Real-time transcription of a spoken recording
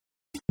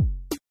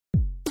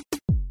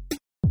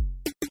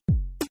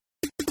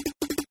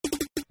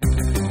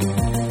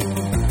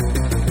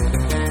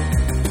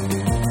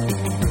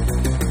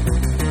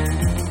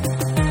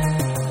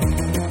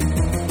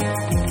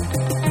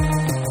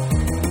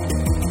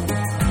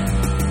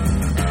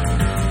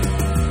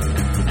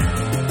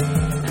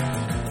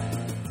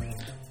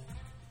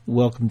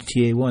welcome to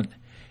TA1.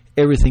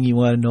 Everything you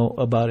want to know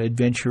about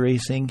adventure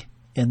racing,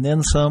 and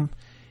then some,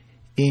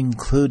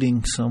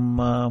 including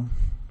some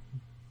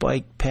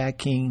bike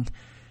packing.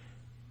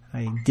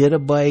 I did a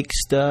bike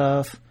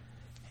stuff,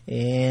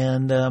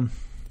 and an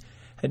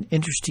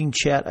interesting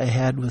chat I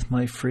had with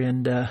my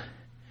friend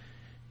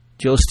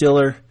Joe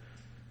Stiller,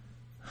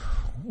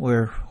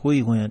 where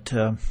we went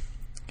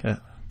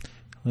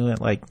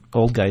like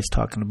old guys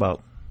talking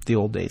about the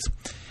old days.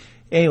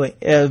 Anyway,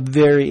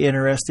 very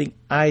interesting,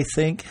 I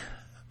think.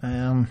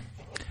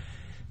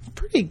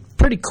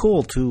 Pretty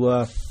cool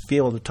to be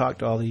able to talk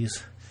to all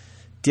these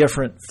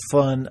different,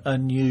 fun,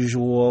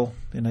 unusual,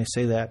 and I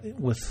say that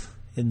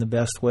in the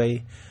best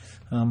way,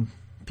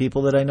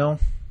 people that I know.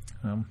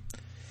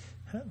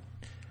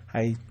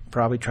 I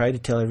probably try to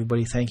tell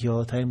everybody thank you all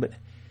the time, but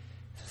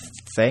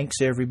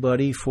thanks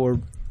everybody for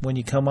when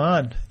you come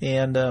on.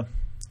 And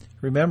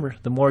remember,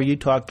 the more you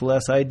talk, the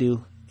less I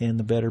do, and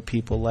the better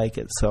people like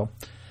it. So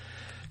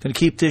I'm going to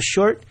keep this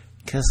short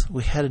because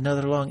we had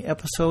another long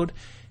episode,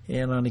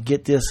 and I'm going to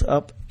get this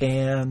up.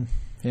 And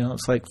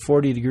it's like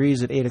 40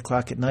 degrees at 8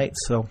 o'clock at night,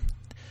 so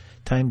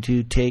time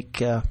to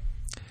take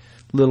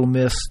little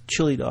Miss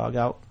Chili Dog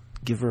out,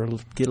 get a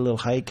little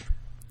hike.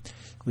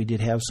 We did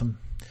have some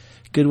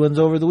good ones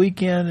over the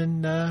weekend,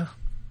 and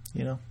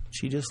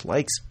she just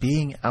likes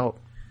being out,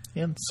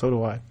 and so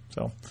do I.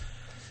 So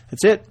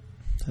that's it.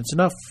 That's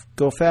enough.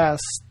 Go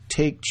fast,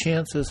 take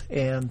chances,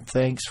 and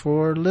thanks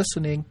for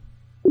listening.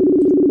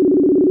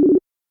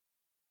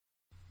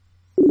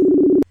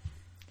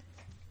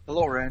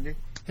 Hello, Randy.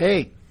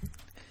 Hey.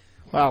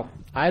 Wow.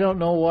 I don't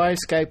know why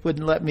Skype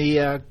wouldn't let me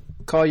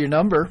call your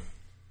number.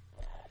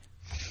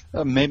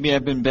 Maybe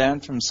I've been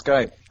banned from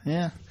Skype.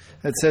 Yeah.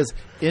 It says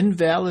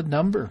invalid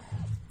number.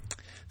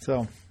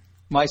 So.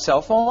 My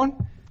cell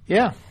phone?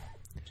 Yeah.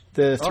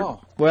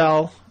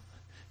 Well,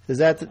 is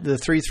that the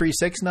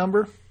 336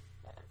 number?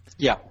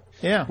 Yeah.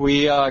 Yeah.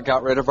 We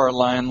got rid of our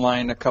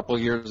landline a couple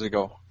years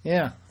ago.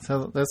 Yeah.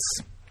 So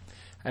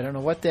I don't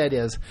know what that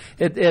is.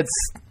 It's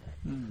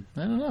I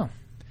don't know.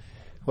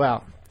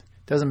 Well,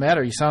 doesn't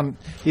matter. You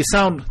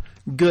sound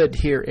good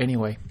here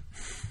anyway.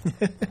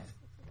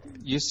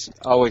 You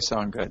always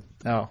sound good.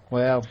 Oh,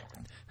 well,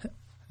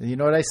 you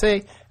know what I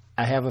say?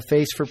 I have a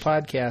face for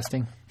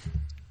podcasting.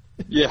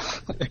 Yeah,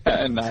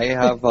 and I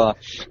have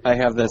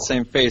that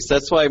same face.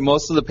 That's why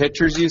most of the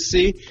pictures you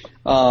see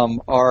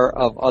are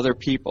of other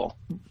people.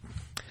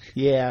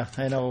 Yeah,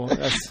 I know.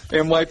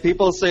 And why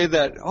people say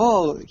that,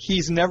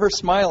 he's never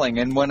smiling,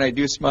 and when I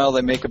do smile,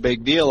 they make a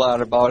big deal out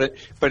about it.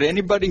 But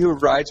anybody who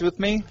rides with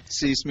me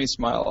sees me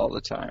smile all the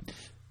time.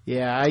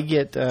 Yeah, I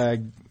get.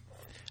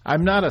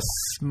 I'm not a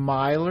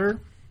smiler.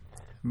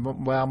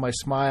 Well, my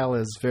smile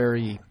is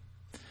very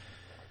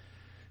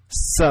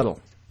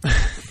subtle.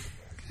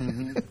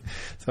 Mm-hmm.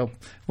 So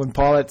when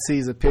Paulette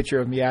sees a picture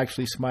of me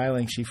actually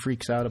smiling, she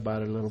freaks out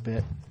about it a little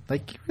bit.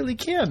 Like, you really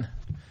can.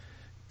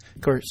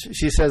 Of course,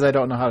 she says I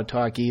don't know how to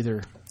talk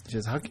either. She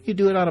says, how can you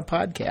do it on a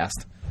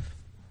podcast?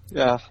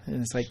 Yeah.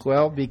 And it's like,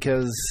 well,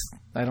 because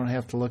I don't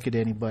have to look at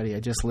anybody. I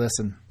just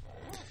listen.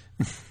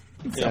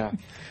 Yeah.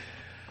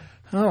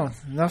 Oh,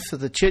 enough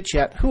of the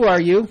chit-chat. Who are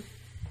you?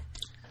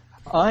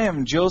 I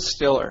am Joe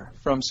Stiller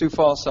from Sioux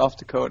Falls, South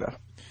Dakota.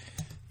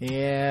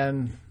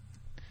 And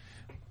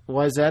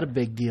why is that a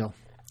big deal?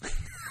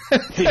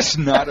 It's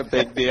not a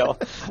big deal.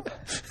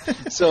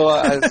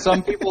 So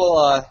some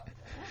people...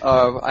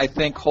 I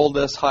think hold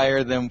us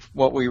higher than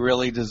what we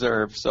really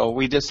deserve. So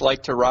we just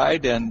like to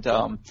ride, and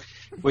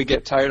we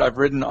get tired. I've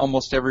ridden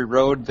almost every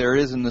road there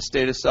is in the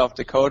state of South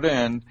Dakota,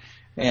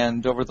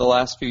 and over the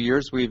last few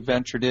years we've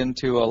ventured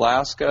into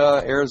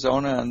Alaska,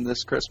 Arizona, and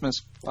this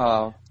Christmas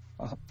the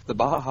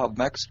Baja of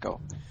Mexico.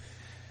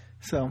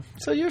 So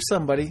you're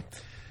somebody.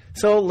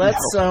 So let's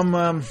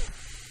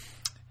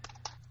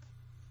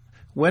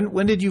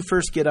when did you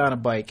first get on a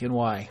bike, and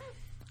why?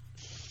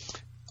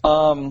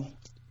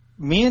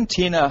 Me and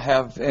Tina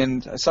have,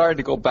 and sorry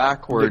to go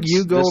backwards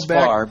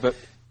far, but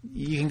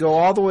you can go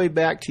all the way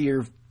back to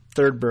your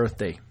third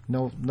birthday.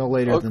 No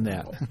later than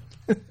that.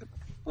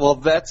 Well,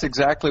 that's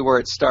exactly where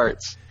it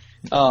starts.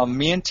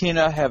 Me and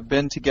Tina have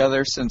been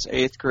together since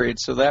 8th grade,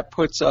 so that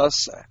puts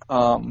us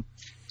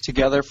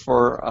together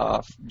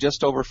for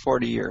just over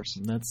 40 years.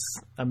 That's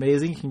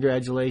amazing.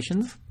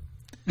 Congratulations.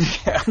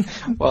 Yeah.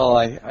 Well,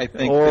 I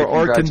think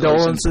or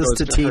condolences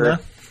to Tina.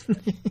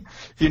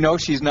 You know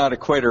she's not a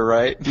quitter,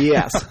 right?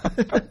 Yes.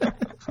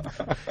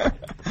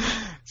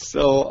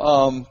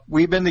 So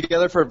we've been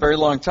together for a very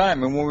long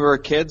time. And when we were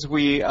kids,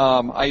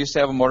 I used to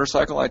have a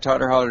motorcycle. I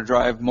taught her how to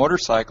drive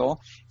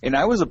motorcycle. And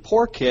I was a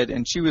poor kid,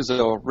 and she was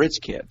a rich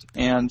kid.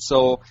 And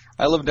so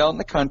I lived out in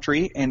the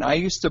country, and I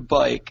used to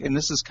bike. And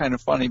this is kind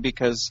of funny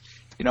because,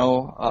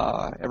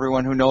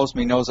 everyone who knows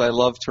me knows I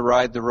love to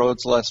ride the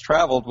roads less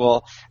traveled.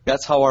 Well,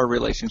 that's how our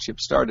relationship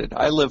started.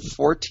 I lived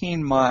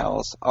 14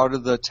 miles out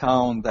of the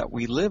town that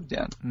we lived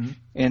in. Mm-hmm.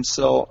 And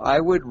so I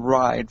would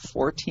ride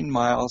 14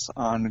 miles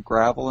on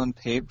gravel and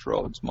paved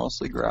roads,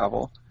 mostly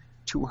gravel,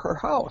 to her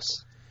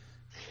house.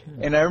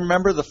 And I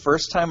remember the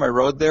first time I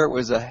rode there, it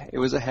was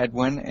a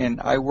headwind, and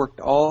I worked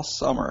all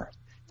summer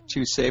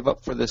to save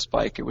up for this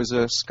bike. It was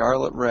a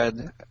scarlet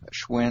red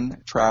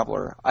Schwinn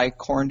Traveler. I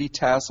corn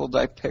detasseled,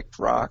 I picked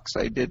rocks,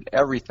 I did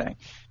everything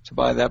to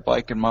buy that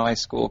bike in my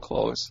school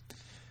clothes.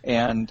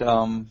 And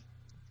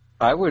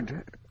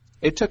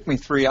it took me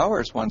 3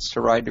 hours once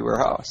to ride to her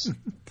house.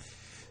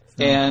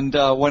 And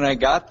when I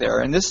got there,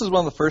 and this is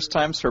one of the first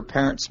times her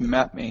parents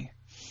met me,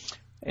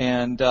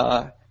 and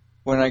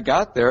when I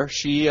got there,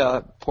 she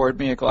poured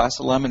me a glass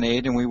of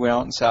lemonade, and we went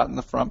out and sat in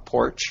the front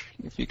porch.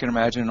 If you can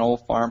imagine an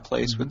old farm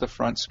place with the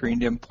front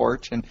screened-in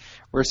porch, and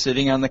we're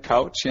sitting on the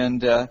couch,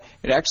 and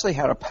it actually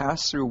had a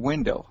pass-through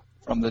window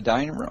from the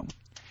dining room.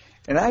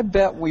 And I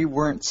bet we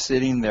weren't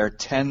sitting there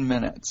 10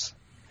 minutes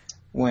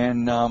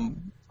when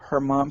her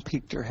mom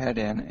peeked her head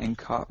in and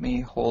caught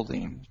me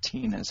holding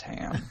Tina's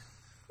hand.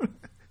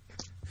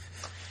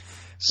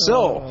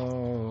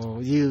 Oh,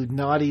 you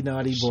naughty,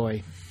 naughty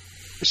boy.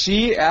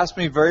 She asked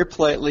me very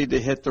politely to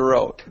hit the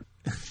road.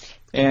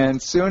 And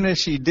as soon as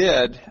she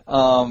did,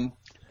 I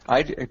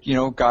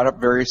got up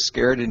very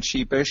scared and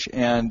sheepish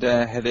and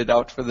headed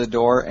out for the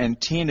door.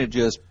 And Tina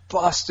just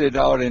busted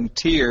out in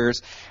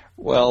tears.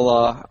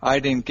 Well, I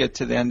didn't get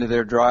to the end of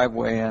their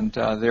driveway, and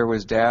there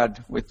was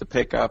Dad with the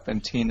pickup,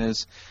 and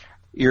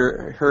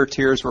her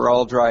tears were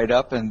all dried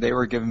up, and they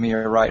were giving me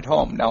a ride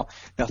home. Now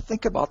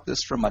think about this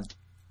from a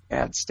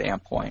dad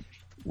standpoint.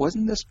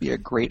 Wouldn't this be a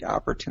great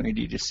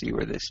opportunity to see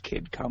where this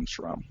kid comes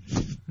from?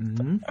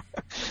 Mm-hmm.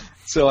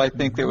 So I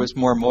think it was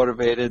more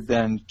motivated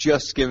than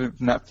just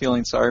not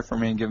feeling sorry for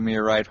me and giving me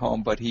a ride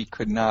home, but he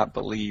could not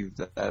believe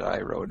that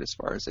I rode as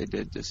far as I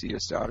did to see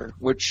his daughter,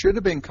 which should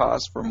have been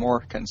cause for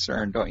more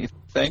concern, don't you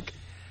think?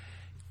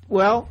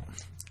 Well,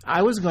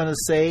 I was going to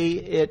say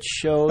it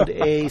showed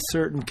a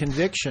certain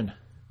conviction.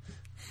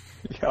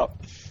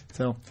 Yep.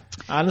 So,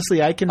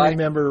 honestly, I can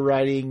remember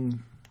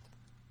riding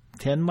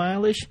 10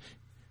 mile-ish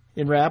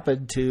in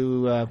Rapid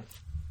to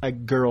a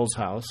girl's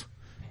house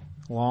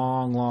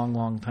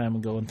long time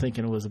ago and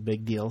thinking it was a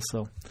big deal.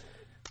 So,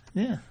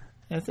 yeah,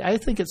 I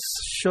think it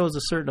shows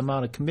a certain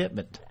amount of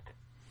commitment.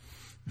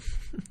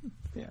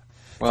 Yeah.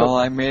 Well,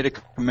 I made a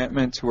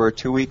commitment to her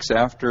 2 weeks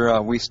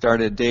after we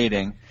started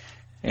dating.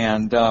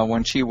 And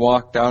when she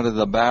walked out of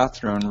the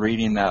bathroom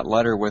reading that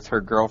letter with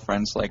her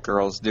girlfriends like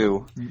girls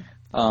do,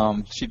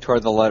 she tore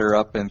the letter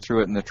up and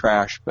threw it in the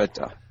trash. But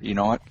you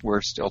know what?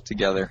 We're still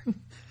together.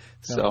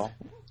 So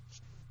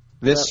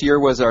this year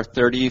was our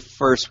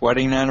 31st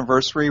wedding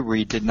anniversary.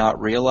 We did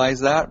not realize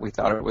that. We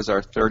thought it was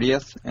our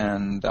 30th.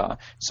 And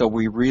so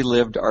we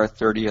relived our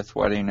 30th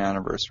wedding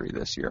anniversary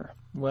this year.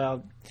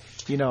 Well,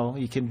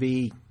 you can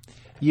be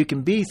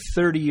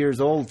 30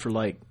 years old for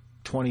like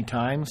 20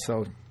 times.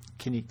 So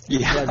can you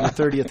have your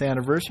 30th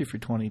anniversary for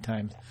 20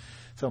 times?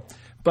 So,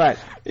 but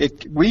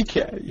we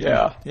can,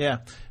 yeah. Yeah.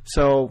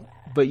 So,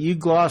 but you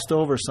glossed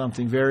over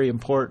something very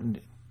important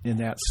in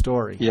that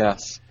story.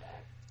 Yes.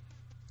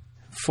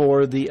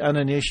 For the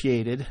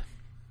uninitiated,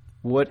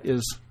 what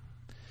is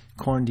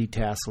corn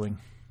detasseling?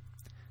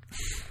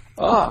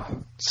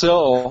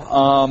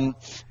 So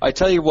I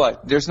tell you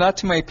what, there's not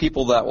too many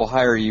people that will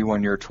hire you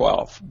when you're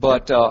 12.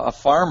 But a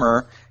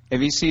farmer,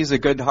 if he sees a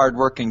good,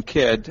 hard-working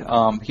kid,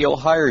 he'll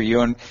hire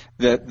you. And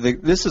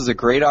this is a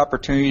great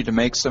opportunity to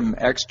make some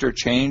extra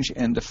change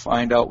and to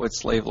find out what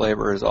slave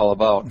labor is all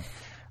about.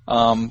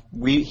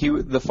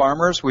 The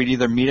farmers, we'd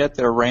either meet at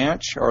their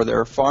ranch or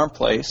their farm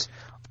place,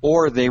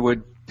 or they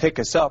would pick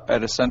us up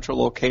at a central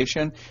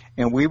location,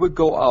 and we would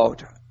go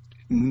out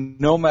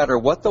no matter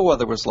what the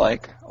weather was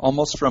like,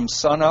 almost from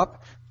sun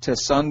up to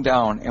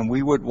sundown, and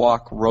we would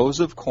walk rows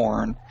of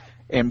corn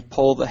and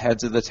pull the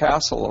heads of the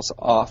tassels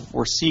off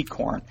for seed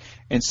corn.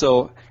 And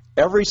so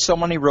every so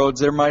many rows,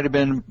 there might have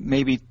been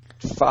maybe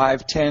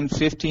 5, 10,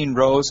 15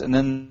 rows, and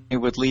then they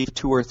would leave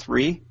 2 or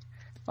 3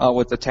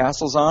 with the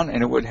tassels on,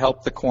 and it would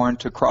help the corn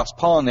to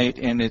cross-pollinate,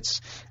 and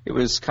it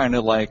was kind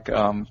of like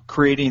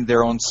creating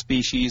their own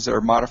species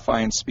or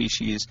modifying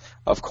species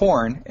of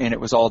corn, and it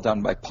was all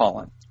done by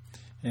pollen.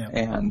 Yeah.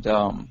 And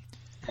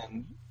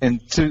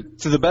to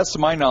the best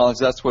of my knowledge,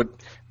 that's what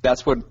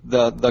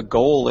the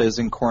goal is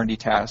in corn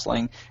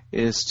detasseling,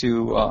 is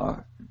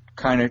to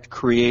kind of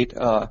create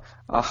a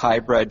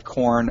hybrid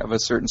corn of a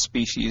certain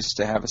species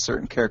to have a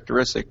certain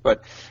characteristic.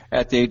 But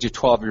at the age of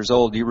 12 years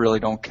old, you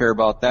really don't care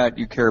about that.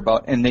 You care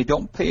about, and they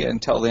don't pay it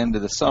until the end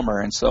of the summer.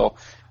 And so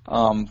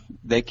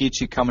they get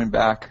you coming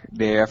back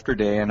day after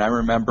day. And I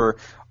remember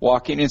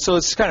walking, and so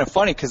it's kind of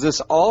funny because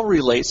this all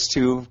relates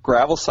to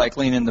gravel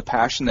cycling and the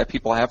passion that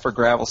people have for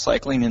gravel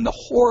cycling and the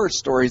horror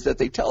stories that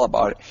they tell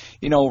about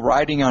it.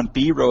 Riding on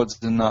B roads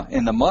in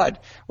the mud.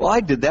 Well,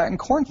 I did that in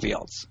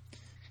cornfields.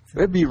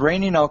 It'd be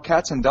raining out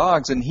cats and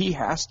dogs, and he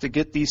has to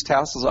get these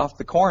tassels off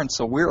the corn,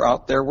 so we're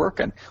out there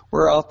working.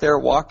 We're out there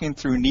walking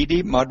through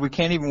knee-deep mud. We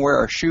can't even wear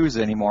our shoes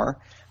anymore,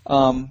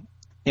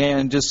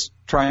 and just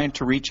trying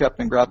to reach up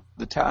and grab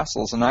the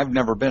tassels. And I've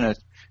never been a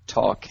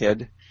tall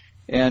kid.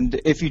 And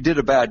if you did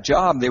a bad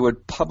job, they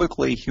would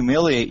publicly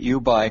humiliate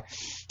you by,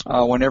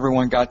 when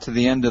everyone got to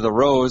the end of the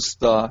rows,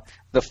 the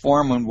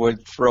foreman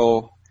would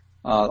throw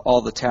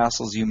all the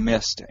tassels you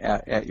missed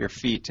at your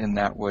feet, and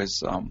that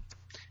was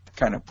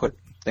kind of put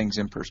things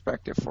in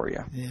perspective for you.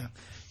 Yeah,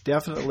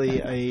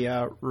 definitely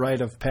a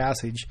rite of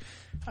passage.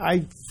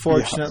 I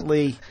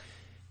fortunately,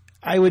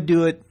 I would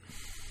do it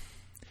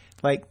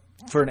like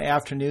for an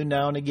afternoon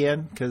now and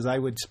again, because I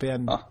would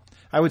spend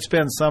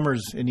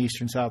summers in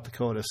eastern South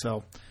Dakota.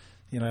 So,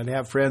 I'd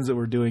have friends that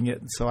were doing it,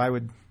 and so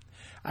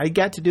I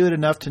got to do it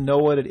enough to know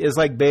what it is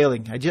like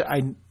bailing.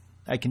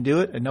 I can do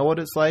it. I know what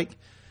it's like,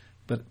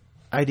 but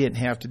I didn't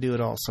have to do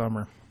it all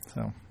summer.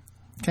 So,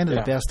 kind of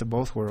the best of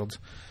both worlds.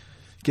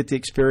 Get the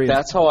experience.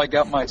 That's how I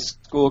got my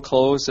school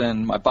clothes,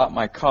 and I bought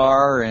my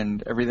car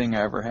and everything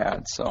I ever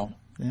had. So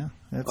yeah,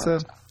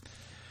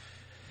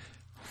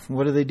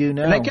 what do they do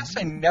now? And I guess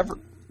I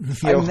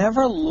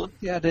never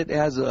looked at it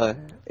as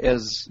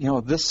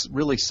this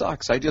really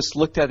sucks. I just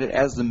looked at it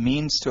as the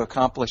means to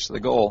accomplish the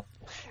goal,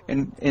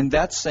 and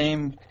that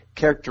same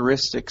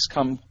characteristics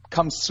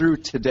comes through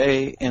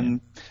today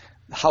in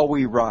how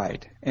we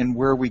ride and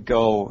where we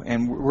go,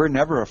 and we're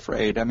never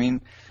afraid. I mean,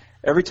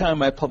 every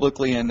time I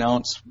publicly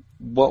announce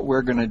what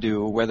we're going to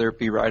do, whether it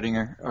be riding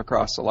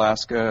across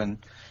Alaska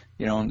and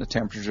and the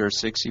temperature is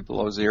 60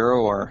 below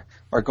zero, or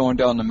going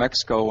down to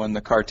Mexico when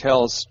the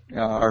cartels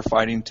are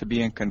fighting to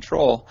be in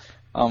control,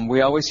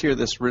 we always hear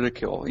this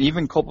ridicule.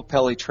 Even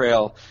Copapelli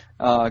Trail,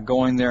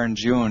 going there in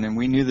June, and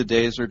we knew the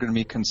days were going to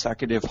be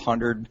consecutive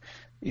 100,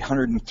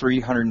 103,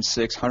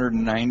 106,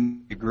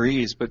 109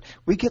 degrees, but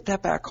we get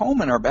that back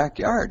home in our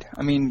backyard.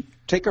 I mean,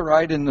 take a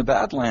ride in the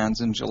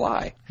Badlands in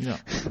July,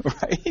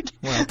 right?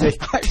 Well,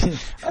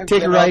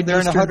 take a ride there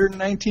in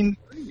 119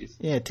 degrees.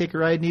 Yeah, take a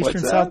ride in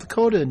eastern South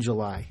Dakota in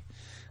July.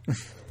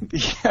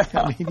 Yeah.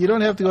 I mean, you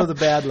don't have to go to the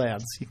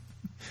Badlands.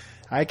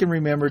 I can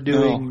remember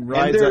doing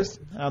rides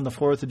on the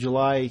 4th of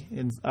July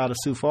out of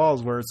Sioux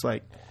Falls where it's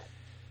like,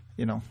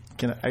 I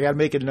got to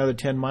make it another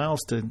 10 miles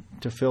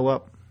to fill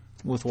up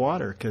with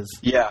water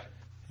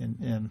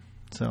and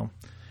so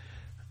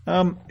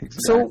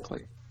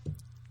exactly.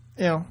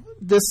 So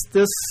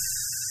this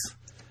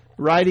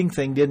riding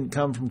thing didn't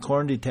come from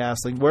corn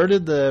detasseling. Where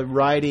did the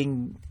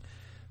riding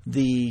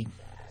the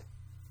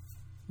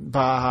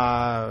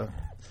Baja,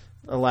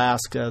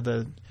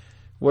 Alaska,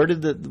 where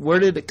did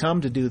it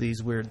come to do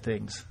these weird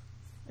things?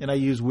 And I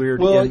use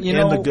weird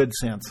in the good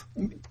sense.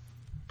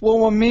 Well,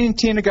 when me and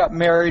Tina got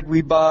married,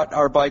 we bought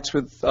our bikes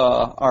with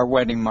our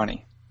wedding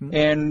money.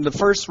 And the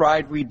first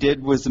ride we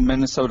did was the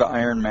Minnesota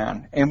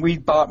Ironman, and we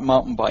bought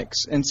mountain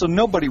bikes. And so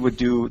nobody would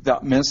do the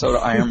Minnesota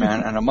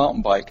Ironman on a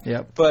mountain bike.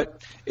 Yep.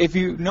 But if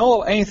you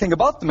know anything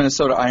about the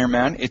Minnesota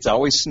Ironman, it's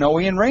always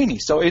snowy and rainy.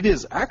 So it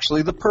is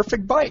actually the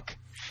perfect bike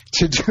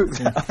to do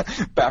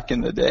that back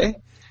in the day.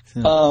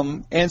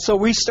 And so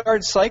we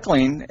started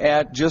cycling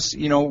at just,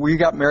 we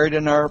got married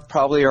in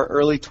probably our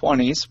early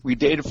 20s. We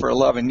dated for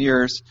 11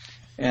 years,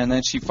 and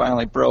then she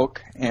finally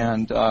broke,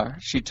 and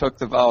she took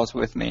the vows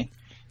with me.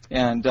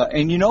 And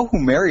you know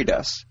who married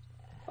us?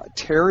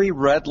 Terry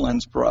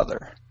Redland's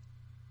brother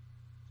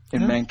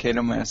in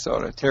Mankato,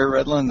 Minnesota.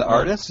 Terry Redland, the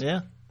artist?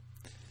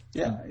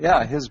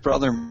 Yeah, his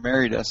brother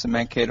married us in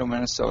Mankato,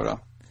 Minnesota.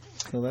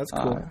 So that's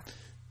cool.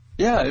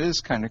 Yeah, it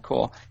is kind of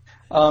cool.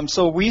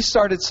 So we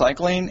started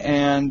cycling,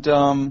 and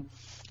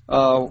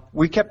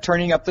we kept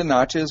turning up the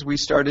notches. We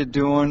started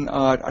doing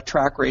a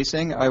track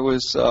racing. I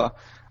was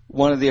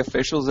one of the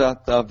officials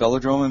at the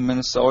Velodrome in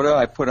Minnesota.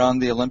 I put on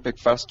the Olympic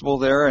Festival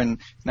there in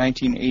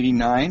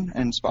 1989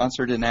 and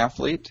sponsored an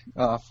athlete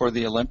for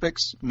the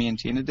Olympics. Me and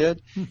Tina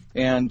did.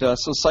 And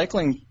so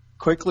cycling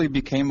quickly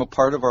became a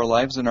part of our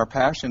lives and our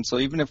passion. So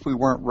even if we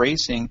weren't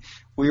racing,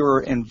 we were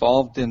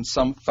involved in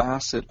some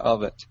facet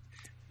of it.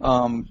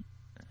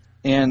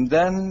 And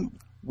then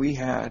we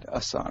had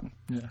a son.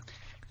 Yeah.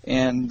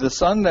 And the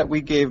son that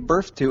we gave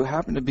birth to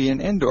happened to be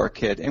an indoor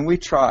kid. And we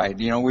tried.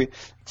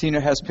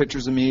 Tina has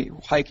pictures of me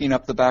hiking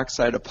up the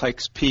backside of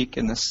Pikes Peak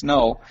in the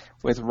snow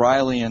with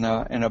Riley in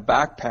a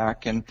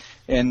backpack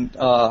and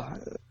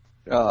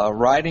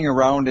riding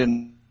around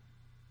in.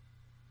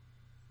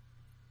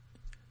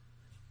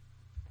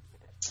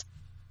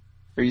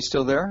 Are you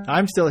still there?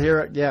 I'm still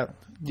here. Yeah.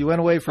 You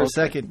went away for a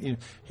second.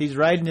 He's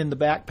riding in the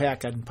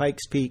backpack on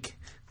Pikes Peak.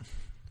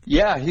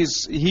 Yeah,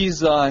 he's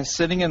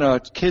sitting in a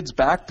kid's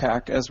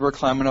backpack as we're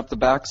climbing up the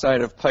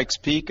backside of Pikes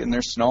Peak, and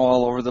there's snow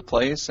all over the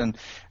place, and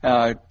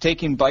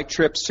taking bike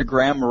trips to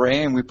Grand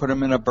Marais, and we put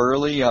him in a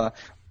Burley,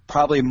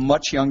 probably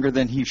much younger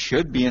than he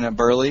should be in a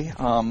Burley,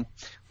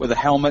 with a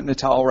helmet and a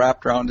towel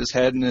wrapped around his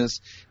head,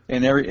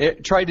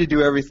 and tried to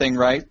do everything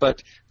right,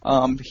 but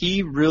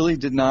he really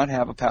did not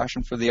have a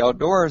passion for the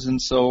outdoors,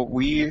 and so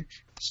we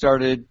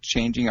started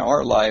changing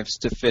our lives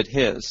to fit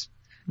his.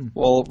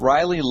 Well,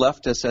 Riley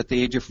left us at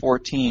the age of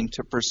 14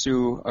 to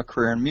pursue a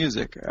career in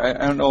music. I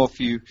don't know if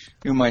you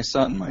knew my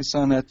son. My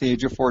son at the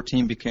age of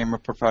 14 became a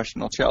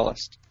professional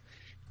cellist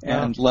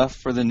and left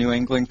for the New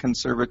England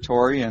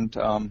Conservatory. And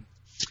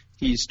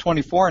he's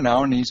 24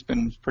 now, and he's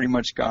been pretty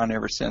much gone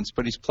ever since.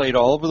 But he's played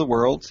all over the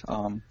world.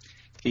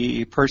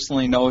 He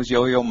personally knows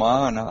Yo-Yo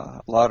Ma and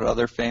a lot of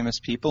other famous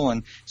people.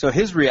 And so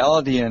his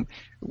reality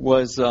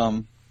was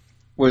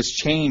was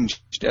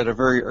changed at a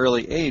very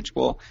early age.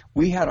 Well,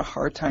 we had a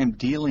hard time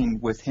dealing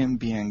with him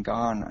being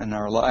gone in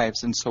our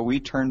lives, and so we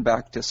turned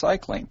back to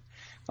cycling.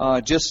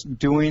 Just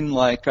doing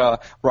like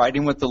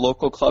riding with the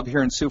local club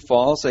here in Sioux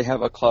Falls. They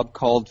have a club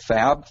called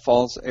FAB,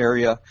 Falls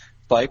Area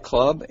Bike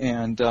Club,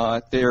 and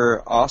they're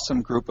an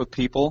awesome group of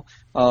people.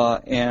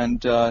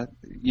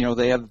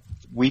 They have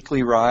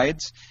weekly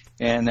rides.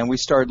 And then we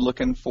started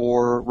looking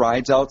for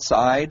rides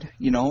outside,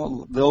 the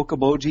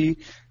Okoboji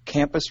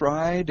campus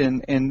ride,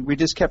 and we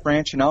just kept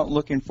branching out and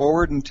looking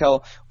forward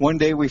until one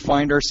day we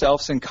find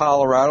ourselves in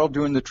Colorado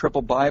doing the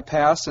triple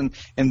bypass, and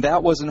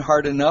that wasn't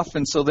hard enough.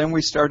 And so then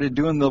we started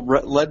doing the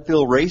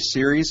Leadville Race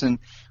Series, and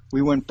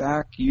we went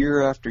back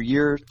year after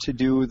year to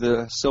do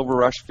the Silver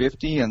Rush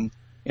 50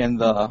 and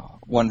the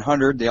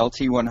 100, the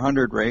LT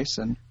 100 race.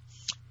 And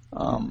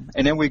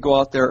then we go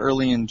out there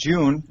early in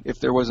June if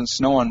there wasn't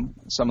snow on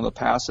some of the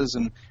passes,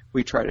 and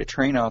we try to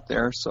train out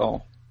there.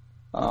 So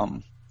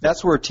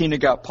that's where Tina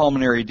got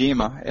pulmonary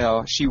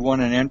edema. She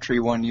won an entry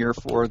one year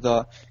for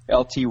the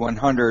LT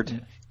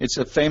 100. It's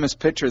a famous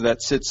picture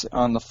that sits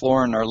on the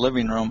floor in our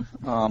living room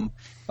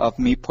of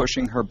me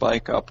pushing her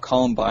bike up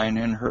Columbine,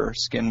 and her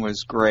skin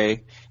was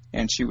gray,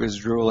 and she was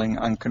drooling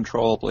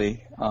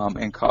uncontrollably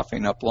and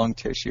coughing up lung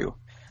tissue.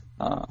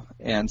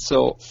 And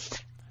so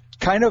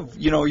kind of,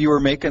 you were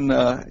making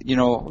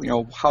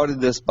the, how did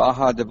this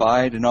Baja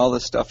divide and all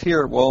this stuff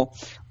here? Well,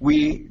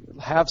 we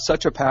have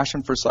such a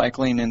passion for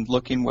cycling and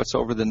looking what's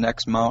over the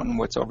next mountain,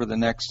 what's over the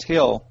next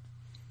hill.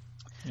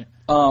 Yeah.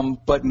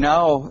 But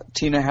now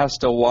Tina has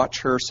to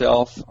watch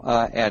herself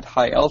at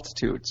high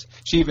altitudes.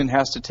 She even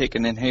has to take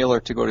an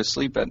inhaler to go to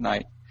sleep at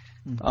night.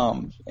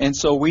 Mm-hmm. And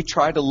so we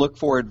try to look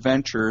for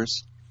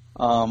adventures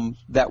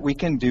that we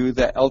can do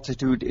that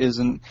altitude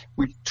isn't.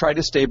 We try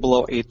to stay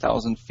below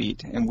 8,000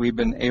 feet, and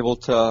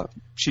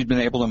she's been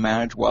able to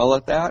manage well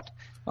at that.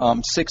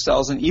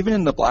 6,000, even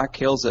in the Black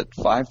Hills at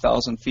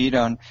 5,000 feet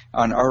on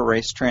our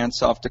race, Trans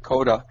South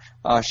Dakota,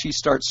 she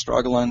starts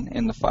struggling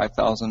in the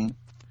 5,000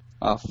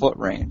 foot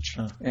range.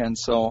 Huh. And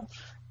so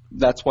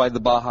that's why the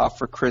Baja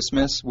for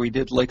Christmas, we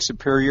did Lake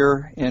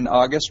Superior in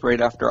August, right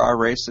after our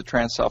race, the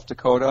Trans South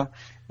Dakota,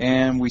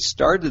 and we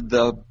started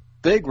the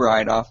big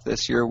ride-off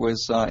this year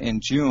was in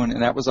June,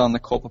 and that was on the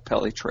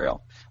Copapelli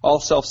Trail, all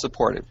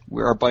self-supported.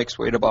 Our bikes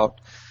weighed about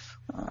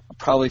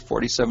probably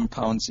 47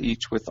 pounds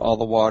each with all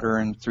the water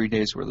and 3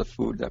 days worth of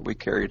food that we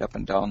carried up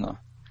and down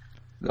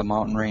the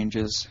mountain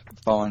ranges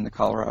following the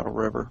Colorado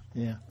River.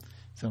 Yeah.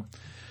 So,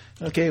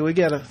 okay, we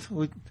got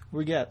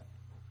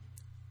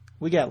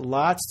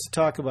lots to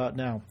talk about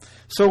now.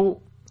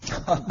 So,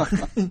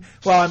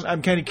 well,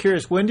 I'm kind of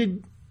curious. When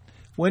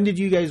did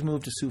you guys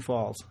move to Sioux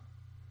Falls?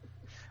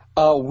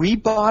 We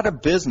bought a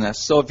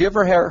business. So have you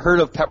ever heard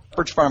of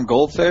Pepperidge Farm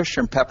Goldfish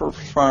and Pepperidge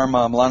Farm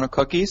Milano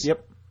Cookies?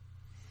 Yep.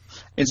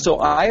 And so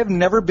I have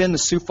never been to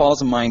Sioux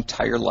Falls in my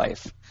entire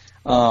life.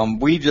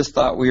 We just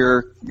thought we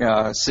were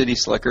city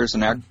slickers,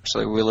 and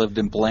actually we lived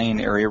in Blaine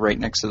area right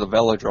next to the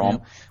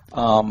Velodrome.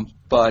 Yep.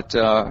 But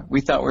we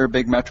thought we were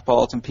big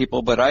metropolitan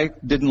people, but I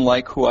didn't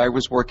like who I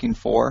was working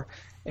for,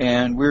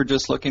 and we were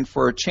just looking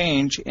for a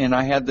change, and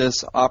I had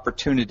this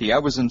opportunity. I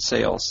was in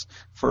sales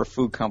for a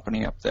food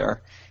company up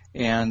there.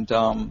 And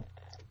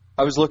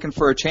I was looking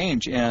for a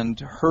change, and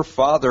her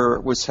father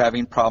was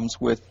having problems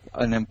with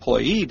an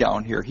employee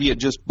down here. He had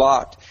just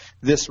bought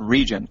this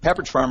region.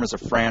 Pepperidge Farm is a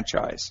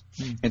franchise,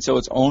 and so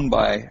it's owned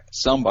by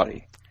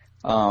somebody.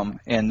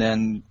 And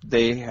then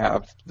they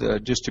have the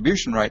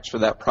distribution rights for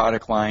that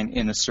product line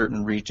in a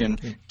certain region,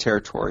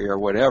 territory, or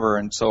whatever.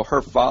 And so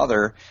her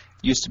father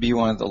used to be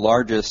one of the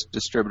largest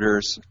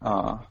distributors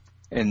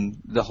in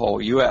the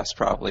whole U.S.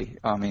 probably.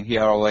 I mean, he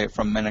had all the way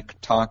from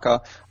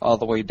Minnetonka all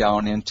the way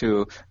down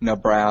into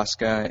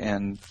Nebraska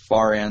and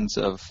far ends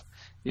of,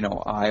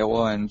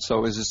 Iowa, and so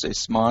it was just a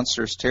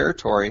monstrous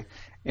territory.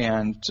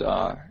 And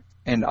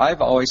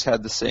I've always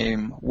had the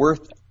same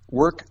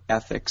work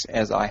ethics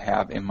as I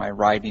have in my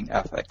riding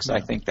ethics. Yeah. I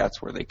think that's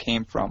where they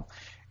came from.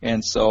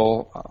 And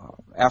so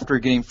after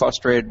getting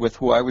frustrated with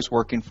who I was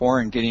working for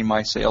and getting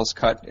my sales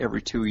cut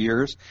every 2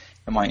 years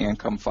and my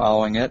income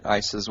following it, I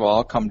says, well,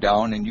 I'll come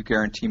down and you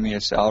guarantee me a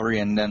salary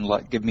and then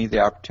give me the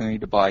opportunity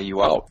to buy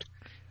you out.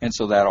 And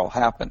so that all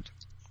happened.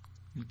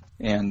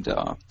 And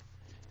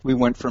we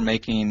went from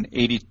making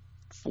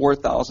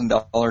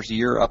 $84,000 a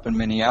year up in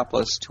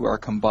Minneapolis to our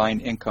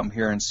combined income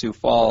here in Sioux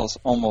Falls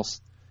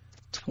almost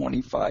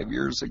 25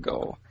 years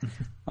ago.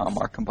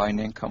 Our combined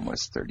income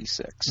was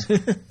 36.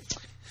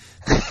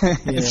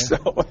 Yeah.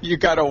 So you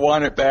gotta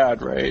want it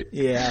bad, right?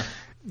 Yeah.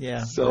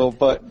 So,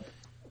 but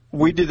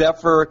we did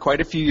that for quite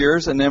a few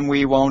years, and then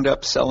we wound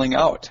up selling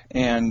out.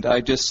 And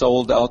I just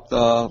sold out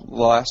the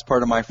last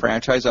part of my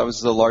franchise. I was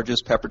the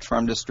largest Pepperidge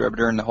Farm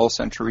distributor in the whole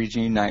Central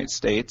region of the United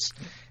States.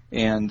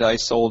 And I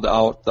sold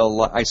out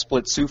I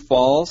split Sioux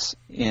Falls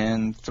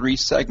in 3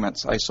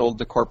 segments. I sold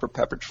the corporate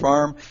Pepperidge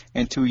Farm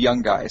and 2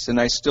 young guys.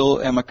 And I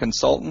still am a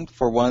consultant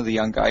for one of the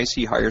young guys.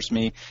 He hires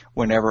me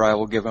whenever I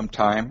will give him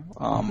time.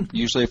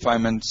 Usually if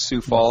I'm in Sioux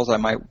Falls, I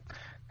might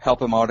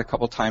help him out a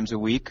couple times a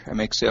week. I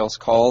make sales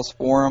calls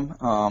for him,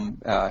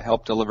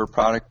 help deliver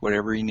product,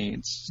 whatever he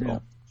needs.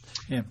 So.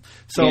 Yeah.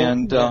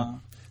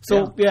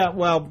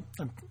 Well,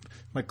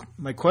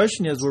 my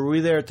question is, were we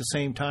there at the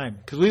same time?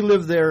 Because we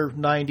lived there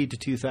 90 to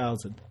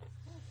 2000.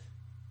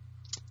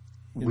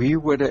 We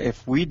would,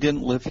 if we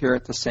didn't live here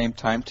at the same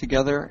time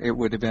together, we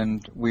would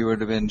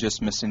have been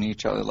just missing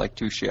each other like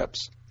two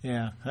ships.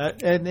 Yeah,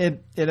 and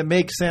it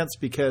makes sense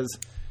because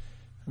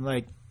I'm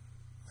like,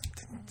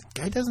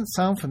 the guy doesn't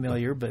sound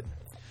familiar, but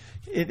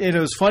it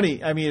was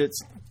funny. I mean,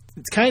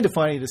 it's kind of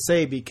funny to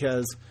say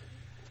because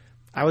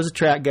I was a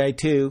track guy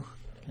too,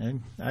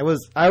 and I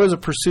was a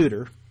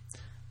pursuiter.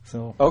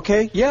 So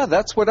okay, yeah,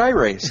 that's what I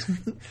raced.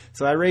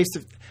 So I raced.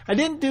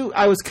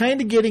 I was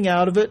kind of getting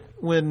out of it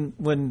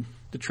when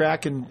the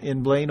track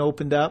in Blaine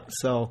opened up.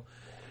 So,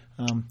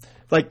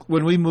 like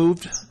when we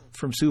moved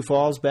from Sioux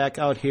Falls back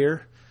out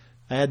here,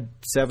 I had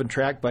 7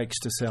 track bikes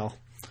to sell.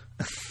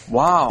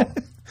 Wow.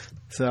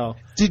 So,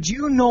 did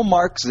you know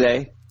Mark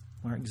Zay?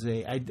 Mark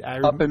Zay.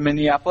 Up in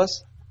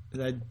Minneapolis?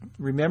 I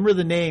remember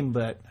the name,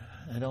 but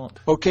I don't.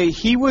 Okay,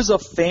 he was a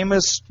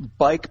famous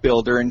bike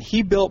builder, and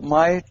he built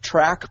my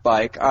track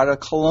bike out of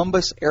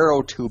Columbus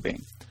aero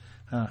tubing.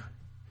 Huh.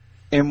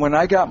 And when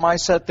I got my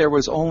set, there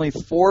was only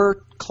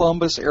 4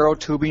 Columbus aero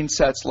tubing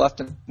sets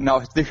left.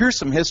 Now, here's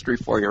some history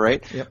for you,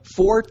 right? Yep.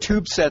 4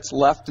 tube sets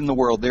left in the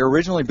world. They were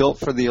originally built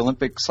for the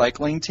Olympic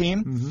cycling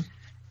team,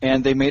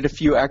 and they made a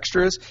few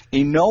extras.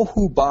 You know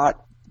who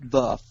bought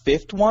the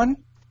 5th one?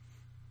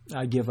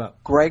 I give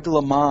up. Greg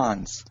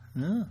LeMans.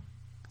 Oh,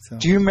 so.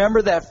 Do you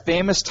remember that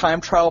famous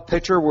time trial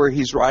picture where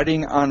he's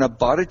riding on a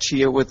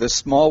Botticia with a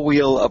small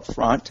wheel up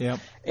front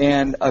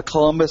and a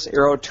Columbus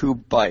aero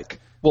tube bike?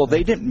 Well,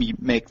 they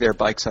didn't make their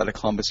bikes out of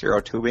Columbus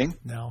aero tubing.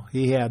 No,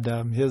 he had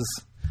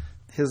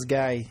his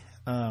guy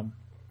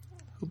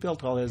who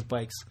built all his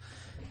bikes.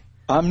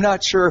 I'm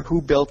not sure who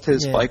built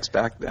his bikes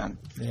back then.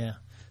 Yeah.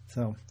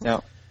 So. Yeah.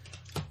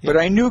 But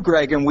I knew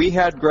Greg, and we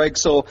had Greg.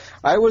 So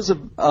I was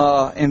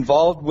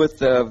involved with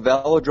the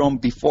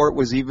velodrome before it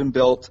was even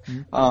built.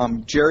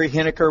 Jerry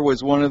Hineker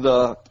was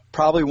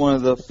probably one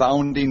of the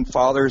founding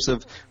fathers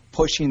of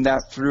pushing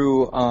that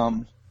through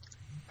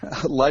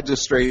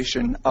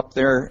legislation up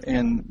there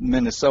in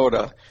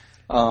Minnesota.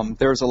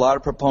 There was a lot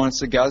of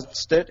proponents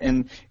against it,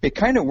 and it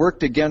kind of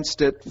worked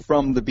against it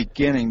from the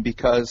beginning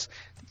because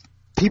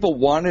people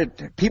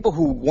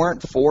who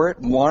weren't for it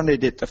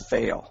wanted it to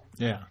fail.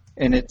 Yeah.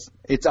 And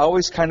it's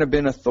always kind of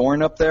been a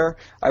thorn up there.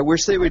 I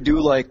wish they would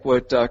do like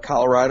what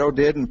Colorado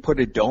did and put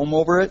a dome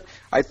over it.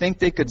 I think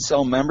they could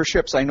sell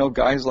memberships. I know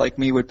guys like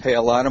me would pay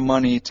a lot of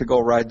money to go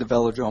ride the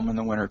velodrome in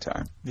the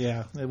wintertime.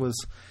 Yeah,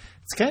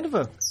 it's kind of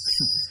a...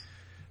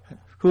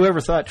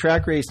 Whoever thought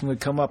track racing would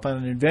come up on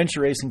an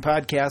adventure racing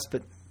podcast,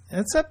 but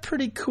it's a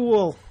pretty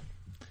cool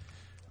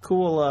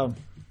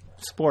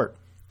sport.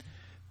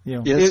 You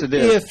know, yes, it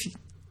is.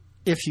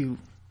 If you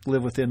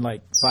live within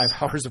like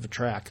 5 hours of a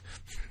track.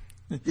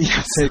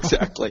 Yes,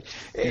 exactly.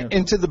 Yeah.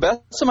 And to the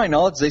best of my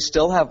knowledge, they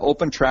still have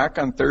open track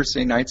on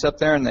Thursday nights up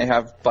there, and they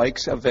have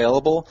bikes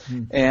available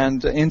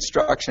and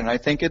instruction. I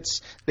think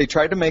they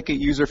tried to make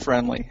it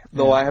user-friendly,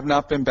 though I have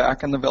not been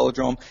back on the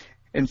velodrome.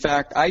 In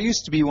fact, I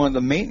used to be one of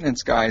the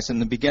maintenance guys in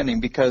the beginning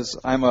because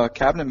I'm a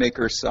cabinet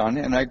maker's son,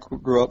 and I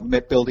grew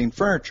up building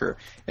furniture.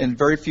 And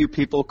very few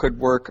people could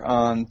work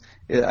on,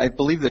 I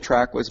believe the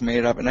track was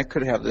made up, and I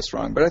could have this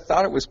wrong, but I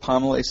thought it was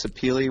Pomellae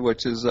sapele,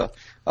 which is a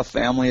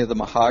family of the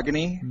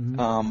mahogany,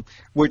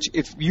 which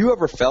if you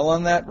ever fell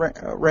on that,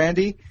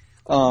 Randy,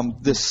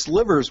 the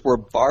slivers were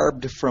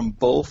barbed from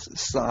both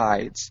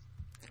sides.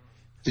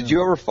 Did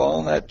you ever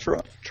fall on that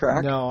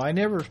track? No, I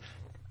never.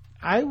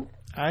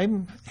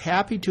 I'm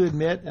happy to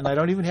admit, and I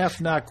don't even have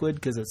to knock wood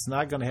because it's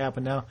not going to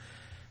happen now,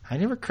 I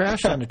never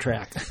crashed on the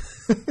track.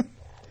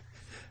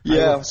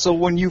 Yeah, so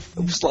when you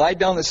slide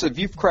down this, if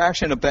you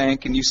crash in a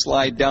bank and you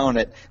slide down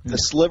it, the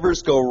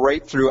slivers go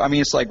right through. I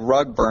mean, it's like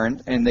rug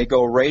burn, and they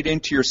go right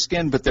into your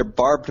skin, but they're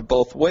barbed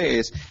both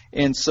ways,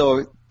 and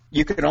so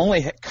you can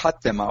only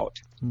cut them out.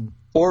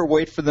 Or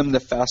wait for them to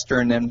fester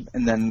and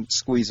then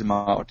squeeze them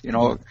out. You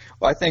know,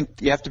 I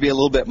think you have to be a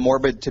little bit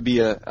morbid to be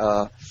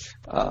a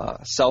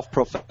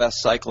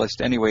self-professed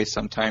cyclist anyway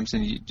sometimes,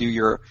 and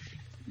you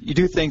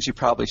do things you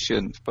probably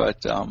shouldn't.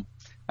 But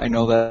I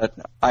know that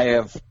I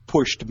have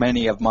pushed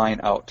many of mine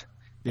out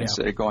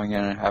instead of going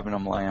in and having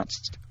them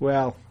lanced.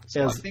 Well,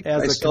 so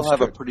I still have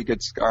a pretty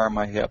good scar on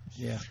my hip.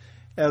 Yeah,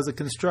 as a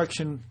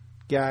construction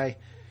guy,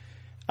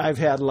 I've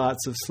had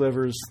lots of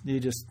slivers. You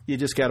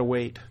just got to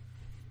wait.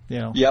 You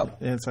know,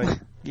 and it's like,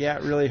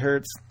 it really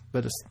hurts,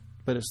 but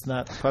it's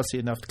not pussy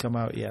enough to come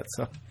out yet.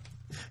 So,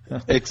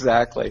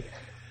 exactly.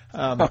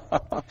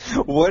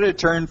 What a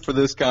turn for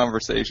this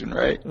conversation,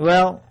 right?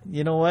 Well,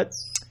 you know what?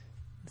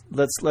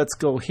 Let's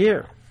go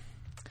here.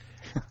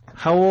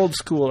 How old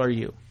school are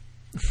you?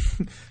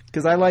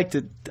 Because I like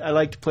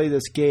to play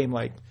this game.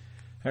 Like,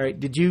 all right,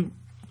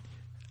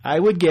 I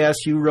would guess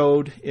you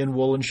rode in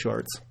woolen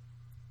shorts.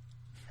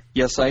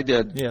 Yes, I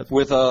did. Yes.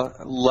 With a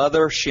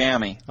leather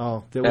chamois.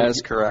 Oh, that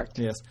is correct.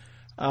 Yes.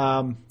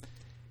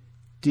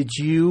 Did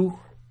you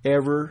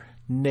ever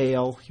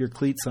nail your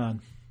cleats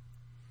on?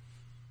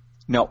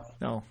 No.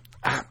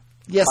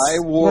 Yes, I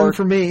wore one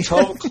for me.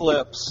 toe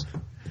clips.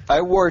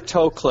 I wore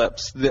toe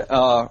clips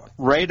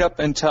right up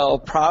until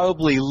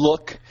probably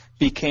Look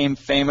became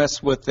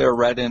famous with their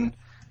red and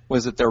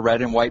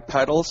white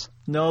pedals?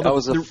 No, that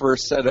was the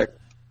first set of.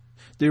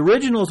 The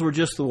originals were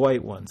just the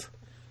white ones.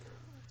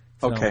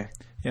 So, okay.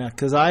 Yeah,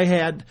 because I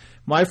had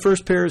my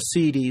first pair of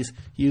CDs.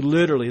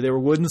 They were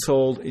wooden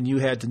soled, and you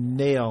had to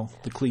nail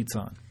the cleats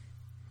on.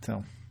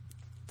 So,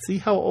 see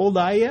how old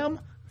I am?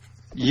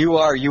 You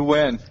are. You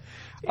win.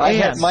 I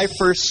had my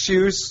first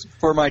shoes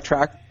for my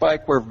track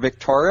bike were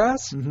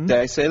Victorias. Mm-hmm. Did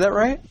I say that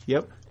right?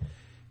 Yep.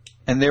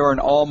 And they were an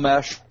all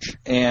mesh,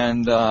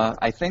 and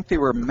I think they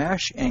were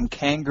mesh and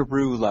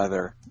kangaroo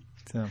leather.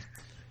 So,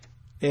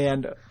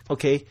 and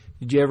okay,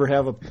 did you ever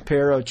have a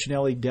pair of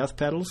Chinelli Death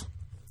pedals?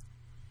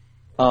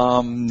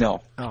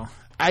 No. Oh,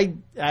 I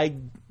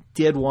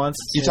did once.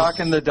 You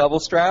talking the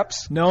double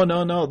straps?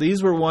 No.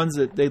 These were ones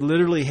that they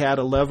literally had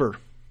a lever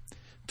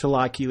to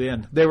lock you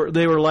in. They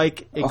were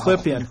like a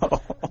clip in.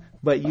 No.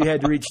 But you had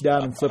to reach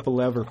down and flip a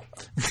lever.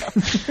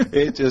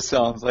 It just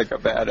sounds like a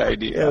bad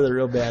idea. Yeah, a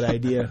real bad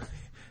idea.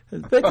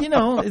 But,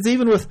 it's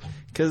even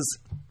because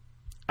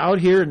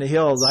out here in the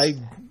hills,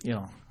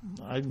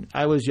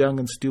 I was young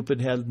and stupid,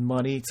 had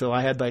money, so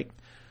I had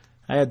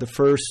the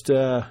first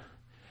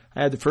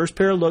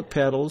pair of Look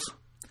pedals.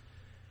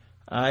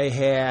 I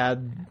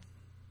had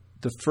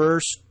the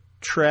first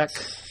Trek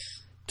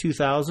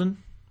 2000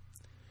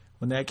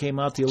 when that came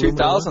out. The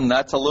 2000,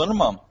 that's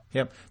aluminum.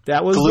 Yep,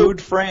 that was glued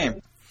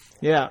frame.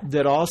 Yeah,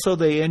 that also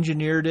they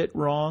engineered it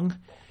wrong,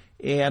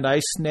 and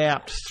I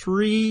snapped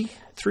three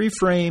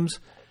frames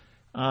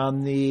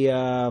on the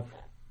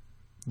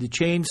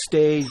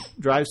chainstay,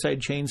 drive side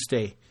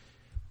chainstay,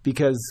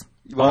 because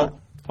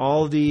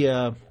all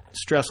the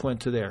stress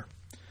went to there.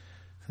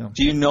 So.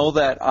 Do you know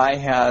that I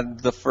had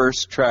the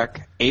first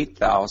Trek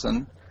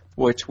 8000,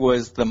 which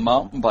was the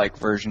mountain bike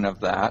version of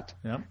that,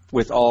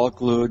 with all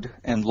glued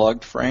and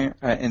lugged frame,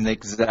 and the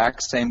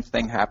exact same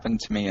thing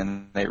happened to me,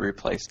 and they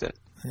replaced it.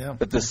 Yeah.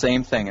 But the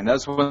same thing. And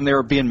that's when they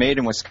were being made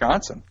in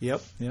Wisconsin.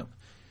 Yep.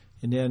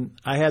 And then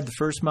I had the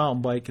first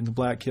mountain bike in the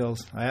Black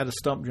Hills. I had a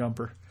stump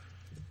jumper.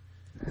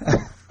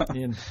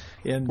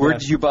 Where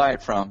did you buy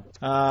it from?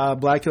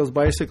 Black Hills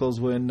Bicycles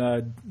when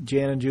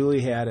Jan and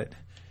Julie had it.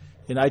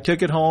 And I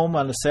took it home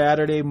on a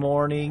Saturday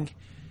morning,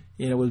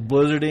 and it was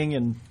blizzarding,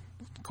 and,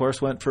 of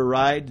course, went for a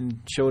ride and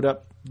showed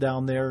up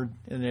down there,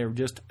 and they were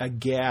just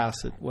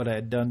aghast at what I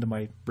had done to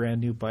my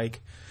brand-new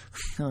bike.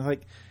 I was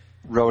like...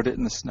 Rode it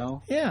in the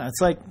snow? Yeah,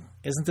 it's like,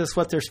 isn't this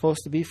what they're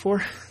supposed to be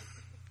for?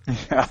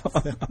 Yeah.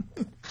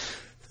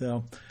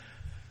 So,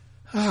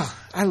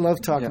 I love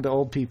talking to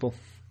old people.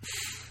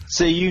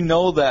 So you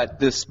know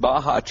that this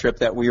Baja trip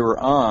that we were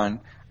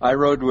on, I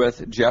rode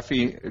with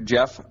Jeffrey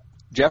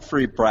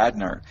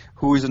Bradner,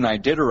 who is an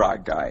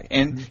Iditarod guy.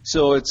 And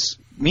so it's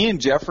me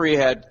and Jeffrey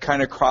had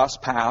kind of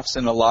crossed paths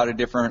in a lot of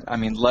different,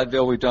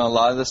 Leadville, we've done a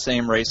lot of the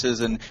same races,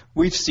 and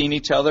we've seen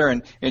each other,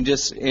 and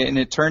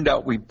it turned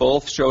out we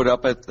both showed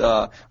up at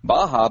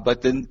Baja.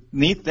 But the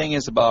neat thing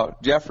is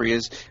about Jeffrey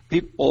is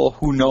people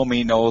who know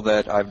me know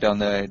that I've done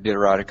the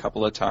Iditarod a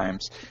couple of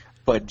times.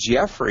 But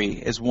Jeffrey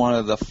is one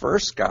of the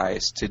first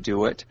guys to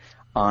do it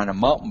on a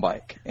mountain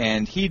bike.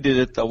 And he did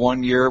it the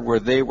one year where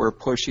they were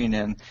pushing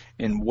in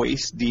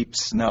waist-deep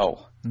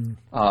snow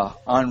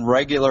on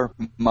regular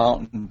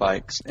mountain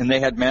bikes. And they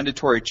had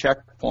mandatory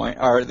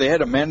they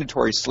had a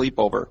mandatory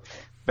sleepover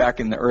back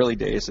in the early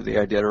days of the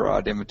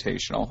Iditarod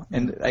Invitational.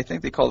 And I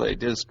think they called it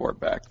Idisport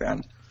back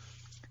then.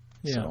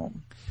 Yeah. So.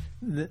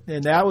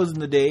 And that was in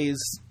the days,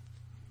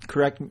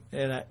 correct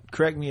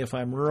me if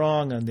I'm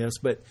wrong on this,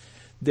 but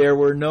there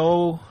was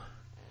no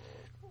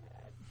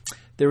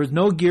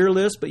gear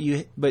list, but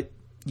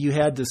you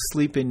had to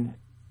sleep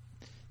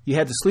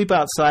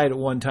outside at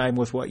one time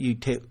with what you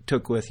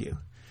took with you.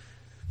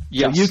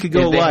 Yes, so you could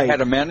go light. They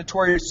had a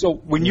mandatory. So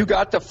when you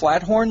got to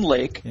Flathorn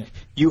Lake,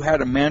 you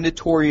had a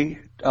mandatory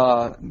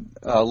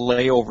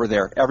layover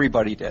there.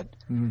 Everybody did.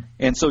 Mm-hmm.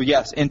 And so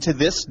yes, and to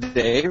this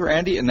day,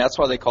 Randy, and that's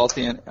why they call it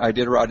the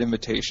Iditarod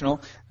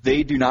Invitational.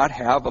 They do not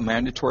have a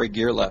mandatory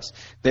gear list.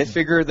 They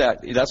figure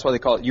that's why they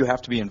call it. You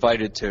have to be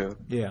invited to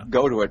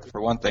go to it for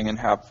one thing, and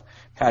have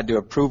had to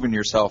have proven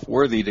yourself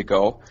worthy to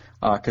go,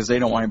 because they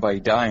don't want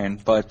anybody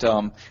dying. But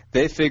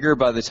they figure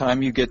by the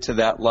time you get to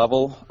that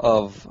level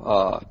of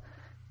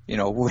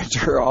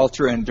winter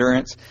ultra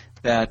endurance,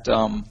 that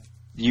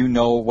you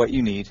know what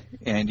you need,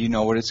 and you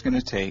know what it's going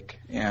to take,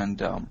 and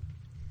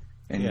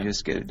you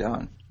just get it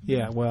done.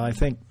 Yeah, well, I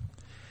think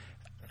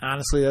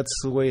honestly that's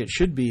the way it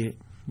should be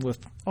with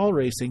all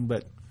racing.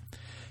 But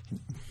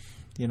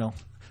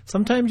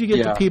sometimes you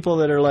get the people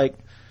that are like,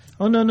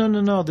 oh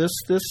no, this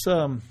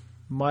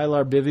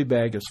Mylar bivy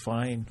bag is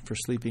fine for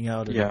sleeping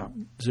out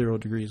in 0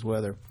 degrees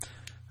weather.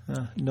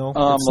 No,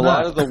 a it's not.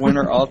 lot of the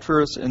winter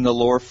ultras in the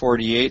lower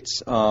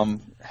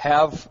 48s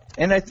have,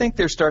 and I think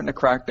they're starting to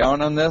crack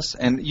down on this.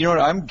 And you know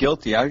what? I'm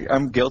guilty.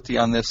 I'm guilty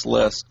on this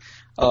list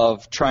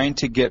of trying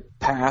to get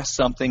past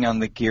something on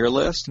the gear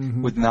list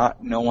with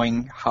not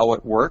knowing how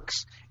it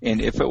works and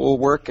if it will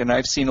work. And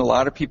I've seen a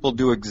lot of people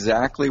do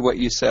exactly what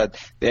you said.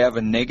 They have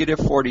a negative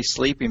 40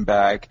 sleeping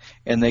bag,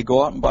 and they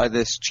go out and buy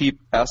this cheap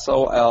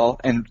SOL,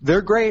 and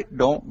they're great,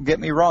 don't get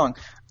me wrong,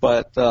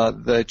 but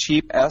the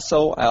cheap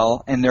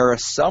SOL, and they're a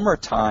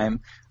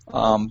summertime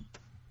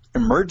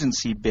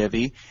emergency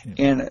bivvy,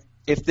 and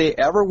if they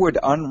ever would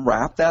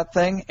unwrap that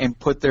thing and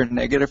put their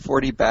negative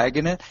 40 bag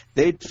in it,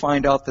 they'd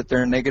find out that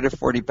their negative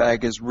 40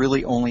 bag is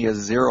really only a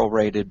 0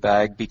 rated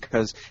bag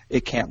because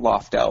it can't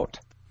loft out.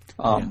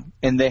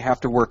 And they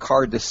have to work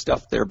hard to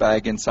stuff their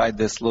bag inside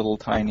this little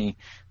tiny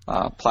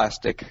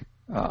plastic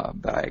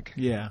bag.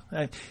 Yeah.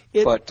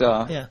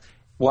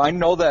 Well, I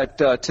know that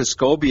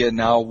Tuscobia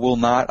now will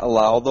not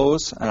allow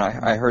those, and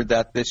I heard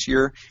that this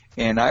year.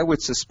 And I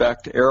would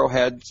suspect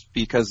Arrowhead,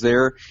 because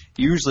they're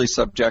usually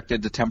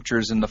subjected to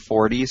temperatures in the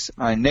 40s.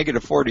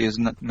 Negative 40 is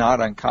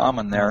not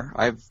uncommon there.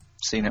 I've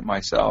seen it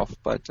myself,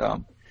 but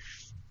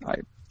I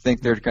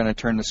think they're going to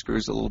turn the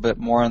screws a little bit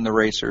more on the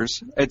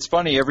racers. It's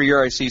funny, every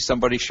year I see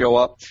somebody show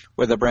up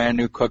with a brand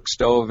new cook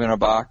stove in a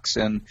box,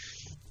 and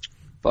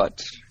and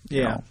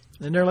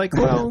they're like,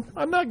 well,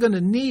 I'm not going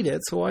to need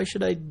it, so why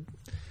should I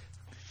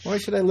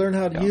learn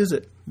how to use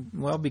it?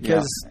 Well,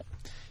 because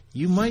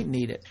you might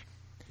need it.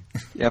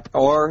 Yep.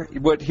 Or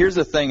here's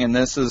the thing, and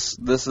this is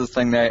the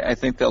thing that I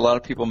think that a lot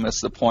of people miss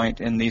the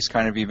point in these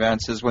kind of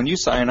events, is when you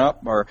sign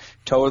up or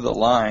toe the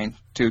line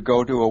to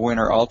go to a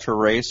winter ultra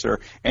race or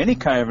any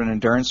kind of an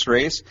endurance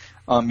race,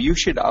 you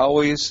should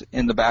always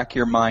in the back of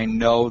your mind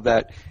know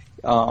that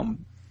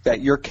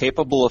that you're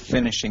capable of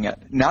finishing it.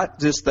 Not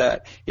just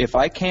that if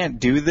I can't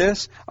do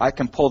this, I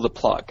can pull the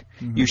plug.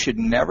 You should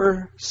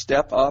never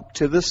step up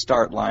to the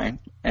start line,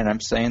 and I'm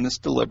saying this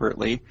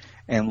deliberately,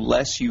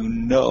 unless you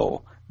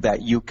know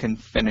that you can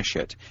finish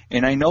it.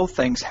 And I know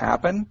things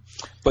happen,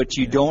 but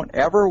you don't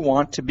ever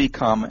want to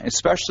become,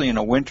 especially in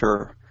a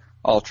winter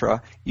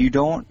ultra, you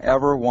don't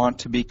ever want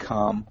to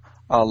become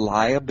a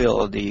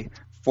liability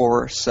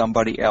for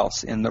somebody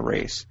else in the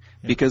race.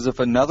 Because if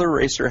another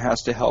racer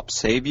has to help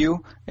save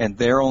you and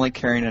they're only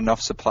carrying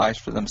enough supplies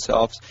for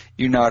themselves,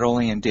 you not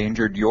only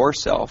endangered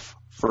yourself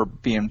for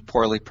being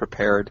poorly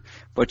prepared,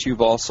 but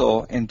you've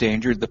also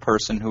endangered the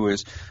person who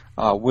is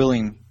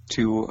willing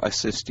to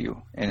assist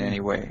you in any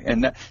way.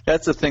 And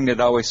that's the thing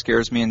that always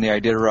scares me in the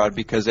Iditarod,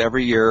 because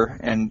every year,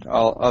 and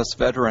us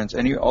veterans,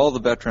 all the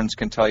veterans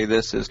can tell you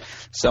this, is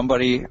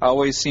somebody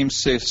always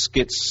seems to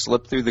get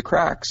slipped through the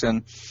cracks,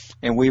 and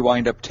we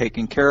wind up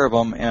taking care of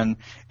them, and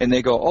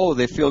they go, oh,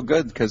 they feel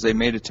good because they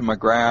made it to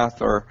McGrath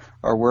or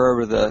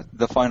wherever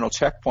the final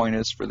checkpoint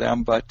is for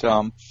them, but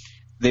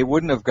they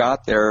wouldn't have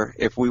got there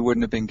if we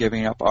wouldn't have been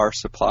giving up our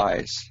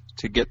supplies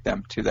to get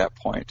them to that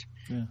point.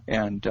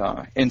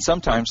 Yeah. And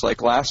sometimes,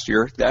 like last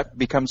year, that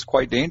becomes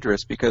quite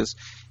dangerous because,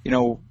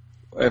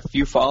 if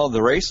you followed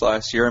the race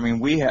last year, I mean,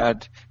 we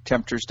had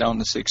temperatures down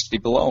to 60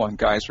 below and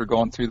guys were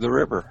going through the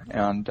river.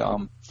 And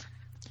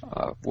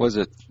was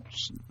it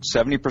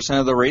 70%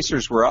 of the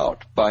racers were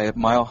out by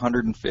mile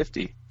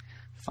 150?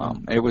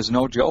 It was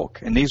no joke.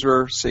 And these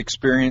were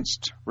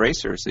experienced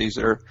racers. These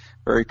are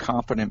very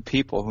competent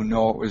people who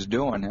know what was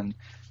doing,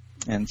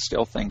 and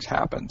still things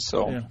happen.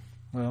 So. Yeah.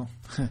 Well,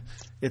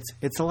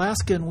 it's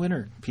Alaska in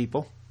winter,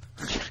 people.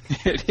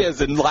 It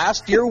is, and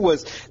last year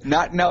was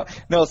not. No.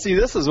 See,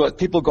 this is what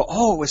people go.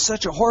 Oh, it was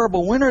such a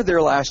horrible winter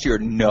there last year.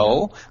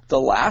 No, the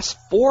last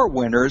 4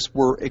 winters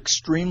were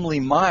extremely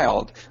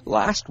mild.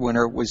 Last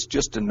winter was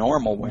just a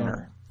normal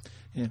winter.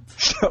 Yeah.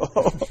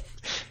 So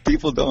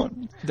people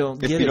don't if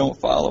get you it.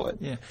 Don't follow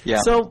it.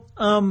 Yeah. So,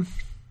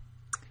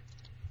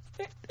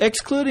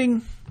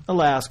 excluding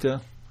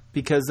Alaska,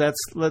 because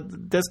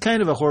that's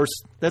kind of a horse.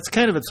 That's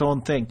kind of its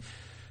own thing.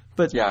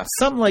 But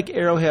something like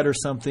Arrowhead or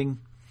something,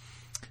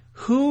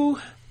 who,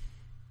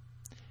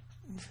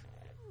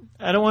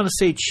 I don't want to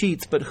say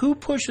cheats, but who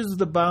pushes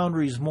the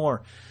boundaries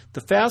more?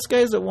 The fast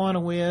guys that want to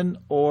win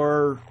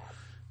or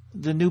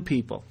the new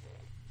people?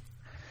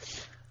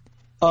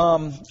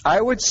 I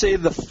would say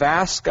the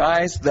fast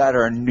guys that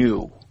are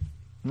new.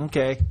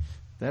 Okay.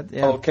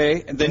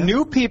 Okay. The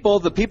new people,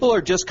 the people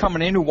are just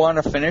coming in who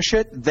want to finish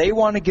it. They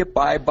want to get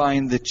by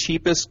buying the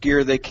cheapest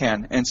gear they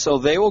can. And so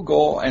they will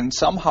go and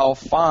somehow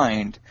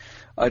find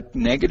a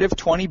negative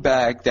 20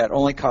 bag that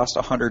only costs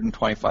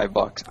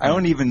 $125. I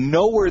don't even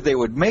know where they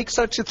would make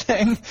such a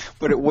thing,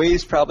 but it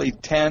weighs probably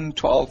 10,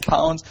 12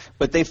 pounds.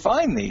 But they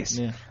find these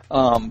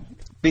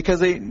because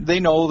they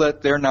know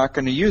that they're not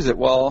going to use it.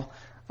 Well,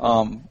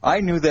 I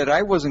knew that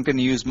I wasn't going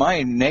to use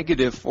my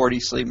negative 40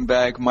 sleeping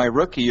bag my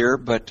rookie year,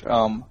 but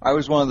I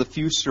was one of the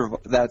few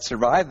that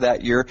survived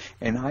that year,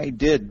 and I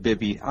did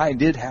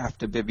have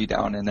to bivvy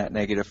down in that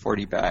negative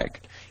 40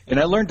 bag. And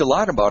I learned a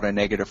lot about a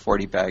negative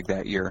 40 bag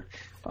that year.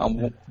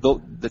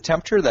 The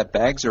temperature that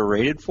bags are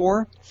rated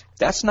for,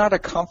 that's not a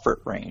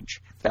comfort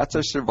range. That's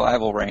a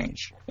survival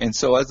range. And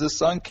so as the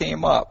sun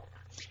came up,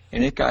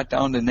 and it got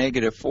down to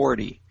negative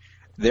 40,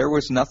 there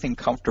was nothing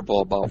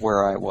comfortable about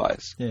where I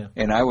was. Yeah.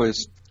 And I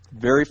was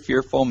very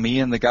fearful. Me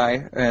and the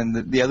guy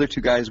and the other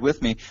two guys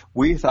with me,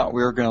 we thought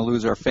we were going to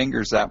lose our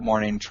fingers that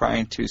morning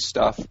trying to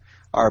stuff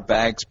our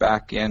bags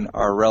back in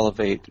our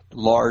Relevate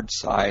large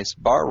size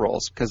bar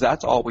rolls, because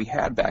that's all we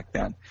had back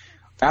then.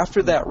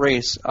 After that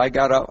race,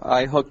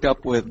 I hooked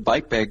up with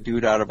Bike Bag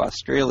Dude out of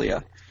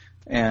Australia,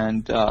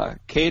 and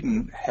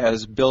Caden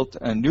has built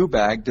a new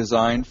bag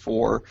designed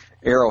for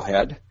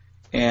Arrowhead,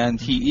 and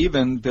he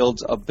even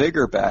builds a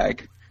bigger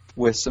bag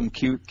with some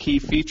key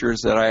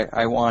features that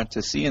I want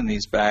to see in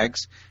these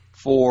bags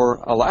for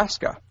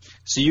Alaska.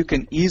 So you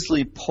can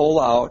easily pull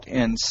out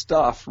and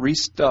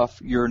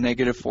restuff your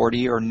negative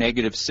 40 or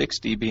negative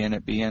 60,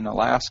 being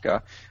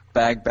Alaska,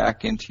 bag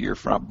back into your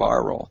front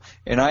bar roll.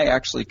 And I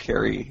actually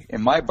carry,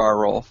 in my bar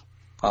roll,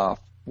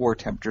 war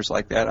temperatures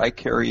like that, I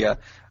carry a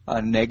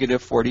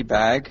negative 40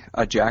 bag,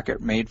 a jacket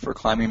made for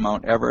climbing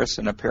Mount Everest,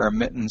 and a pair of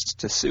mittens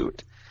to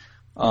suit.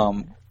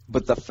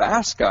 But the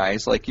fast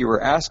guys, like you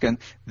were asking,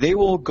 they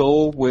will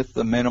go with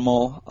the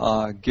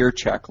minimal gear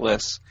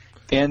checklist,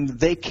 and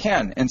they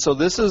can. And so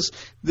this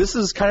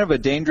is kind of a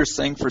dangerous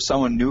thing for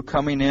someone new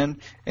coming in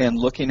and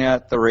looking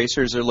at the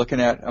racers or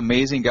looking at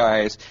amazing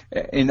guys.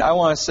 And I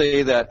want to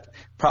say that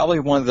probably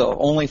one of the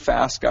only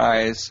fast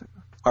guys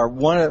are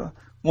one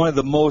of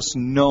the most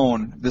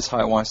known. This is how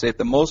I want to say it: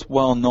 the most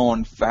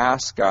well-known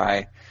fast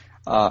guy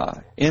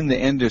in the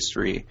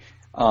industry.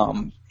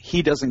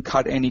 He doesn't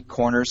cut any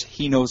corners.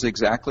 He knows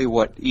exactly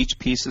what each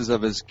pieces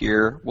of his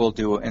gear will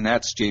do, and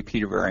that's Jay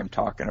Peterberry I'm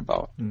talking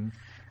about. Mm.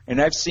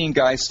 And I've seen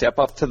guys step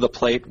up to the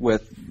plate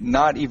with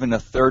not even a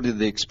third of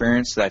the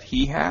experience that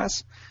he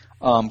has,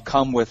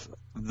 come with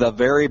the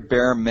very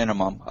bare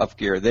minimum of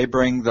gear. They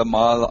bring the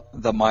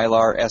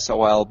Mylar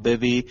SOL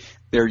bivvy.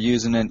 They're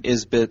using an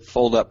Isbit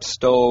fold-up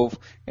stove,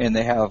 and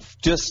they have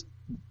just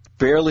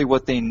barely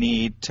what they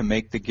need to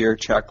make the gear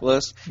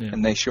checklist,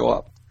 and they show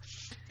up.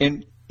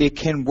 And it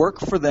can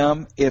work for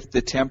them if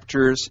the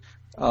temperatures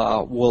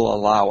will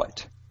allow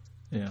it.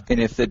 Yeah. And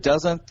if it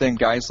doesn't, then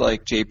guys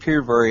like Jay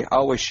Peterberry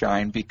always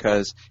shine,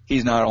 because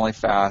he's not only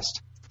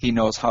fast, he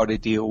knows how to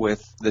deal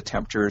with the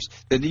temperatures.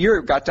 The year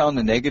it got down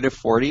to negative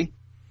 40,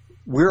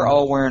 we're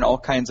all wearing all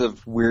kinds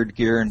of weird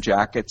gear and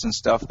jackets and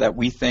stuff that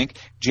we think.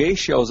 Jay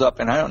shows up,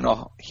 and I don't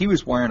know, he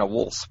was wearing a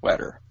wool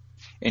sweater.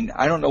 And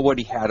I don't know what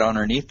he had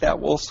underneath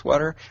that wool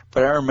sweater,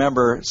 but I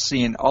remember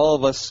seeing all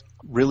of us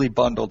really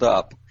bundled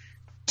up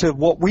to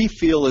what we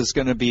feel is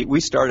going to be. We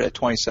started at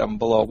 27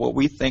 below, what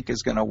we think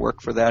is going to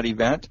work for that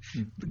event.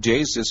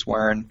 Jay's just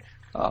wearing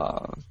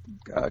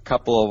a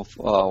couple of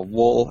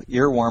wool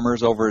ear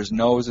warmers over his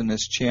nose and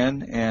his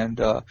chin, and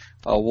a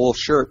wool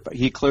shirt, but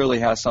he clearly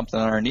has something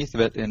underneath of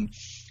it, and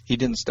he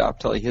didn't stop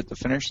till he hit the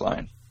finish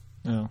line.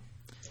 No.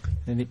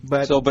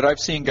 But I've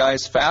seen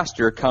guys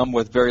faster come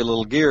with very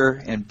little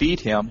gear and beat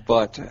him,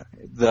 but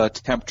the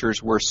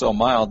temperatures were so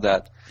mild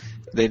that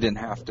they didn't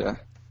have to.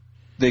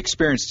 The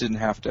experience didn't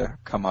have to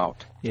come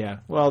out. Yeah.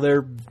 Well,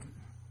 they're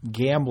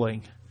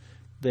gambling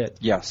that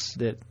yes,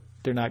 that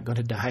they're not going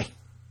to die.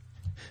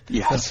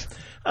 Yes.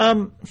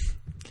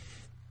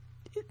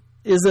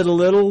 Is it a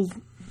little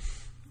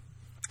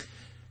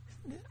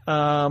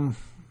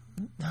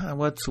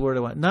what's the word I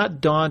want? Not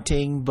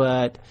daunting,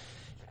 but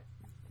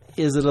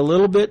is it a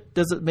little bit,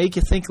 does it make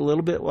you think a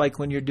little bit like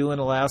when you're doing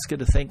Alaska,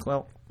 to think,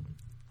 well,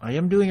 I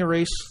am doing a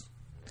race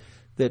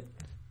that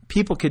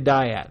people could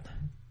die at?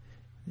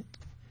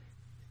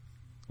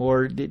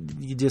 Or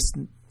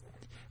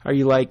are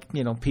you like,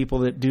 people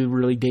that do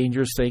really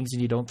dangerous things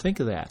and you don't think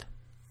of that?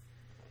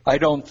 I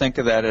don't think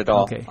of that at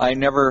all. Okay. I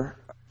never,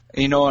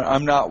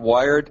 I'm not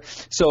wired.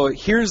 So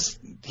here's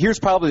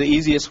probably the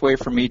easiest way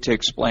for me to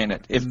explain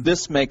it. If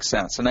this makes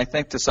sense, and I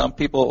think to some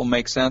people it will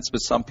make sense, but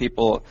some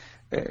people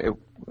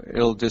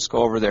it'll just go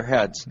over their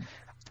heads.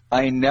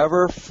 I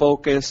never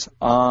focus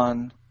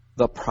on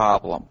the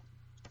problem.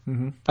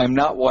 Mm-hmm. I'm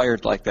not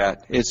wired like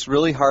that. It's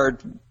really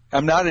hard.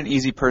 I'm not an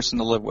easy person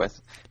to live with,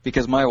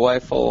 because my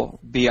wife will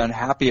be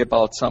unhappy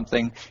about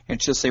something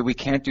and she'll say, we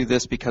can't do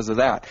this because of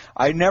that.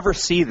 I never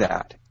see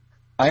that.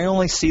 I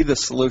only see the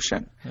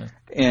solution. Yeah.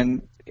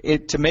 And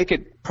to make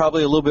it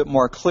probably a little bit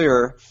more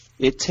clear,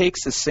 it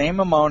takes the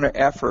same amount of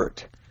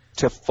effort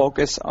to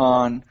focus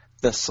on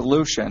the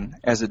solution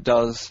as it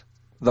does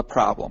the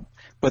problem.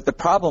 But the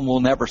problem will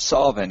never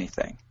solve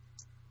anything.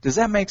 Does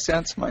that make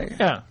sense?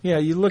 Yeah.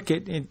 You look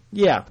at it.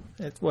 Yeah.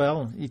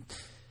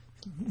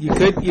 You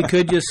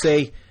could just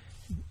say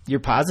you're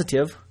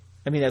positive.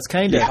 I mean, that's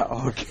kind of... Yeah,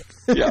 okay.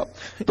 Yeah.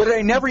 But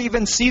I never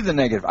even see the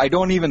negative. I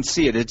don't even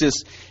see it.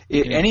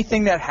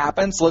 Anything that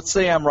happens, let's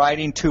say I'm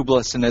riding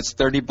tubeless and it's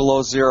 30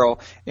 below zero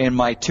and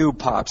my tube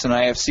pops and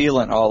I have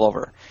sealant all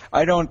over.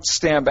 I don't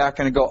stand back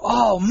and go,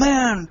 oh,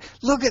 man,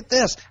 look at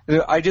this.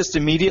 I just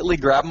immediately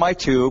grab my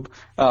tube,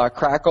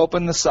 crack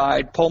open the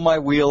side, pull my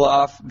wheel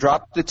off,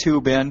 drop the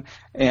tube in,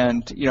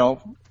 and,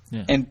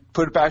 and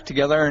put it back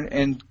together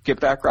and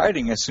get back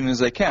riding as soon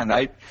as I can.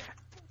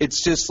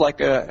 It's just like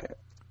a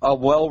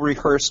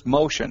well-rehearsed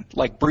motion,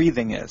 like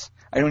breathing is.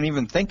 I don't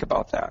even think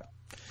about that.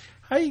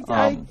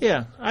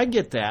 I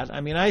get that.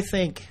 I mean, I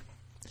think,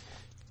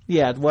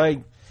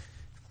 why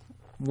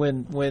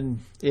when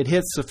it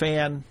hits the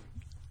fan,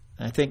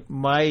 I think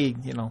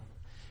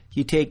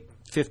you take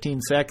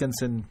 15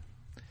 seconds and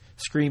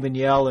scream and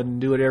yell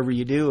and do whatever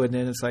you do, and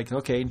then it's like,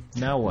 okay,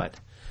 now what?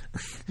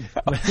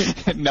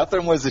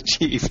 Nothing was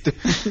achieved.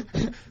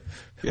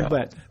 Yeah.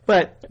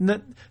 But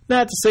not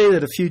to say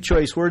that a few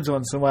choice words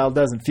once in a while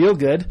doesn't feel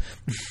good.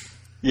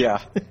 Yeah.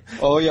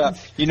 Oh, yeah.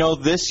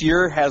 This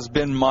year has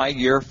been my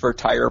year for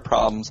tire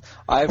problems.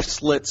 I've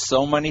slit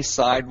so many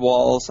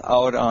sidewalls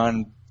out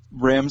on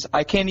rims.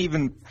 I can't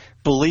even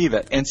believe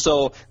it. And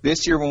so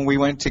this year when we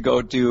went to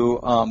go do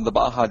the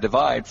Baja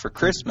Divide for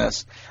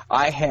Christmas,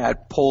 I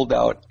had pulled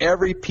out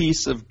every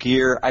piece of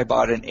gear. I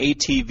bought an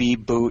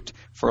ATV boot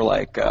for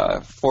like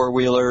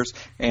four-wheelers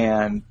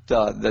and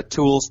the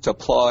tools to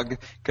plug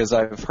because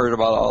I've heard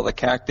about all the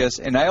cactus.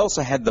 And I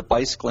also had the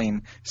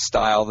bicycling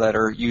style that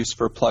are used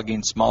for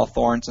plugging small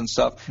thorns and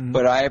stuff. Mm-hmm.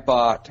 But I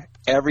bought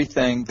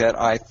everything that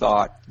I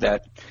thought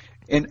that –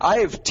 and I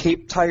have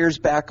taped tires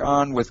back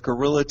on with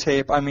Gorilla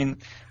Tape. I mean,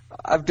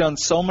 I've done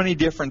so many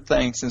different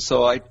things, and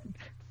so I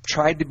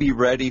tried to be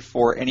ready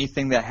for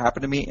anything that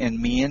happened to me. And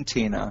me and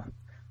Tina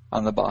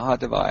on the Baja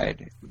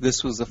Divide,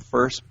 this was the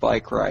first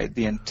bike ride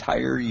the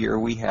entire year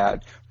we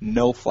had.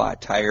 No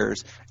flat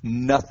tires,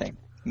 nothing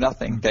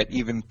that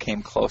even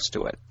came close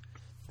to it.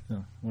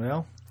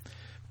 Well,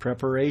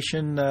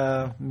 preparation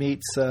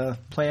meets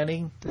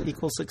planning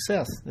equals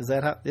success.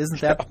 Isn't that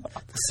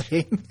the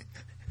saying?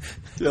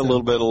 A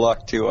little bit of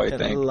luck too, I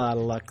think. A lot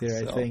of luck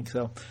there, I think.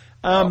 So,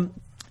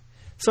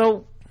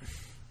 so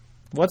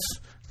what's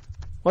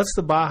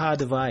the Baja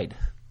Divide?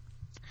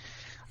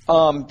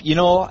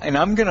 And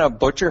I'm gonna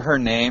butcher her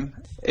name.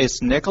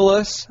 It's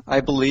Nicholas,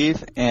 I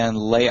believe, and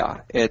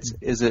Leah.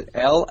 Is it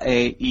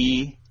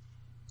L-A-E?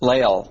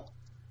 Lael.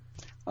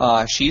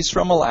 She's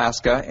from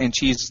Alaska, and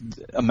she's an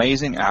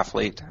amazing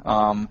athlete.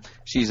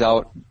 She's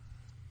out,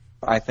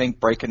 I think,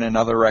 breaking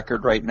another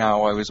record right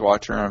now. I was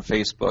watching her on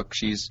Facebook.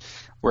 She's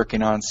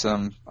working on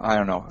some, I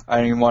don't know. I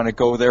don't even want to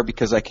go there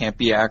because I can't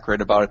be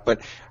accurate about it.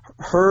 But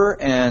her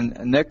and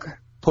Nick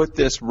put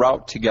this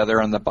route together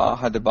on the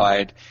Baja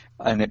Divide,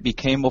 and it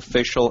became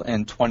official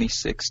in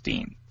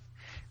 2016.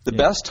 The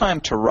best time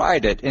to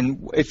ride it,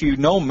 and if you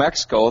know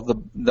Mexico,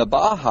 the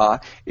Baja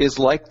is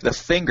like the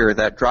finger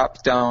that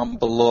drops down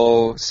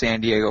below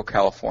San Diego,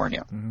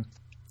 California. Mm-hmm.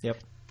 Yep.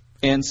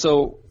 And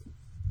so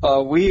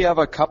we have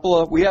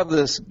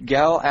this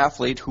gal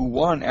athlete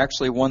who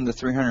actually won the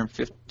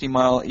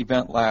 350-mile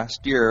event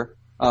last year,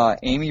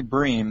 Amy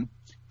Bream.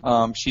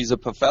 She's a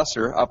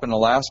professor up in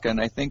Alaska, and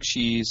I think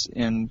she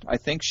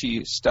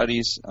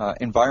studies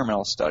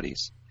environmental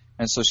studies.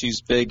 And so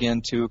she's big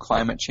into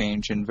climate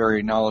change and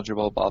very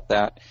knowledgeable about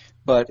that.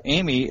 But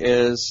Amy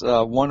is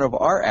one of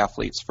our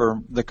athletes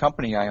for the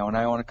company I own.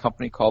 I own a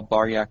company called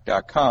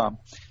Baryak.com.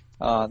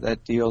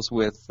 That deals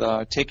with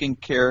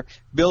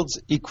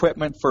builds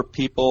equipment for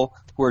people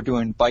who are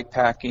doing bike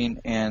packing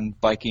and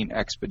biking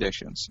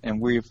expeditions. And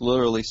we've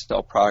literally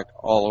sell product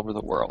all over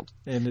the world.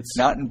 And it's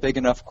not in big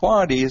enough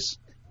quantities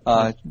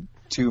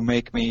to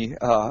make me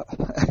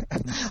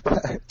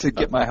to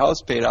get my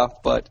house paid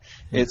off, but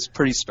it's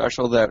pretty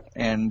special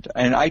and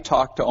I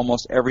talk to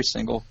almost every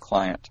single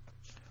client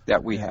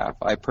that we have.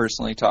 I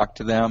personally talk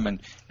to them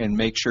and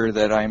make sure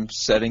that I'm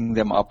setting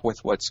them up with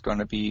what's going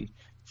to be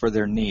for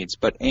their needs.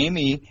 But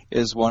Amy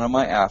is one of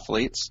my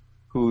athletes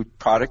who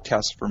product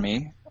tests for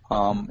me.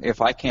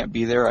 If I can't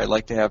be there, I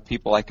like to have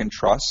people I can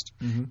trust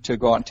to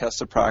go out and test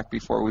the product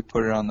before we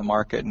put it on the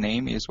market. And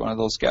Amy is one of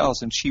those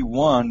gals, and she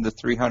won the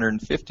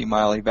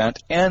 350-mile event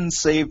and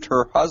saved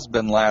her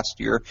husband last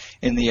year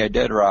in the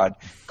Iditarod.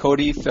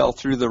 Cody fell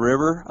through the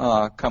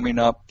river coming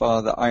up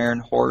the Iron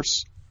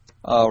Horse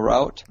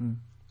route.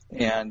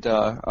 And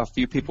a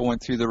few people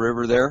went through the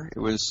river there. It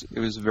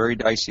was very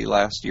dicey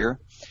last year.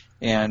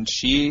 And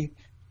she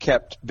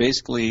kept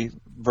basically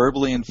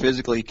verbally and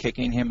physically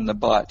kicking him in the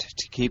butt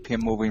to keep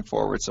him moving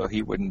forward so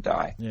he wouldn't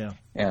die. Yeah.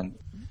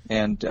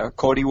 And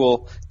Cody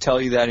will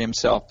tell you that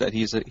himself, that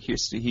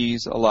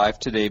he's alive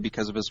today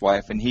because of his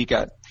wife. And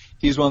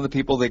he's one of the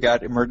people that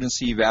got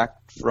emergency evac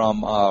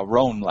from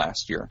Rhone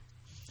last year.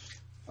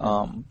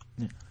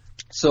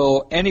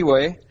 So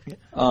anyway,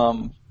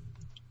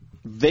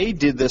 they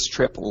did this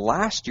trip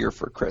last year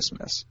for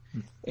Christmas.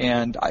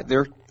 And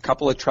they're a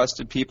couple of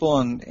trusted people,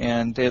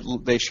 and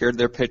they shared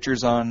their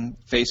pictures on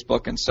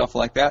Facebook and stuff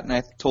like that. And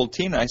I told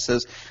Tina, I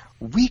says,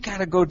 we got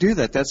to go do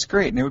that. That's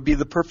great. And it would be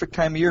the perfect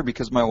time of year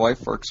because my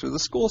wife works for the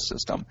school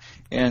system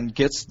and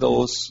gets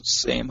those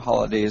same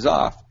holidays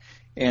off.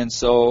 And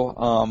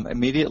so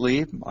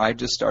immediately I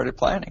just started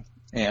planning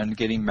and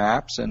getting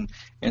maps and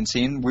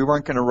seeing. We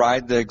weren't going to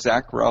ride the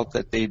exact route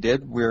that they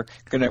did. We're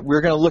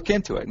gonna look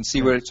into it and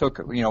see what it took,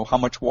 how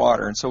much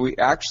water. And so we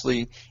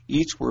actually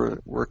each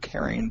were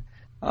carrying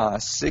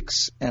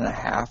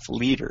 6.5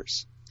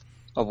 liters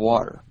of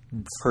water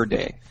per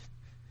day.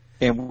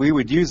 And we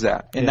would use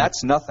that, and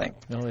that's nothing.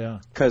 Oh, yeah.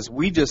 Because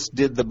we just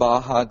did the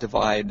Baja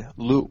Divide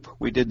loop.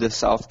 We did the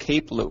South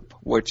Cape loop,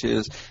 which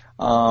is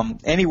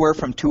anywhere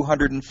from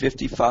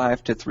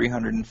 255 to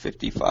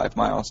 355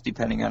 miles,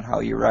 depending on how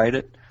you ride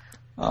it.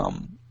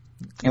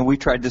 And we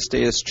tried to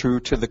stay as true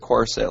to the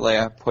course that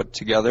Leah put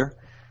together.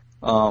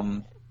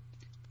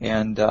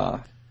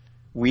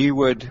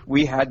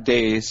 We had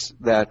days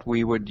that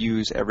we would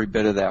use every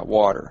bit of that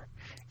water.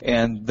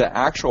 And the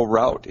actual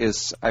route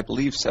is, I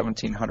believe,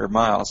 1,700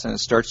 miles, and it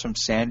starts from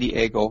San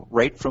Diego.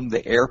 Right from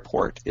the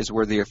airport is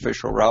where the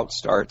official route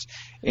starts.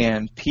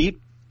 And Pete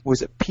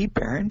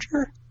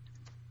Behringer?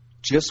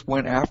 Just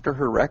went after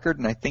her record,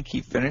 and I think he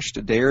finished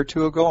a day or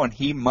two ago, and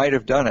he might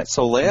have done it.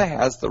 So Leah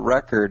has the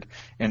record,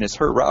 and it's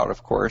her route,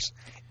 of course,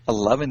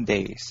 11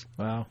 days.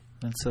 Wow.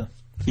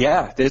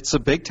 Yeah, it's a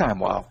big time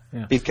wow.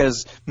 Yeah.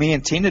 Because me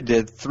and Tina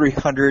did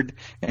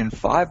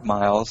 305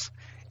 miles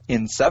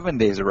in 7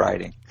 days of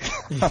riding.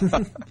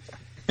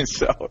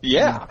 So,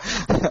 yeah.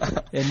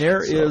 And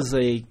there is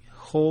a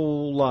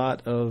whole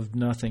lot of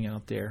nothing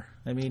out there.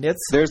 I mean,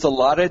 there's a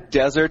lot of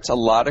deserts, a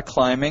lot of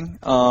climbing.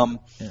 The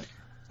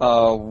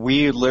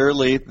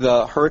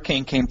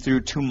hurricane came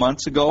through 2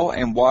 months ago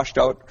and washed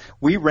out.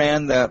 We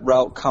ran that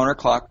route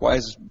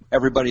counterclockwise.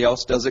 Everybody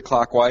else does it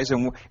clockwise.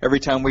 And every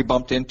time we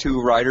bumped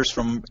into riders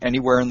from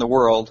anywhere in the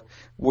world,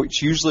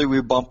 which usually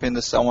we bump into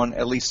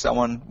at least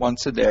someone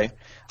once a day,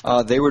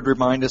 they would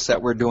remind us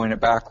that we're doing it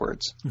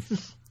backwards.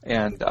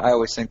 And I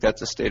always think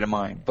that's a state of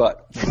mind.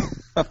 But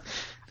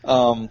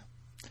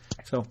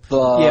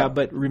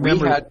but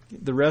remember,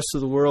 the rest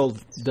of the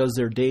world does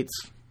their dates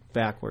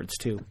backwards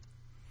too.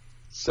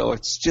 So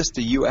it's just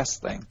a U.S.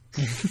 thing.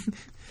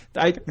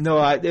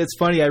 It's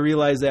funny. I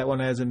realized that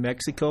when I was in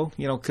Mexico,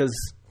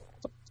 because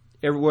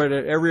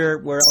everywhere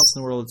else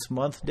in the world it's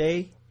month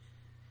day,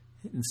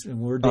 and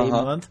we're day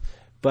month.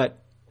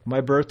 But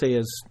my birthday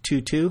is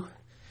 2/2.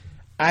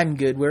 I'm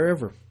good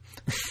wherever.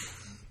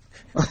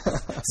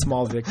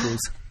 Small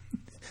victories.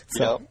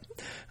 So,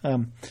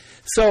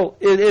 so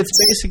it's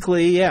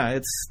basically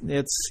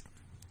it's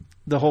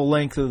the whole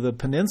length of the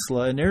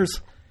peninsula, and there's.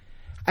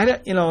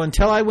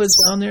 Until I was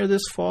down there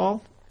this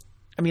fall,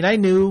 I mean, I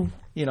knew,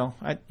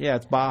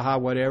 it's Baja,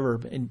 whatever,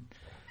 and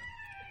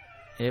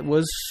it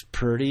was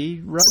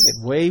pretty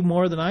rugged, way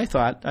more than I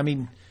thought. I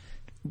mean,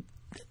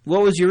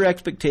 what was your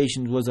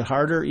expectations? Was it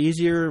harder,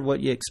 easier, what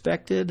you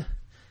expected?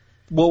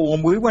 Well,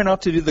 when we went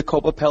out to do the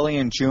Copapelli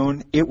in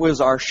June, it was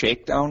our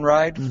shakedown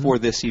ride for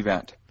this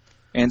event.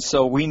 And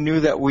so we knew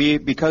that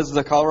because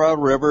the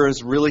Colorado River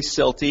is really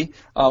silty,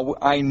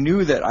 I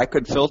knew that I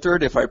could filter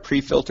it if I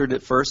pre-filtered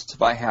it first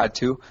if I had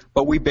to.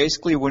 But we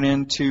basically went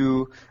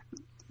into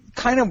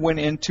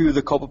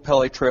the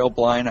Copapelli Trail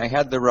blind. I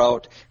had the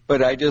route,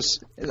 but I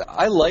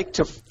like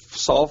to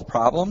solve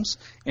problems.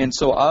 And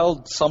so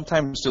I'll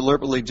sometimes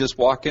deliberately just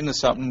walk into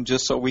something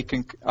just so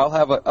I'll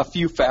have a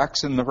few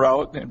facts in the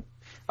route and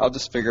I'll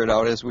just figure it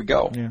out as we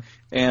go. Yeah.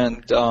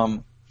 And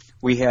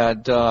we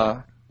had...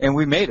 And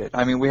we made it.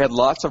 I mean, we had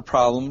lots of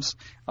problems,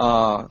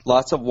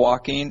 lots of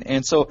walking.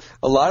 And so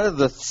a lot of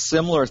the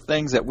similar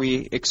things that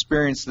we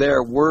experienced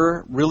there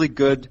were really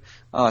good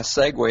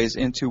segues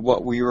into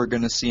what we were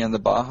going to see on the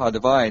Baja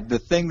Divide. The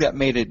thing that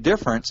made it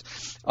different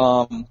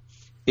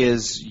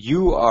is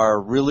you are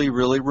really,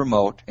 really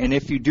remote. And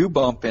if you do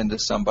bump into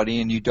somebody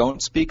and you don't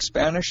speak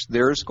Spanish,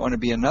 there's going to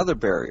be another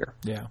barrier.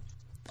 Yeah.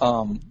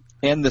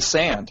 And the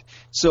sand.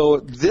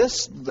 So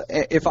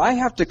if I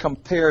have to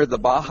compare the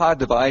Baja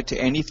Divide to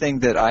anything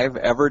that I've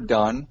ever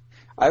done,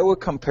 I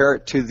would compare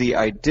it to the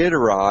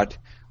Iditarod,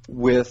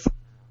 with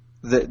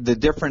the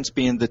difference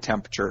being the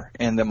temperature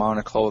and the amount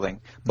of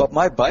clothing. But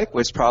my bike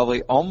was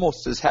probably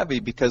almost as heavy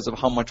because of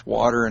how much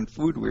water and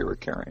food we were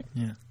carrying.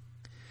 Yeah.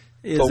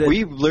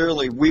 We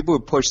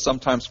would push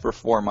sometimes for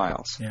 4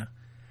 miles. Yeah.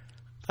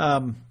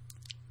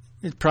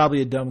 It's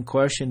probably a dumb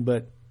question,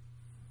 but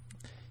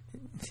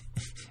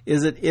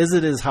Is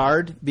it as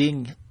hard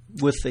being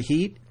with the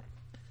heat?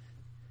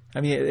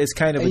 I mean, it's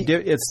kind of it's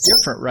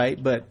different,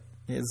 right? But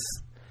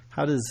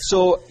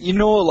So, a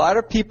lot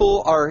of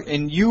people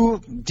and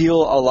you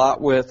deal a lot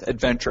with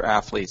adventure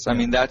athletes. I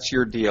mean, that's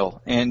your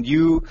deal. And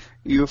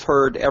you've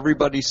heard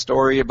everybody's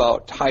story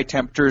about high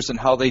temperatures and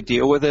how they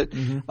deal with it.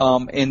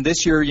 Mm-hmm. And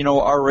this year,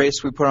 our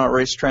race, we put on a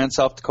race Trans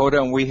South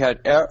Dakota, and we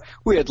had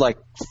like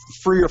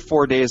 3 or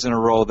 4 days in a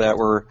row that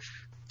were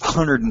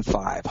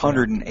 105,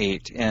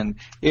 108, and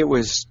it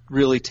was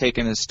really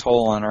taking its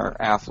toll on our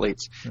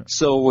athletes. Yeah.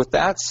 So with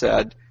that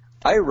said,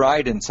 I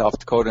ride in South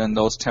Dakota in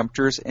those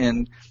temperatures,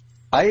 and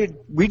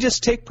we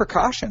just take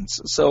precautions.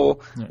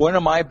 So one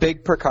of my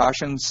big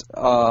precautions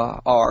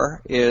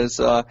is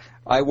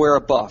I wear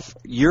a buff.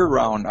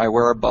 Year-round, I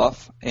wear a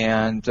buff,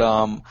 and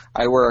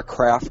I wear a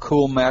Craft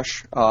Cool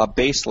Mesh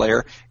base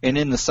layer. And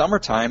in the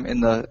summertime, in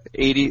the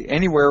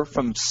anywhere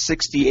from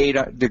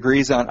 68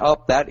 degrees on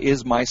up, that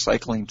is my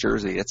cycling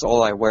jersey. It's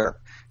all I wear.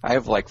 I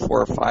have like 4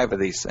 or 5 of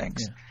these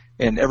things. Yeah.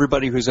 And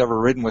everybody who's ever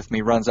ridden with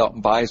me runs out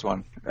and buys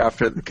one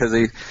because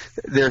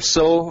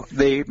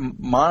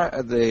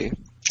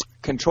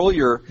control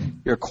your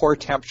core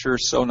temperature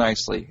so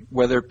nicely,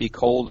 whether it be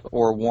cold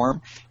or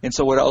warm. And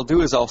so what I'll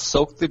do is I'll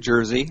soak the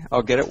jersey,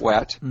 I'll get it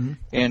wet,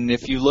 and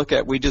if you look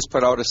at, we just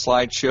put out a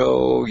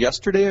slideshow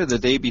yesterday or the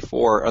day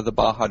before of the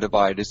Baja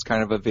Divide. It's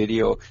kind of a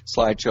video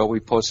slideshow. We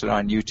posted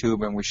on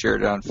YouTube and we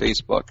shared it on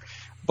Facebook.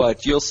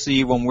 But you'll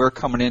see when we're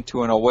coming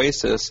into an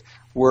oasis,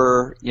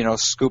 we're,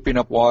 scooping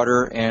up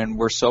water and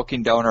we're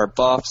soaking down our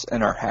buffs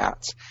and our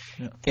hats.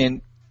 Yeah.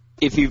 And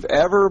if you've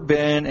ever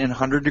been in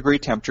 100-degree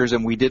temperatures,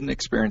 and we didn't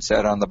experience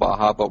that on the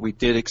Baja, but we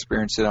did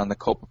experience it on the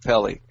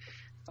Kokopelli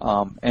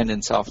and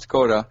in South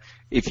Dakota,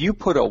 if you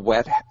put a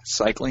wet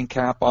cycling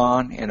cap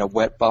on and a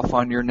wet buff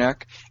on your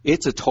neck,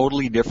 it's a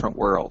totally different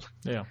world.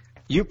 Yeah.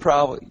 You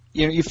probably,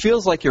 it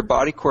feels like your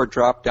body core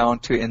dropped down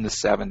to in the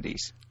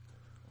 70s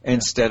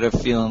instead of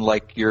feeling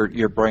like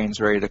your brain's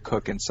ready to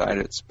cook inside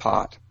its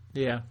pot.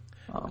 Yeah.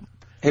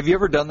 Have you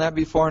ever done that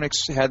before and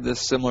had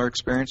this similar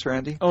experience,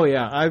 Randy? Oh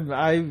yeah,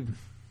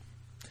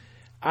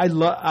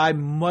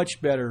 I'm much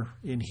better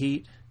in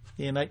heat,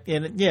 I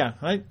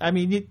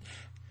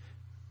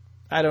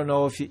don't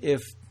know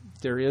if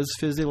there is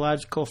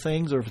physiological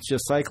things or if it's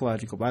just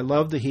psychological, but I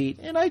love the heat,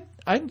 and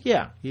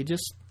you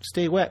just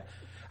stay wet.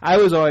 I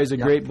was always a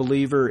great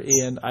believer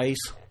in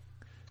ice,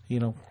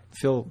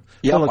 fill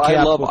a cap.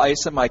 I love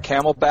ice in my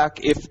Camelback.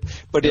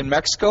 But in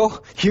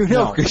Mexico,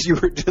 because you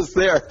were just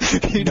there,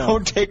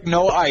 don't take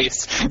no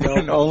ice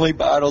and only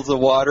bottles of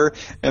water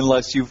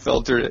unless you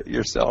filter it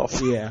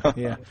yourself. Yeah.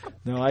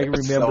 No, I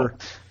remember,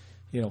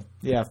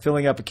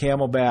 filling up a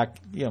Camelback,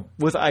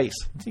 with ice.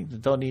 You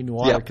don't need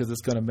water because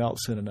it's going to melt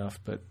soon enough.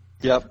 But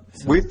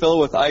we fill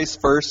with ice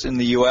first in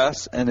the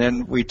U.S. and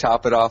then we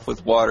top it off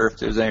with water if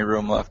there's any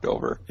room left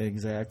over.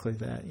 Exactly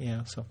that.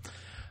 Yeah. So.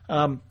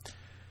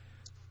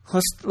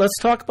 Let's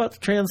talk about the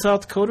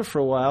Trans-South Dakota for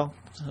a while.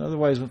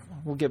 Otherwise,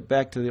 we'll get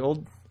back to the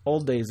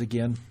old days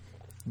again.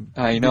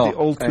 I know. The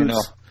old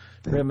coots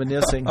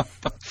reminiscing.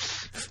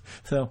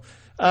 So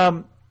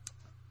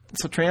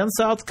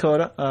Trans-South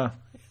Dakota,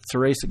 it's a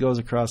race that goes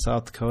across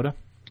South Dakota.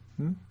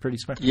 Pretty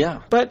smart.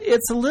 Yeah. But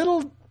it's a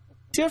little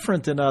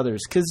different than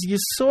others because you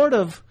sort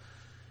of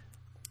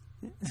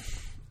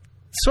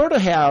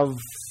have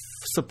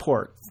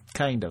support,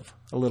 kind of,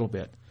 a little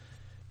bit.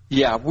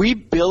 Yeah, we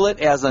bill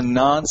it as a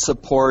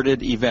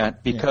non-supported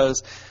event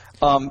because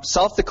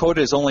South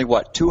Dakota is only,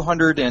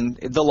 200 and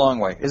the long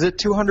way. Is it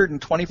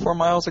 224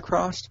 miles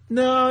across?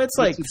 No, it's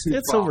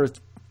over,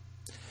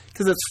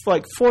 because it's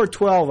like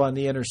 412 on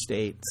the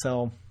interstate.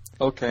 So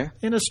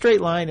in a straight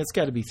line, it's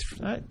got to be,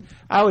 I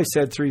always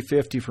said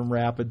 350 from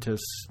Rapid to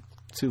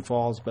Sioux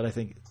Falls, but I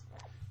think,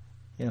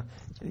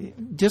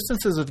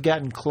 distances have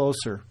gotten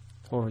closer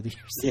over the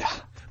years. Yeah.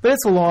 But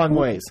it's a long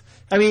ways.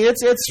 I mean,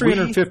 it's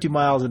 350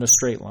 miles in a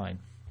straight line.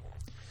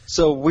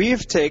 So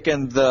we've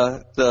taken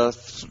the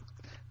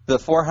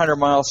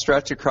 400-mile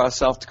stretch across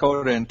South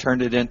Dakota and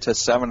turned it into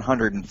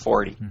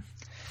 740.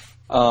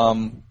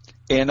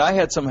 And I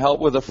had some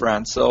help with a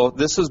friend, so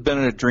this has been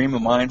a dream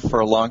of mine for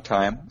a long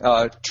time.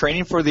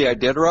 Training for the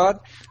Iditarod,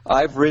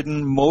 I've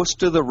ridden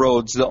most of the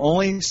roads. The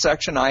only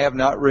section I have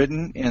not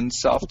ridden in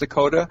South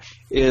Dakota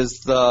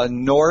is the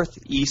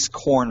northeast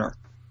corner.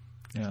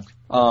 Yeah.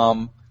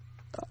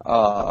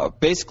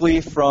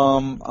 Basically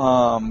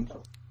from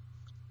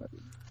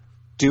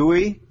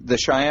Dewey, the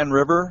Cheyenne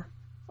River,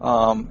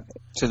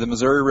 to the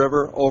Missouri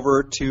River,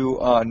 over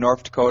to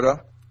North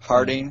Dakota,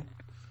 Harding,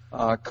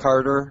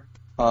 Carter.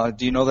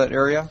 Do you know that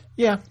area?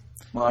 Yeah.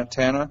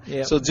 Montana.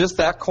 Yeah. So just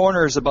that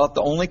corner is about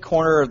the only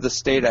corner of the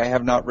state I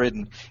have not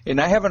ridden.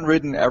 And I haven't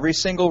ridden every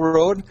single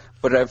road,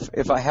 but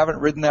if I haven't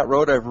ridden that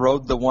road, I've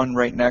rode the one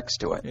right next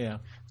to it. Yeah.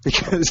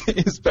 Because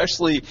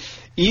especially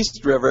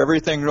East River,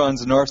 everything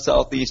runs north,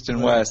 south, east,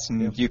 and west,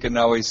 and you can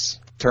always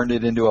turn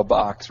it into a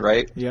box,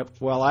 right? Yep.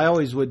 Well, I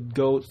always would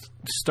go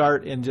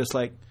start in just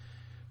like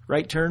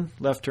right turn,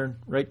 left turn,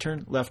 right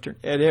turn, left turn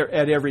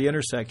at every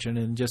intersection,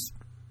 and just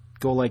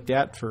go like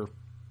that for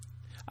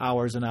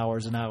hours and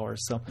hours and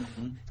hours. So,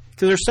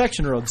 because they're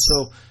section roads,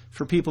 so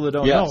for people that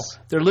don't know,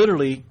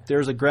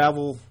 there's a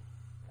gravel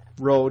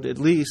road at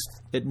least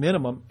at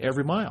minimum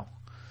every mile.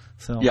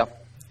 So. Yep.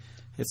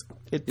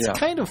 It's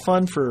kind of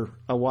fun for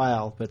a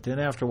while, but then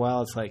after a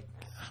while it's like,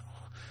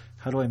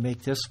 how do I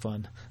make this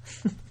fun?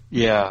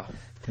 Yeah.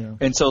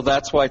 And so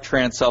that's why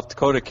Trans-South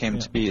Dakota came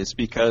to be, is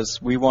because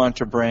we want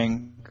to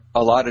bring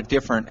a lot of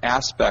different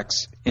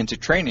aspects into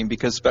training,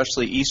 because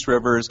especially East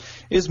Rivers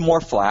is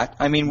more flat.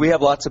 I mean, we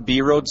have lots of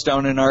B roads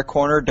down in our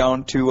corner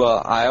down to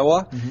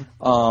Iowa,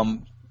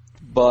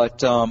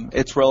 but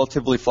it's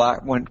relatively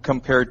flat when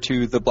compared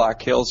to the Black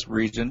Hills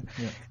region.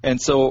 Yeah.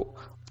 And so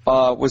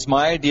was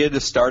my idea to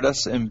start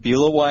us in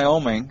Beulah,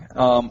 Wyoming.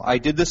 I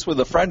did this with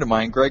a friend of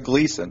mine, Greg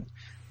Gleason,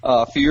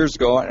 a few years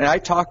ago, and I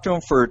talked to him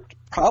for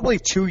probably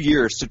 2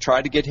 years to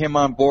try to get him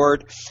on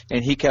board,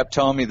 and he kept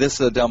telling me, this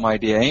is a dumb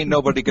idea. Ain't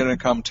nobody going to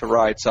come to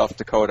ride South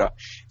Dakota.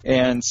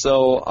 And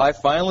so I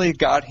finally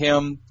got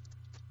him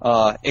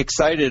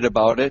excited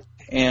about it,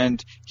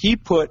 and he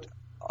put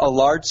a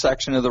large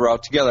section of the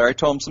route together. I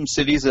told him some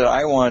cities that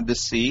I wanted to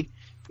see,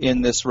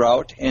 in this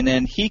route, and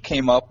then he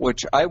came up,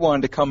 which I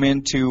wanted to come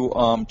into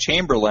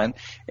Chamberlain,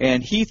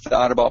 and he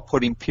thought about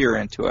putting Pierre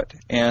into it,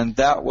 and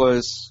that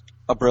was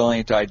a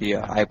brilliant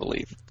idea, I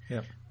believe.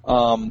 Yep.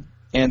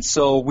 And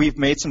so we've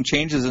made some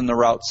changes in the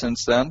route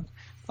since then.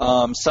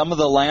 Some of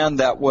the land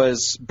that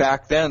was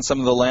back then, some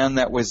of the land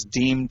that was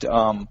deemed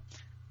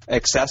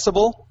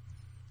accessible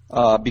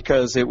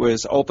because it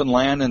was open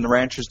land and the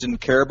ranchers didn't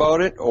care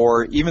about it,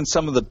 or even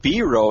some of the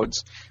B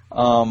roads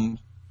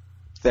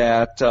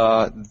that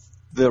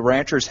the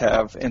ranchers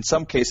have, in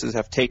some cases,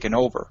 have taken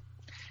over.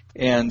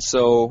 And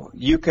so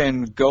you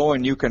can go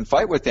and you can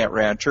fight with that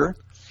rancher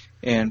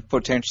and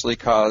potentially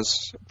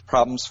cause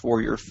problems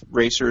for your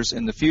racers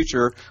in the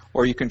future,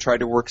 or you can try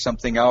to work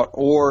something out,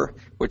 or,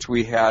 which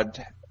we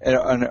had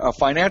a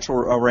financial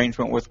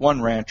arrangement with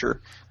one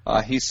rancher.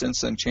 He's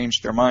since then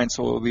changed their mind,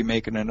 so we'll be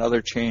making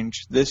another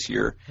change this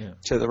year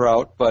to the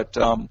route. But,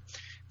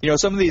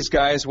 some of these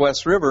guys,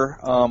 West River,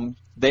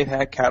 they've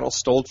had cattle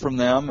stole from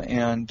them,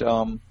 and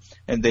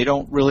they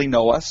don't really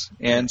know us.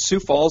 And Sioux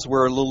Falls,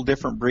 we're a little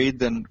different breed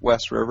than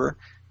West River.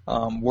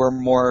 We're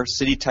more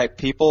city-type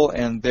people,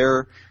 and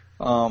they're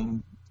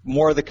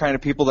more the kind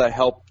of people that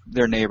help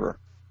their neighbor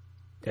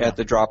at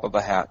the drop of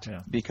a hat,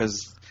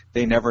 because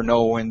they never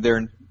know when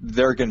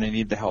they're going to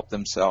need the help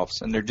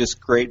themselves. And they're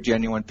just great,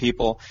 genuine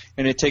people,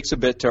 and it takes a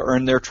bit to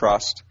earn their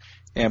trust.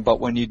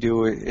 But when you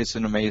do, it's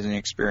an amazing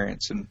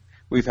experience. And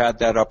we've had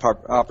that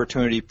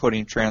opportunity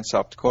putting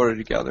Trans-South Dakota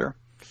together.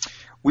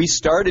 We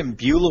start in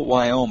Beulah,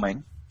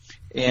 Wyoming,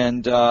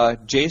 and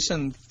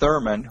Jason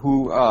Thurman,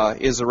 who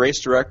is a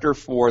race director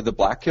for the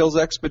Black Hills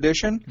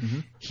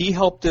Expedition, he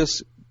helped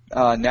us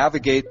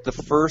navigate the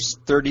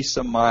first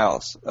 30-some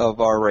miles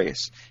of our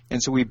race.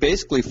 And so we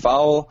basically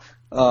follow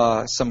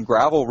some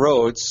gravel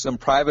roads, some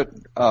private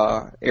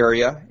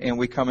area, and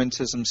we come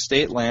into some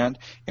state land,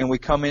 and we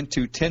come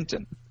into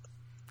Tinton,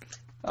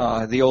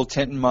 the old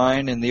Tinton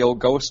mine and the old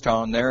ghost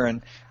town there.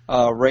 And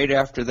right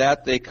after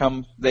that,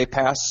 they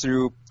pass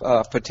through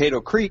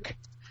Potato Creek,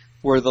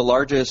 where the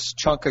largest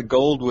chunk of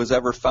gold was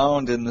ever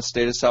found in the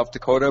state of South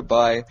Dakota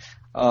by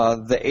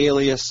the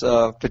alias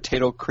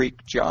Potato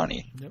Creek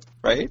Johnny,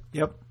 right?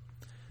 Yep.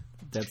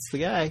 That's the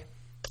guy.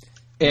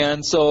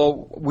 And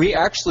so we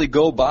actually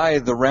go by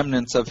the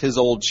remnants of his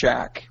old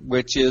shack,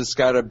 which has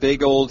got a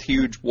big old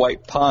huge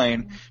white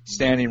pine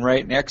standing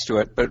right next to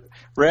it. But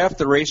right after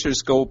the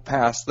racers go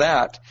past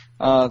that,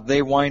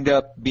 they wind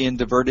up being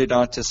diverted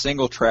onto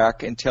single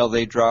track until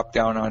they drop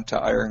down onto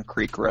Iron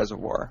Creek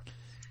Reservoir,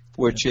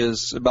 which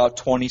is about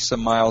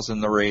 20-some miles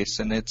in the race.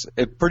 And it's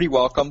pretty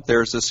welcome.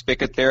 There's a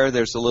spigot there.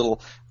 There's a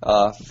little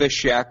fish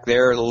shack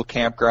there, a little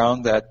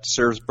campground that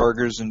serves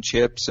burgers and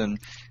chips and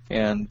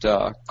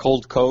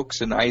cold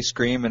Cokes and ice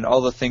cream and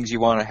all the things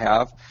you want to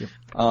have.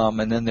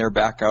 And then they're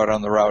back out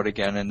on the route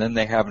again. And then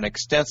they have an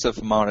extensive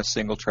amount of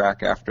single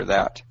track after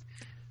that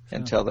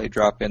until they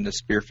drop into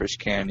Spearfish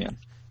Canyon.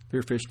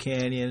 Spearfish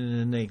Canyon,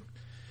 and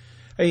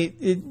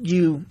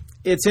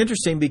it's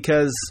interesting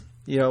because,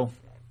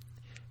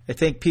 I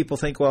think people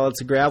think, well,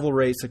 it's a gravel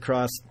race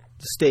across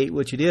the state,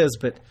 which it is,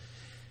 but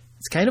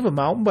it's kind of a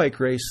mountain bike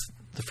race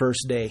the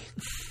first day.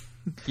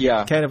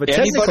 Yeah. Kind of a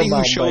technical mountain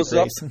bike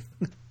race.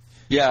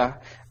 Yeah.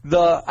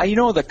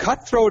 The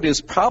Cutthroat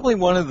is probably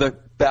one of the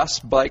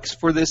best bikes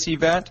for this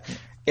event,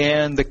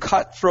 and the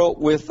Cutthroat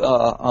with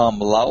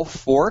Lau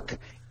fork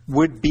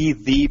would be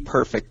the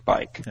perfect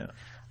bike. Yeah.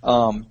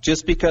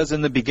 Just because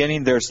in the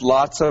beginning there's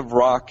lots of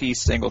rocky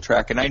single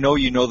track, and I know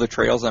you know the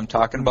trails I'm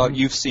talking about.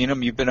 You've seen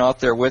them. You've been out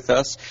there with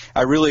us.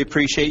 I really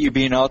appreciate you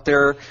being out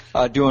there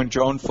doing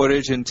drone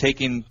footage and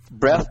taking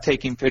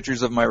breathtaking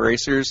pictures of my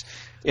racers.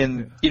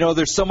 And,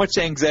 there's so much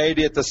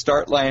anxiety at the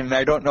start line, and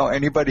I don't know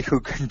anybody who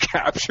can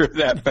capture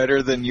that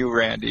better than you,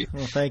 Randy.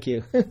 Well, thank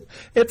you.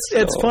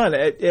 It's fun.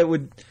 It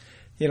would,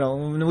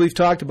 when we've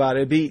talked about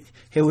it,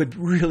 it would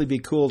really be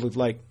cool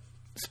to,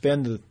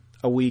 spend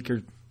a week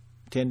or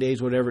 10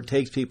 days, whatever it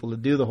takes people to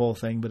do the whole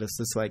thing, but it's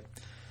just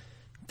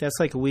that's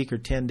like a week or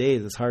 10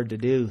 days. It's hard to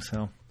do,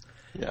 so.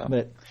 Yeah.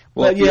 But,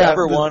 if you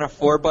ever want a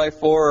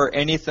 4x4 or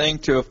anything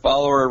to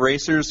follow our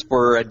racers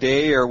for a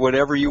day or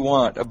whatever you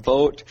want, a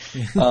boat,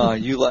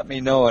 you let me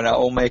know and I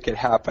will make it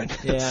happen.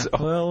 Yeah.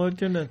 Well, we're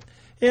going to,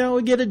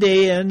 we'll get a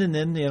day in, and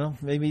then,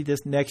 maybe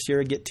this next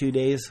year get 2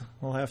 days.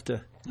 We'll have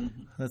to,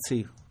 let's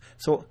see.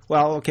 So,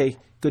 okay,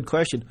 good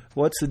question.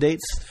 What's the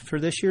dates for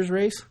this year's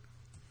race?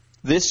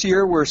 This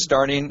year we're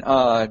starting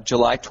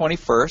July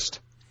 21st.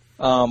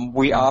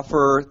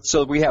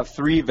 We have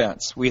 3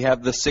 events. We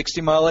have the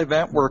 60-mile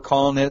event. We're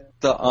calling it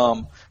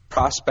the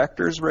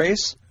Prospectors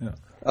Race,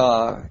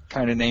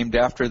 kind of named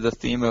after the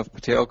theme of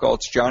Potato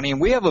Gulch Johnny. And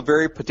we have a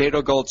very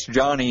Potato Gulch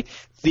Johnny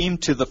theme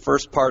to the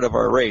first part of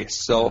our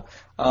race. So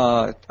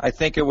I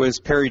think it was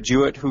Perry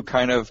Jewett who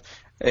kind of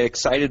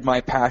excited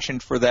my passion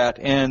for that,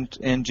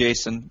 and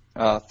Jason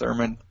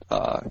Thurman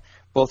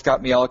both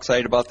got me all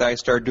excited about that. I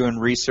started doing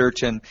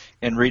research and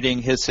reading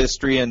his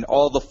history and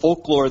all the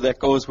folklore that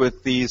goes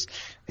with this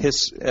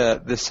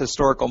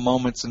historical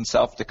moments in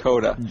South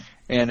Dakota.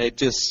 And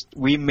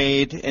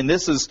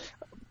this is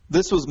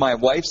this was my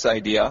wife's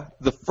idea.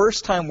 The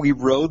first time we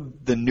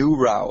rode the new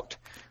route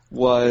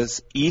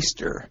was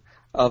Easter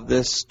of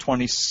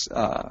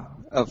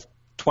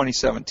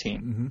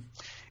 2017. Mm-hmm.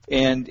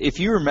 And if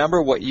you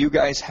remember what you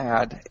guys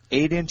had,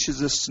 8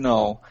 inches of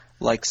snow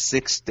like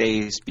 6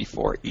 days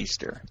before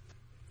Easter.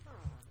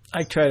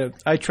 I try to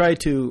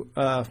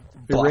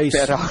erase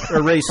that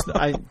out.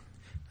 I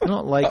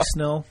don't like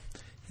snow.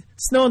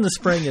 Snow in the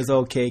spring is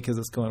okay because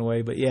it's going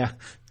away, but yeah.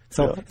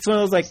 So it's one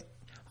of those like,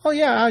 oh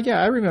yeah, I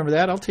remember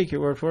that. I'll take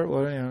your word for it.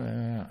 Well,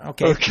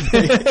 okay.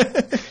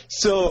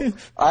 So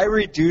I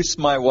reduced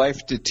my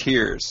wife to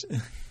tears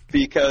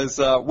because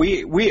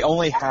we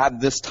only had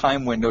this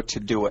time window to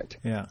do it.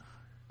 Yeah.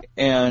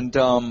 And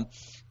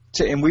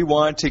and we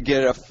wanted to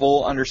get a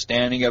full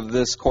understanding of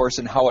this course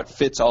and how it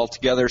fits all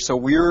together. So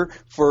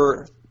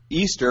for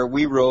Easter,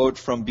 we rode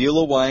from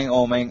Beulah,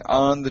 Wyoming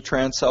on the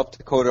Trans-South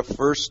Dakota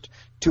first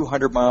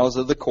 200 miles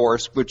of the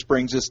course, which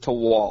brings us to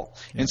Wall.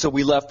 Yeah. And so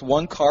we left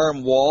one car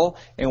in Wall,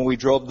 and we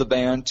drove the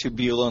van to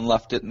Beulah and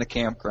left it in the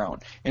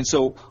campground. And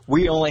so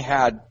we only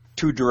had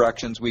 2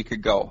 directions we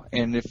could go.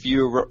 And if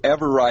you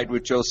ever ride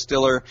with Joe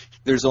Stiller,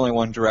 there's only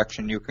one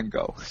direction you can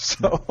go.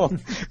 So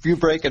if you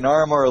break an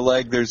arm or a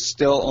leg, there's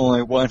still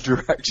only one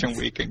direction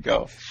we can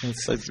go.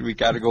 So we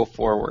got to go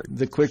forward.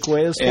 The quick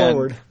way is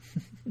forward.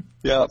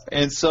 Yeah,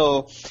 and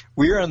so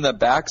we were on the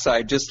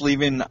backside just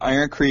leaving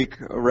Iron Creek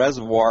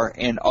Reservoir,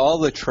 and all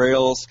the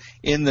trails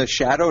in the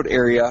shadowed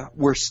area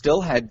still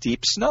had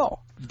deep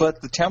snow,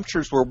 but the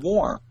temperatures were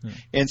warm.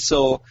 And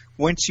so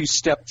once you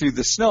stepped through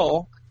the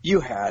snow, you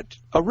had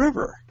a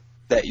river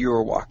that you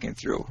were walking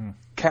through,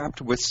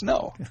 capped with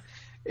snow.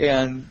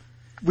 And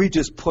we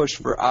just pushed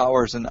for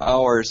hours and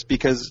hours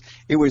because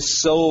it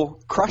was so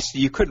crusty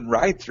you couldn't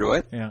ride through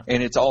it,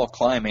 and it's all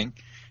climbing.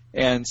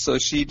 And so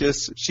she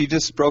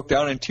just broke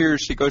down in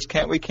tears. She goes,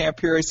 "Can't we camp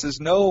here?" I says,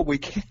 "No, we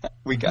can't.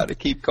 We got to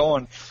keep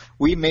going."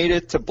 We made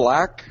it to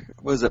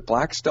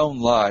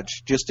Blackstone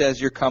Lodge, just as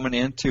you're coming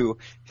into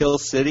Hill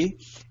City.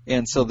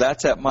 And so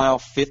that's at mile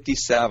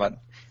 57.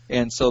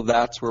 And so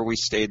that's where we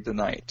stayed the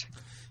night.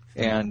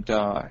 And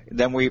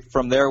then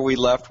from there we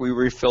left. We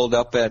refilled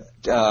up at,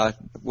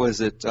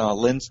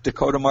 Lynn's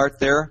Dakota Mart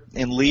there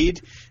in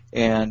Lead,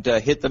 and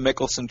hit the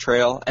Mickelson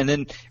Trail. And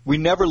then we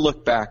never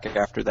looked back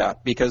after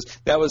that because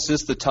that was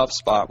just the tough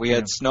spot. We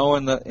had snow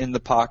in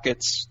the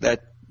pockets that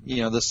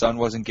the sun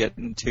wasn't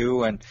getting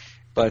to,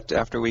 but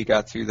after we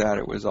got through that,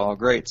 it was all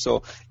great.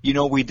 So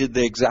we did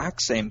the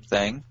exact same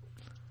thing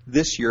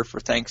this year for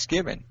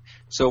Thanksgiving.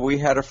 So we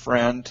had a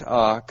friend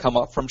come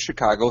up from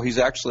Chicago. He's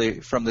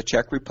actually from the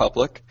Czech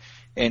Republic,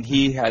 and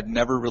he had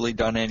never really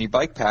done any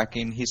bike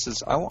packing. He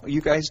says, "I want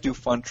you guys do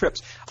fun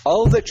trips."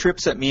 All of the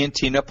trips that me and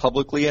Tina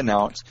publicly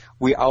announce,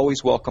 we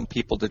always welcome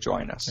people to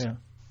join us. Yeah,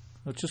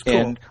 which is cool.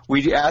 And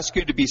we ask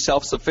you to be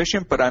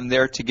self-sufficient, but I'm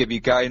there to give you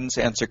guidance,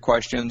 answer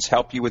questions,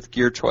 help you with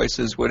gear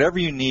choices, whatever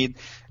you need.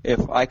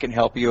 If I can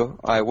help you,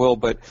 I will.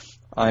 But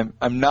I'm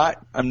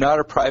not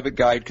a private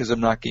guide because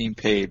I'm not getting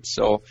paid.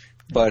 So,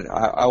 but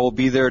I will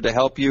be there to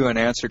help you and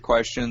answer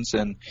questions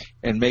and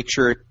make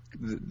sure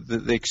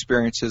the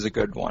experience is a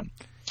good one.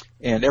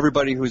 And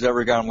everybody who's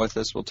ever gone with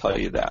us will tell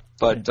you that.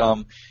 But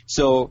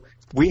so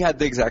we had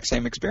the exact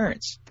same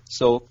experience.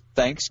 So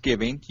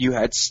Thanksgiving, you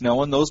had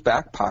snow in those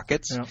back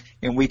pockets,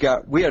 and we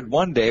had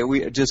one day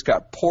we just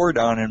got poured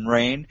on in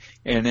rain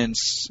and in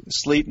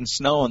sleet and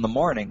snow in the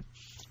morning.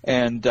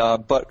 And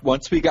but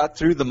once we got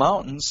through the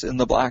mountains in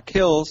the Black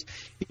Hills,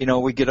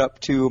 we get up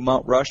to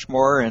Mount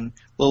Rushmore and a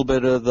little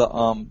bit of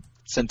the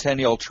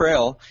Centennial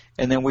Trail,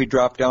 and then we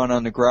drop down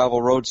on the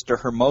gravel roads to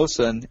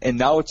Hermosa, and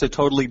now it's a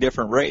totally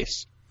different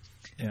race.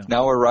 Yeah.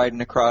 Now we're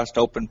riding across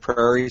open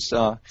prairies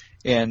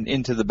and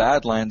into the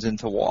Badlands,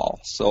 into Wall.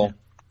 So,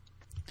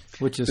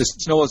 the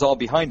snow is all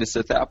behind us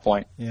at that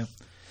point. Yeah.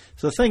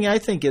 So the thing I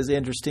think is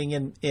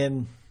interesting,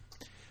 in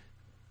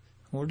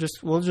we're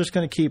just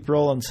going to keep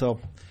rolling. So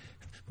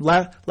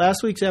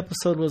last week's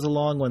episode was a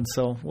long one,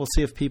 so we'll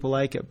see if people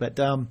like it. But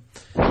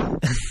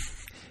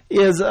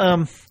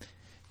you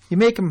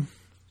make them.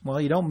 Well,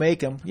 you don't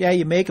make them. Yeah,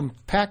 you make them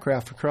pack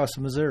raft across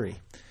the Missouri.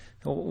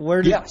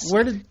 Where did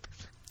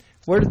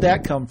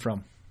that come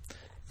from?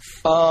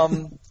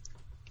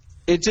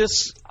 It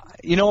just,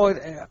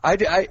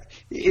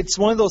 it's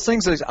one of those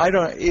things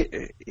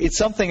that it's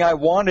something I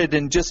wanted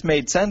and just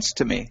made sense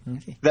to me.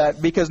 Okay.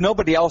 That because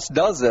nobody else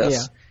does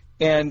this,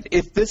 and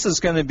if this is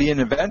going to be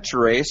an adventure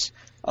race,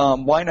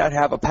 why not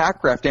have a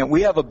pack raft? And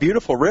we have a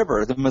beautiful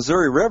river, the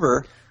Missouri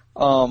River,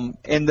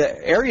 in the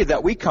area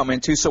that we come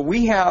into. So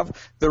we have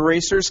the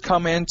racers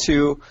come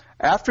into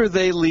after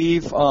they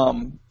leave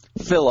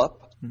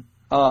Phillip.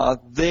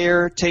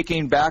 They're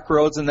taking back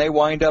roads, and they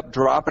wind up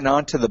dropping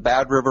onto the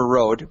Bad River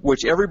Road,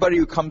 which everybody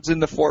who comes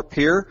into Fort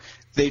Pierre,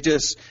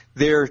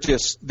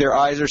 their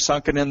eyes are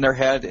sunken in their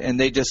head, and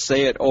they just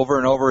say it over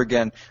and over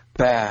again,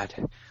 bad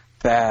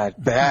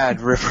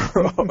River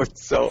Road.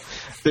 So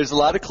there's a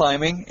lot of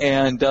climbing,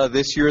 and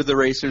this year the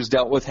racers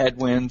dealt with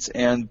headwinds,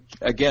 and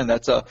again,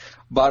 that's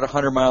about a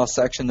 100-mile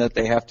section that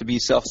they have to be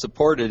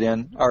self-supported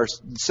in, or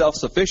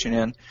self-sufficient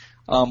in.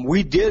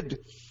 We did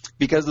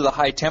because of the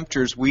high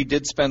temperatures, we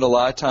did spend a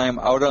lot of time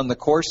out on the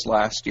course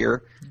last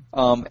year,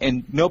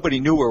 and nobody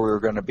knew where we were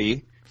going to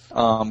be.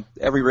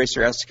 Every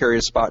racer has to carry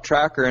a spot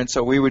tracker, and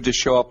so we would just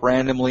show up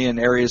randomly in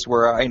areas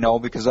where I know,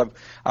 because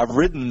I've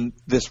ridden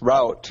this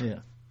route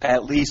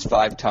at least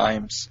 5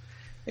 times,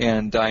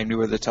 and I knew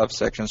where the tough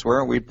sections were.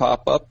 And we'd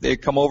pop up,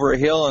 they'd come over a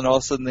hill, and all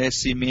of a sudden they'd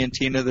see me and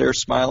Tina there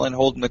smiling,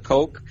 holding the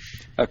Coke,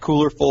 a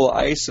cooler full of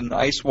ice and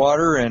ice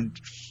water, and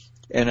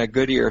a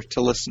good ear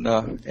to listen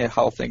to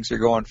how things are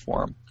going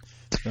for them.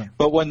 Yeah.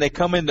 But when they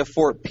come into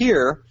Fort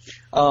Pierre,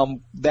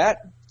 that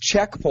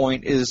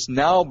checkpoint is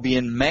now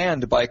being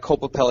manned by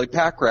Copapelli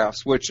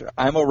Packrafts, which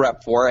I'm a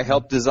rep for. I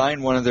helped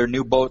design one of their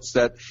new boats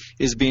that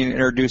is being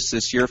introduced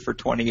this year for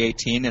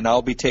 2018, and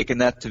I'll be taking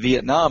that to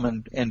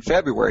Vietnam in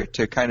February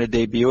to kind of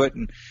debut it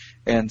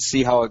and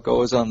see how it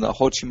goes on the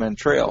Ho Chi Minh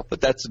Trail. But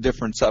that's a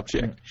different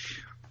subject.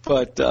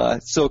 But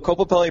so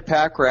Copapelli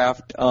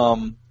Packraft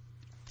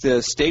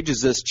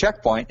stages this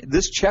checkpoint.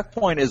 This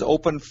checkpoint is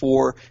open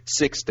for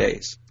 6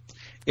 days.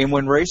 And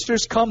when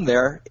racers come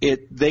there,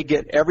 they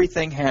get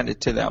everything handed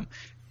to them.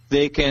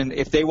 They can,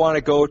 if they want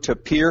to go to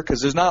Pierre,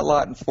 because there's not a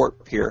lot in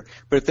Fort Pierre,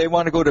 but if they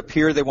want to go to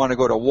Pierre, they want to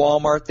go to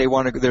Walmart.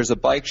 There's a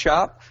bike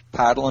shop,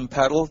 Paddle and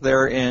Pedal,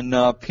 there in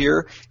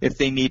Pierre. If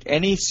they need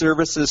any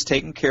services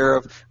taken care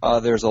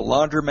of, there's a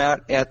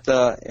laundromat at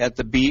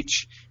the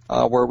beach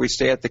where we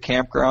stay at the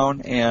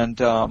campground, and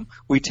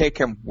we take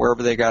them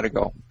wherever they got to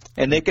go.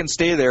 And they can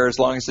stay there as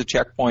long as the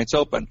checkpoint's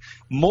open.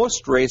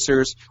 Most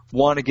racers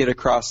want to get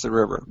across the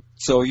river.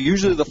 So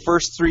usually the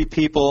first 3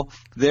 people,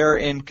 they're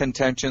in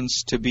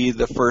contentions to be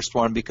the first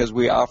one, because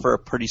we offer a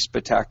pretty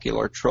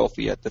spectacular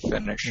trophy at the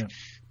finish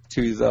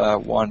to the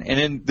one. And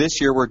then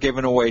this year we're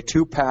giving away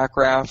 2 pack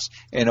rafts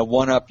and a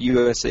 1-Up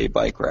USA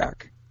bike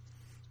rack.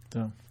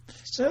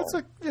 So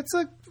it's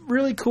a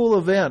really cool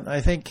event.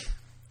 I think.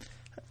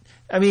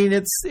 I mean,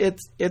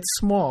 it's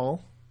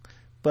small,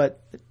 but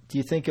do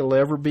you think it'll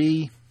ever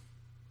be?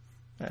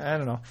 I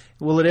don't know.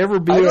 Will it ever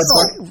be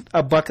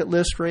a bucket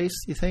list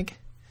race, do you think?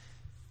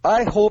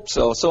 I hope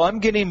so. So I'm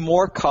getting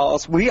more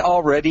calls. We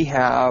already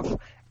have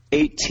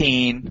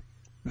 18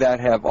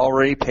 that have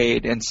already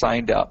paid and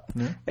signed up.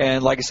 Mm-hmm.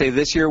 And like I say,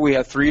 this year we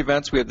have 3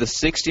 events. We have the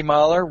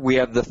 60-miler, we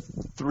have the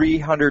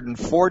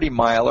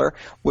 340-miler,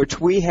 which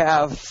we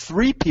have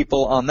 3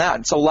 people on that.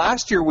 And so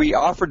last year we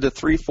offered the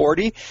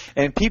 340,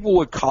 and people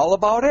would call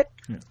about it,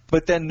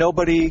 but then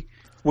nobody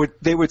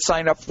would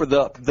sign up for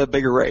the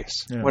bigger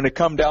race. Yeah. When it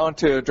come down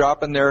to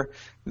dropping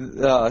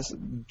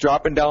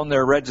down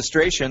their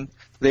registration,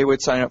 they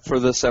would sign up for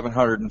the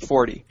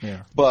 740.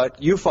 Yeah.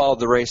 But you followed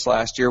the race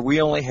last year.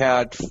 We only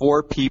had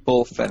 4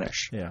 people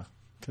finish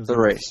the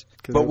race.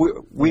 But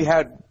we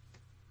had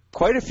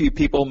quite a few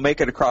people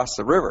make it across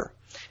the river.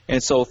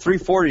 And so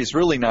 340 is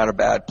really not a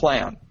bad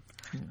plan,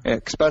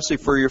 especially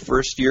for your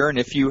first year. And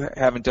if you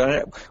haven't done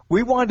it,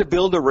 we wanted to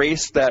build a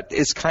race that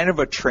is kind of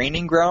a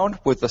training ground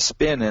with a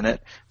spin in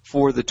it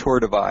for the Tour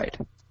Divide.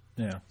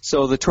 Yeah.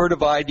 So the Tour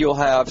Divide, you'll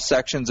have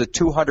sections of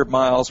 200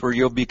 miles where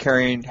you'll be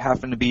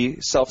having to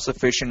be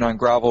self-sufficient on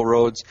gravel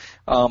roads.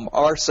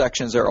 Our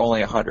sections are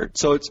only 100.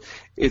 So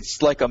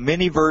it's like a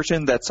mini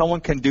version that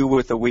someone can do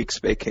with a week's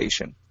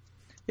vacation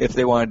if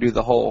they want to do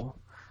the whole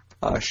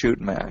shoot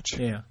match.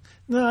 Yeah.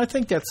 No, I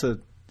think that's a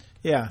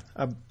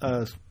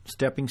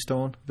stepping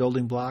stone,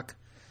 building block.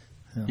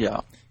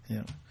 Yeah.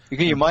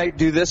 You might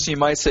do this. You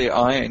might say,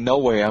 "I ain't no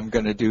way I'm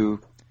going to do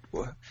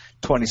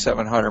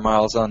 2,700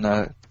 miles on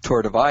the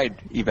Tour Divide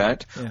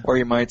event," or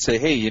you might say,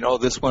 "Hey,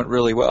 this went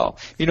really well."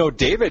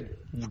 David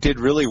did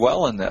really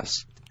well in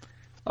this.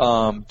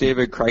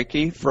 David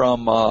Kreike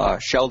from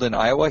Sheldon,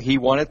 Iowa, he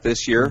won it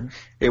this year. Mm-hmm.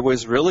 It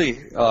was really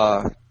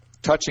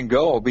touch and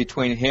go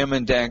between him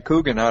and Dan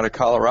Coogan out of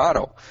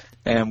Colorado,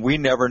 and we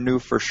never knew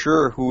for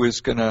sure who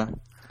was going to,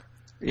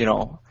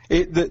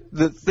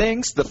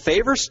 the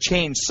favors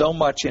changed so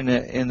much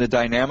in the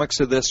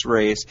dynamics of this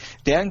race.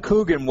 Dan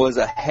Coogan was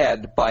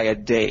ahead by a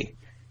day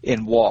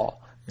in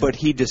wall, but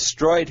he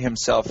destroyed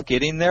himself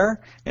getting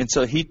there, and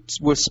so he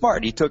was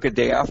smart. He took a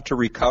day off to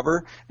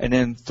recover, and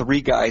then 3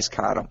 guys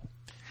caught him.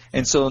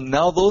 And so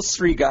now those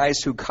 3 guys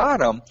who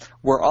caught him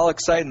were all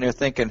excited, and they're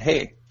thinking,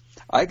 hey,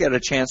 I got a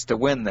chance to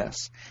win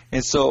this.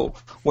 And so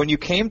when you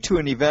came to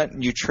an event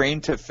and you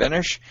trained to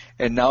finish,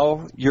 and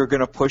now you're going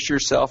to push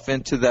yourself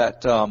into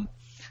that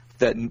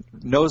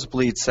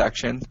nosebleed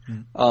section,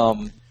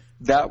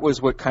 that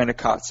was what kind of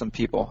caught some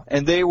people.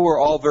 And they were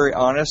all very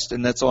honest,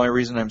 and that's the only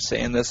reason I'm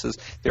saying this is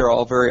they're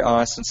all very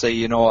honest and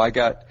say,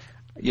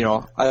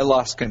 I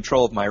lost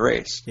control of my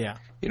race. Yeah.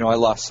 I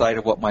lost sight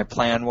of what my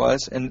plan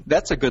was, and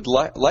that's a good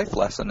life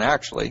lesson,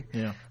 actually.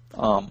 Yeah.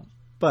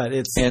 But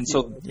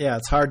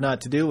it's hard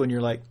not to do when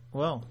you're like,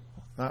 well,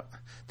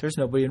 there's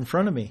nobody in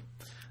front of me.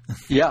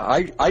 Yeah,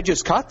 I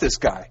just caught this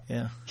guy.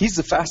 Yeah. He's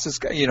the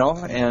fastest guy,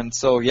 and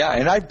so,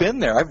 and I've been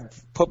there.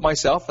 I've put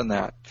myself in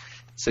that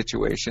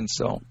situation.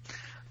 So,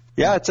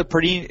 it's a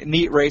pretty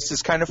neat race.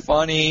 It's kind of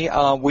funny.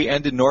 We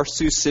ended North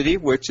Sioux City,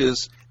 which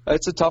it's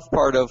a tough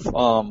part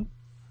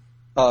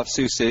of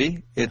Sioux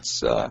City.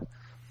 It's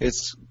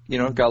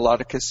got a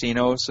lot of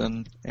casinos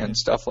and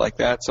stuff like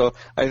that. So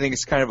I think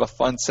it's kind of a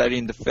fun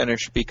setting to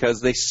finish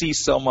because they see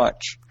so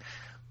much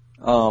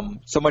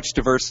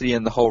diversity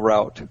in the whole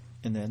route.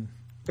 And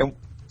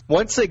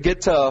once they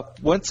get to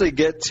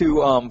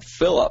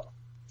Phillip,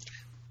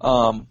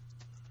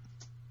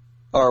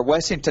 or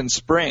Wessington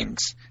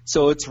Springs,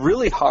 so it's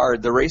really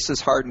hard. The race is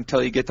hard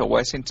until you get to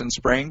Wessington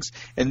Springs,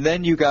 and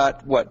then you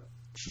got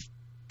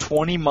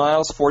 20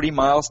 miles, 40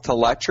 miles to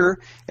Letcher,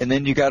 and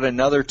then you got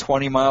another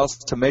 20 miles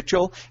to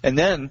Mitchell, and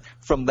then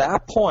from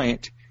that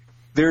point,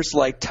 there's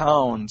like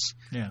towns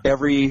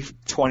every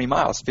 20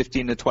 miles,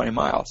 15 to 20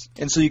 miles.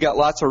 And so you got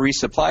lots of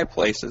resupply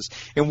places.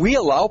 And we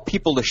allow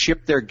people to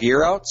ship their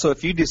gear out, so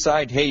if you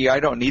decide, hey, I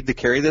don't need to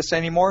carry this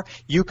anymore,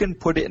 you can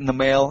put it in the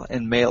mail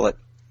and mail it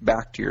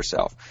back to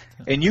yourself.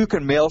 And you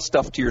can mail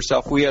stuff to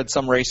yourself. We had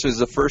some racers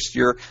the first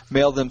year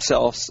mail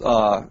themselves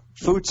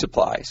food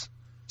supplies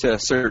to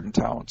certain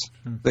towns.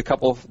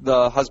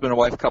 The husband and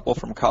wife couple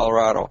from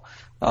Colorado,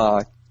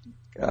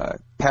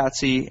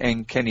 Patsy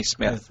and Kenny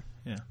Smith.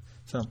 Yeah.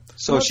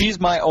 So she's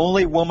my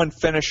only woman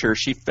finisher.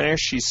 She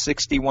finished. She's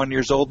 61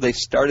 years old. They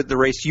started the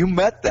race. You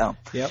met them.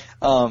 Yep.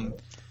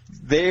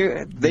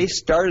 They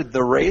started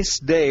the race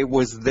day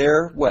was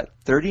their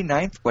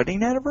 39th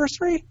wedding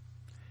anniversary?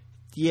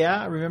 Yeah,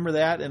 I remember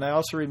that, and I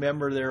also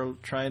remember they're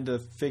trying to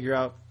figure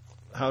out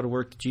how to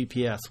work the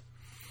GPS.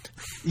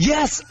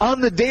 Yes, on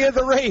the day of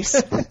the race.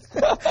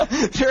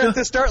 They're at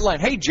the start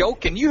line. Hey, Joe,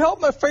 can you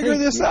help me figure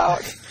this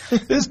out?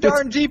 This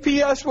darn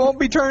GPS won't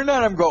be turned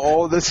on. I'm going,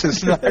 oh, this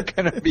is not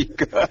going to be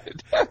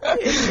good.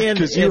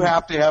 Because you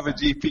have to have a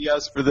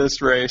GPS for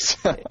this race.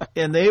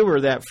 And they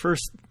were that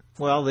first,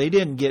 they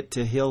didn't get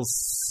to Hill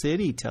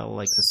City till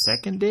like the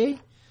second day.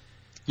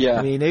 Yeah.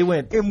 I mean, they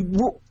went...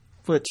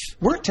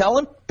 We're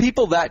telling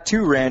people that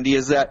too, Randy,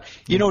 is that,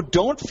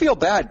 don't feel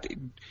bad.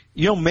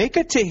 Make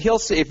it to Hill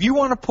City. If you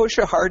want to push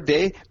a hard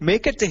day,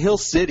 make it to Hill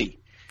City.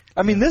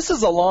 I mean, this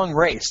is a long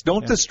race.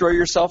 Don't destroy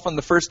yourself on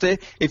the first day.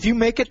 If you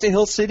make it to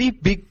Hill City,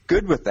 be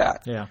good with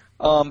that. Yeah.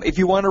 If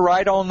you want to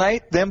ride all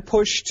night, then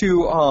push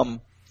to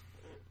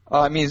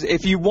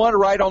if you want to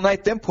ride all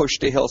night, then push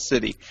to Hill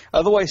City.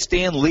 Otherwise,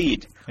 stay in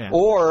lead. Yeah.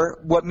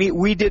 Or what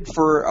we did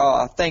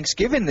for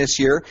Thanksgiving this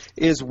year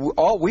is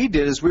all we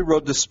did is we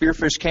rode the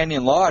Spearfish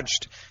Canyon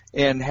Lodge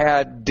and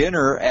had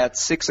dinner at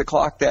 6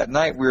 o'clock that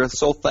night. We were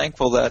so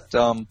thankful that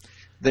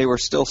they were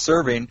still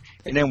serving.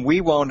 And then we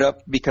wound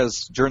up,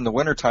 because during the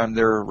wintertime,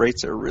 their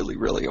rates are really,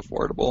 really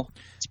affordable.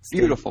 It's a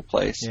beautiful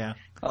place. Yeah.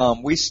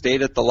 We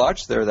stayed at the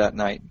lodge there that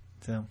night.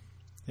 So,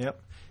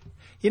 yep.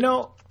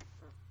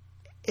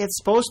 It's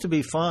supposed to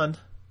be fun.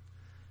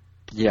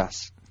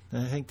 Yes.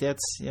 I think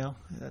that's,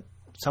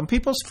 some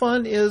people's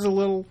fun is a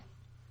little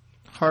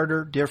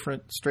harder,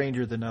 different,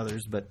 stranger than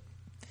others, but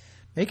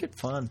make it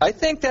fun. I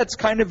think that's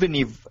kind of an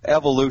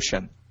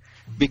evolution,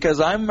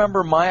 because I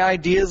remember my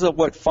ideas of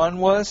what fun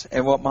was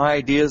and what my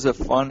ideas of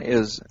fun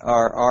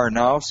are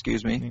now,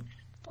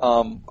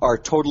 are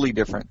totally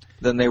different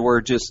than they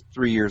were just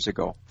 3 years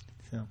ago.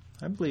 So,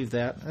 I believe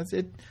that. That's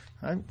it.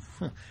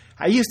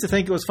 I used to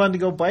think it was fun to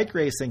go bike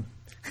racing.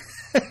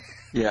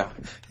 Yeah.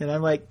 And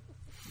I'm like,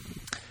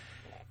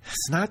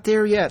 it's not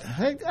there yet.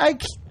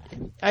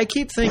 I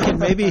keep thinking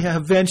maybe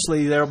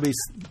eventually there'll be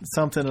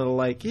something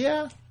that'll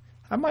I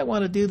might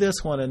want to do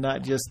this one and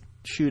not just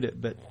shoot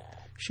it. But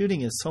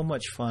shooting is so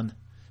much fun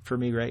for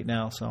me right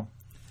now, so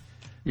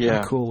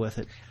I'm cool with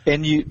it.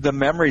 And the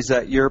memories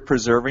that you're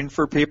preserving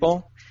for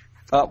people,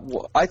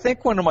 I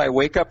think one of my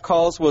wake-up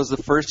calls was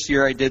the first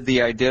year I did the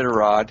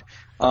Iditarod.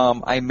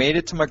 I made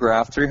it to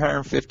McGrath,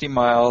 350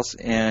 miles,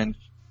 and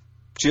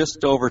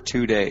just over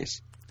 2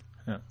 days.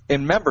 Yeah.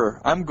 And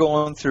remember, I'm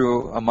going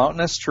through a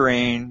mountainous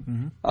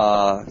terrain,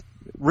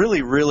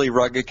 really, really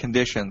rugged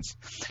conditions.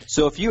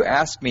 So if you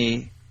ask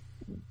me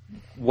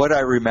what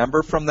I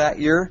remember from that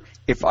year,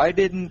 if I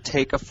didn't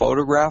take a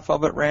photograph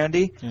of it,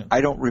 Randy,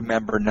 I don't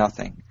remember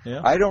nothing.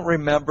 Yeah. I don't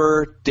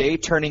remember day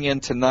turning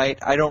into night.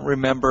 I don't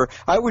remember.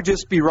 I would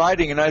just be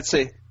riding and I'd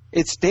say,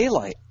 it's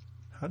daylight.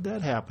 How'd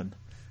that happen?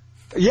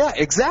 Yeah,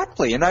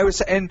 exactly.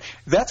 And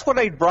that's what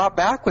I brought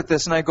back with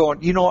this. And I go,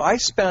 I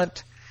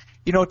spent,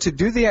 to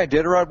do the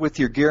Iditarod with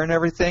your gear and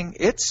everything,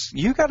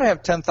 you got to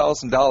have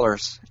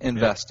 $10,000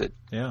 invested.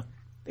 Yeah.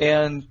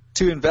 And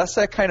to invest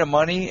that kind of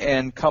money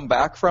and come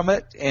back from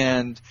it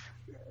and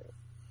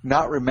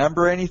not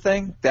remember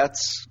anything,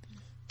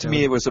 to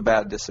me, it was a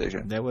bad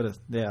decision. That would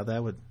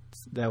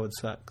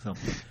suck.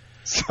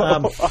 So.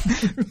 All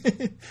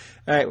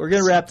right, we're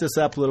going to wrap this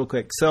up a little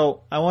quick.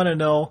 So I want to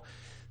know,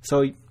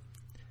 so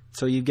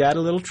you've got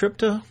a little trip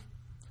to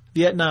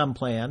Vietnam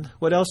planned.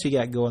 What else you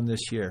got going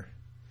this year?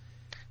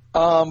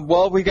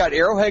 Well, we got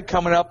Arrowhead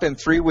coming up in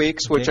 3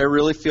 weeks, which I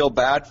really feel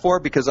bad for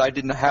because I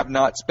have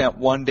not spent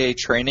 1 day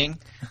training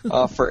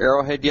for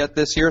Arrowhead yet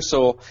this year.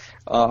 So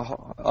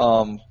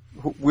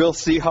we'll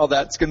see how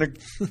that's going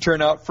to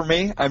turn out for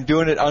me. I'm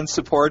doing it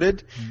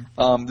unsupported.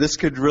 This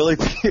could really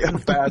be a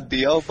bad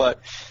deal,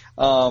 but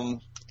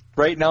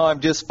right now I'm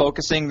just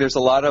focusing. There's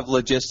a lot of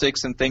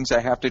logistics and things I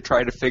have to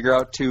try to figure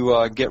out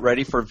to get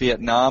ready for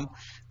Vietnam.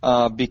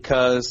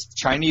 because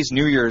Chinese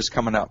New Year is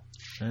coming up.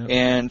 Yeah.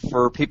 And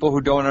for people who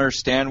don't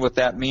understand what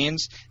that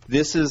means,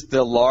 this is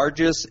the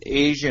largest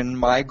Asian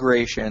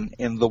migration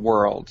in the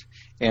world.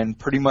 And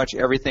pretty much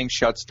everything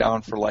shuts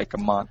down for like a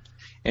month.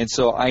 And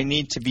so I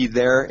need to be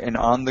there and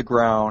on the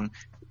ground.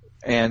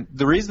 And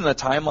the reason the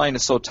timeline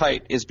is so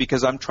tight is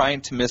because I'm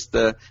trying to miss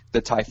the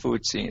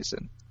typhoon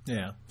season.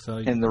 Yeah. So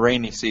in the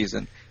rainy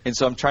season. And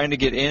so I'm trying to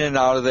get in and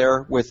out of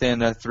there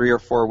within a 3 or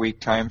 4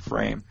 week time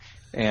frame.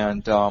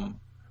 And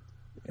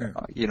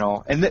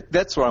and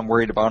that's what I'm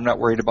worried about. I'm not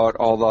worried about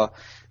all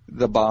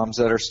the bombs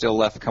that are still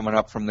left coming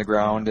up from the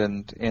ground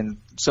and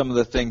some of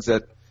the things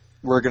that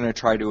we're going to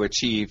try to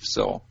achieve.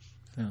 So,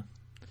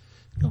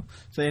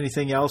 So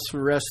anything else for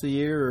the rest of the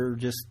year, or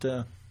just?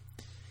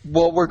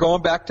 Well, we're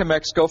going back to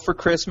Mexico for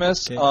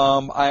Christmas. Okay.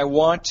 We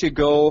want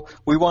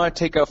to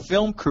take a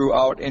film crew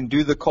out and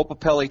do the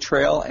Copapelli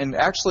Trail. And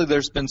actually,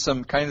 there's been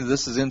some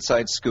this is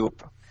inside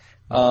scoop.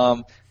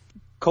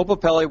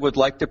 Copapelli would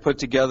like to put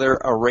together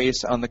a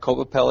race on the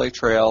Copapelli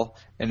Trail,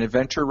 an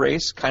adventure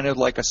race, kind of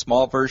like a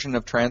small version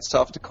of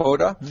Trans-South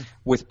Dakota,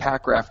 with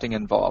pack rafting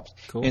involved.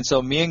 Cool. And so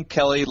me and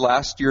Kelly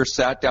last year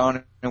sat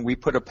down and we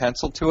put a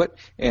pencil to it,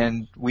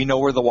 and we know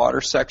where the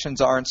water sections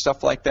are and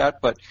stuff like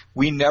that, but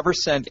we never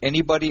send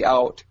anybody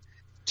out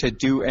to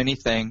do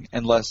anything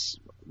unless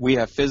we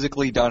have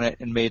physically done it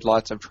and made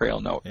lots of trail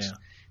notes. Yeah.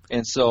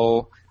 And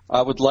so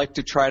I would like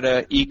to try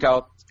to eke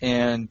out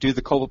and do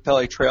the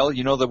Copapelli Trail.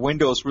 The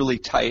window is really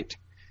tight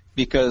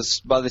because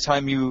by the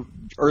time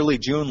early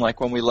June, like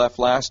when we left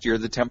last year,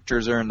 the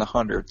temperatures are in the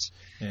hundreds.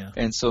 Yeah.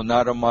 And so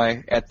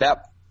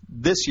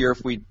this year, if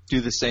we do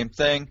the same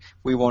thing,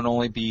 we won't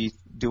only be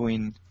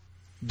doing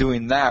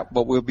that,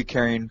 but we'll be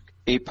carrying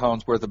 8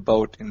 pounds worth of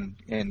boat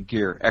and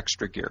gear,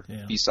 extra gear,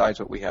 besides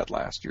what we had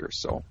last year.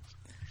 So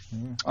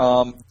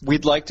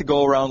we'd like to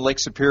go around Lake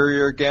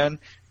Superior again.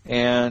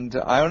 And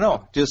I don't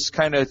know, just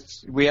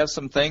we have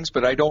some things,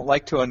 but I don't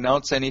like to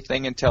announce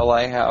anything until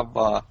I have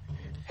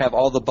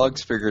all the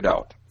bugs figured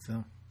out.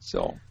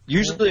 So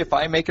usually if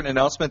I make an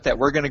announcement that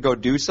we're going to go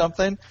do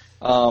something,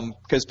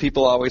 because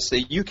people always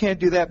say, you can't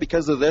do that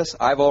because of this,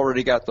 I've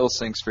already got those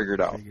things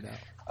figured out.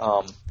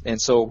 And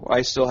so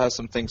I still have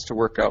some things to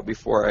work out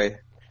before I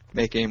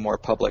make any more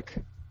public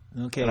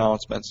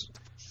announcements.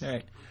 All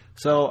right.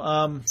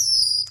 So,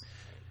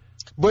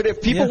 but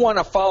if people want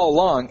to follow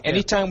along,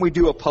 anytime we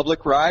do a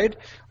public ride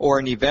or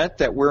an event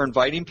that we're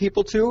inviting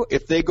people to,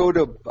 if they go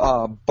to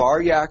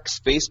Bar Yak's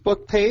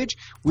Facebook page,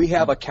 we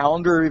have a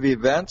calendar of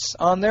events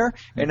on there,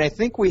 and I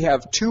think we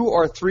have 2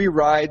 or 3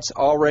 rides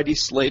already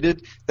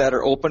slated that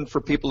are open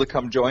for people to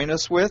come join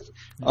us with.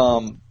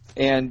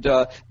 And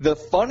the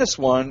funnest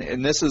one,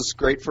 and this is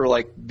great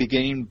for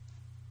beginning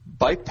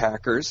bike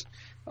packers,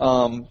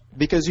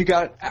 because you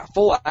got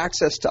full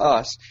access to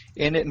us,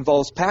 and it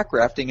involves pack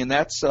rafting, and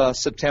that's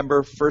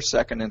September 1st,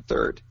 2nd, and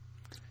 3rd.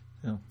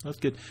 Yeah, that's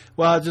good.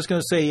 Well, I was just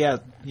going to say,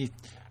 if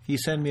you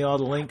send me all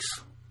the links,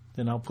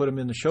 then I'll put them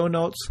in the show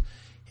notes,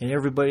 and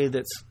everybody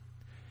that's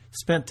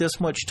spent this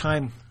much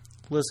time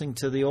listening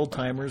to the old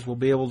timers will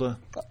be able to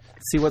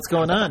see what's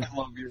going on. I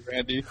love you,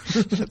 Randy.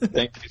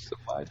 Thank you so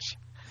much.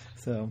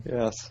 So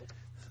yes.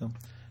 All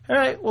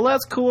right. Well,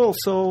 that's cool.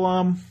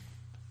 So,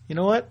 you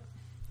know what?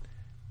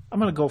 I'm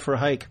going to go for a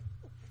hike.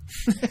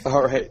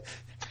 All right.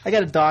 I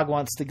got a dog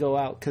wants to go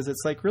out because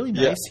it's really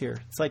nice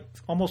here. It's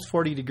almost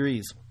 40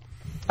 degrees.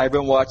 I've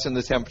been watching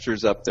the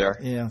temperatures up there.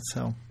 Yeah.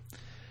 So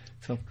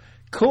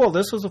cool.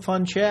 This was a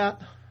fun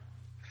chat.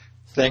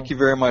 Thank you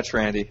very much,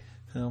 Randy.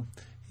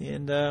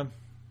 And I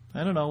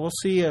don't know. We'll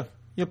see you.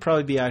 You'll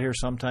probably be out here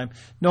sometime.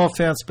 No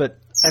offense, but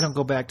I don't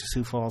go back to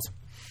Sioux Falls.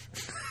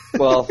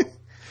 Well,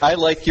 I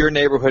like your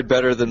neighborhood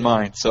better than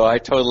mine, so I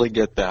totally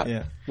get that.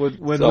 Yeah.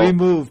 When we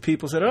moved,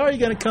 people said, "Oh, are you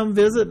going to come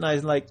visit?" And I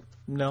was like,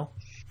 "No."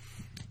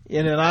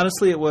 And then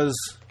honestly, it was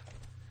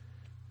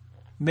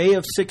May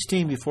of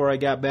 16 before I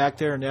got back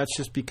there, and that's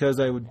just because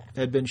I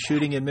had been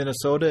shooting in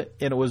Minnesota,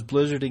 and it was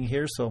blizzarding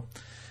here, so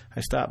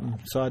I stopped and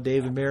saw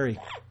Dave and Mary.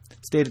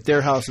 Stayed at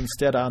their house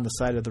instead on the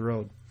side of the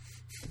road.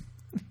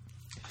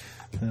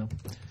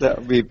 That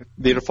would be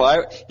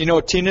beautiful.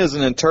 Tina's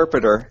an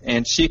interpreter,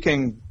 and she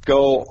can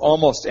go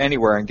almost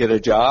anywhere and get a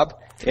job,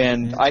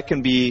 and I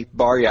can be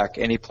Bar Yak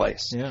any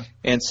place. Yeah.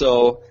 And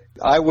so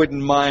I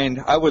wouldn't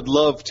mind. I would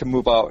love to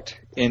move out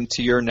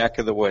into your neck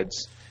of the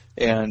woods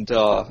and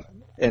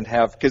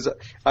have, because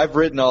I've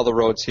ridden all the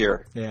roads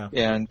here,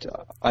 and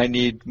I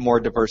need more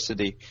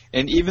diversity.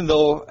 And even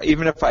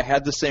if I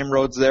had the same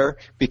roads there,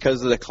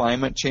 because of the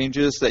climate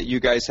changes that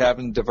you guys have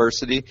in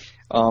diversity,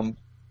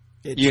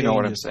 you know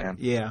what I'm saying.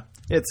 Yeah.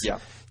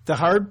 The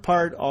hard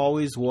part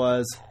always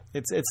was,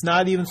 it's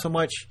not even so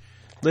much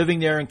living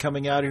there and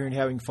coming out here and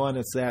having fun,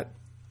 it's that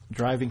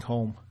driving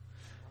home.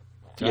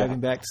 Driving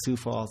back to Sioux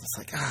Falls.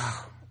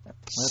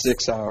 It's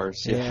 6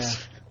 hours. Yeah.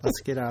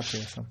 Let's get out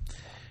there. So.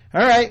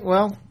 All right.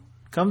 Well,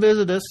 come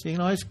visit us. You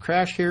can always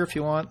crash here if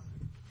you want.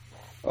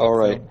 All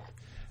right.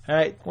 All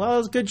right. Well, it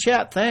was a good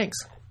chat. Thanks.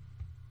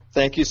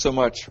 Thank you so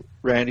much,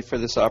 Randy, for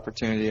this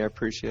opportunity. I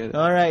appreciate it.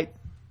 All right.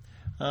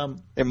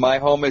 And my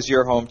home is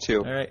your home,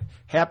 too. All right.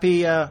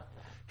 Happy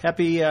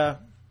Happy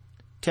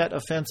Tet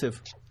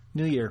Offensive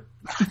New Year.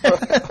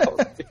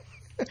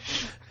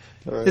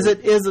 Right. Is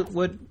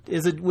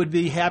it would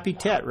be Happy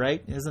Tet,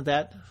 right? Isn't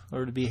that,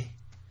 or to be,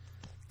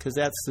 because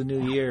that's the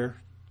new year.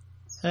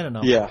 I don't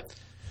know. Yeah.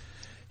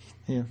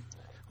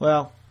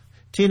 Well,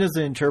 Tina's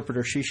the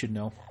interpreter. She should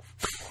know.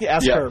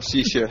 Ask Yeah, her.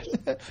 she should.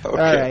 Okay. All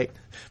right.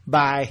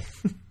 Bye.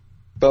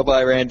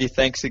 Bye-bye, Randy.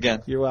 Thanks again.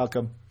 You're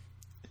welcome.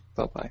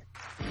 Bye-bye.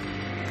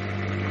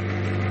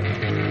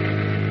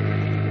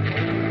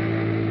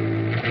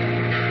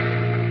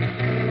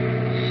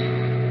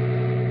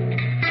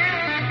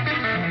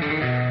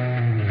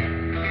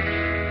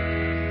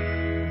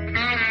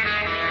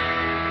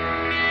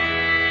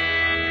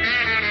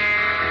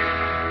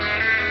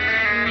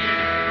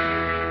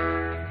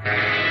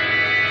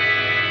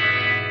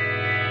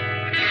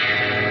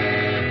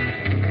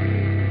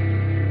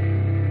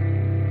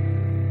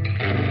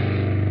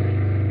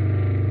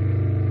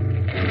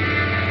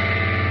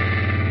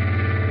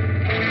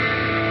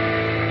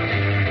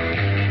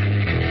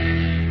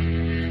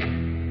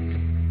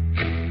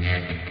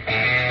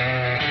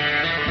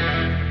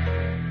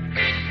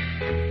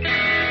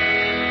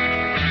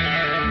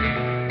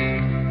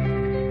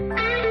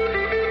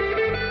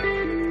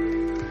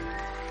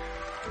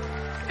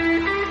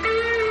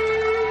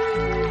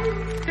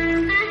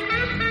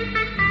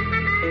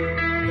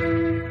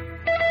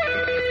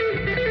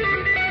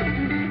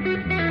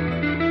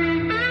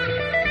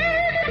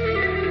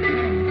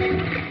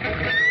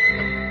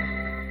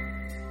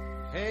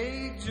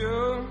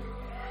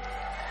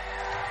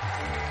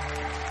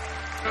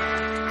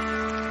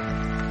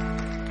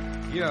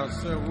 Yeah,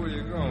 sir, where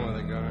you going with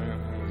it, guy?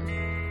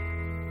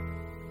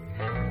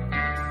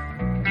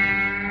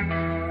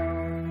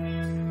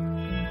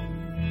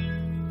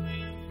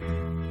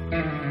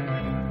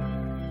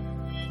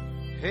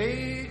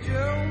 Hey,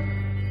 Joe.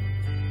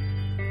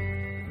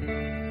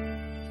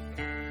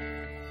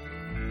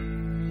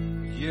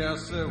 Yeah,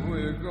 sir, where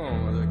you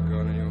going with that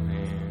gun in your hand?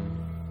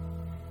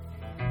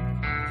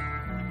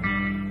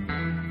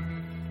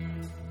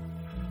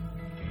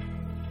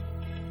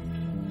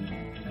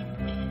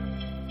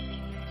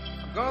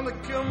 Gonna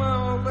kill my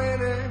old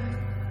lady.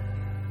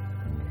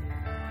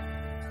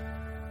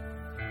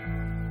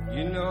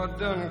 You know I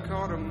done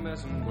caught her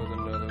messing with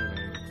another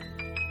man.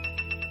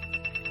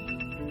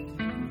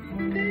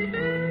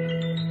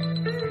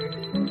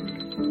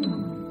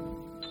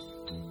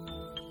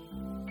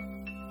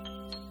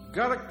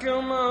 Gotta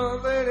kill my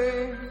old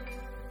lady.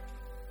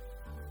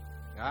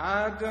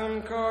 I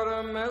done caught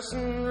her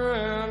messing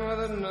around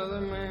with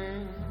another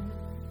man.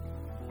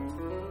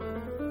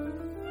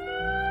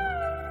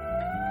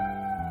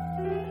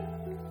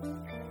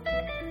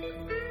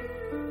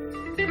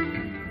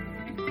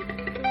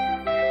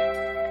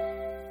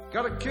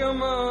 Gotta kill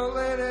my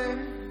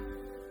lady.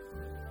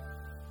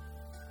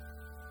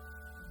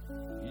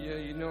 Yeah,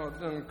 you know I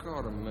done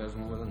caught her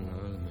messing with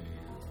another man.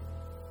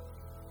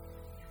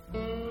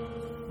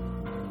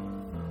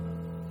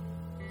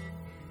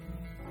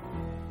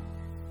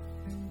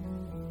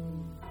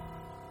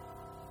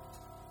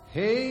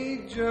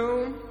 Hey,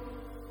 Joe.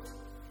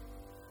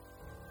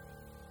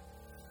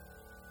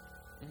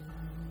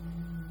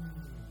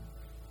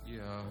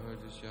 Yeah, I heard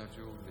you shot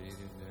your old lady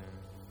down.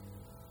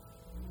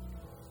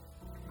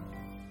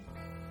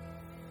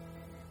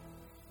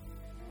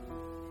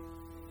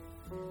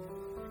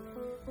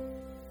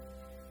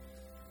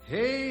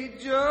 Hey,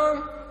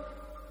 Joe.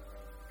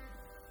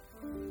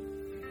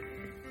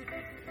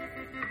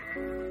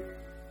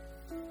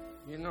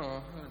 You know, I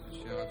heard you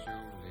shot your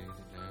old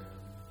lady down.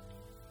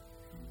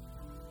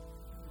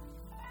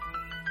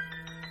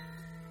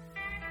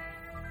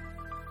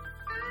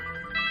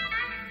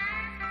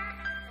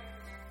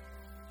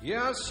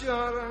 Yeah, I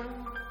shot her.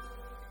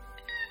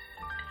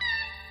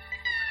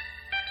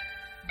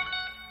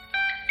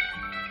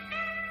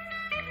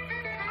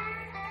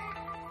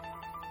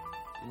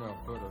 You know, I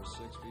put her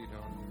 6 feet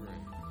on the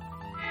ground.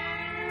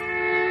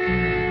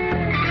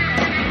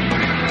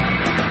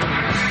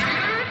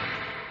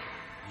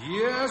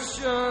 Yeah, I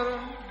shot her.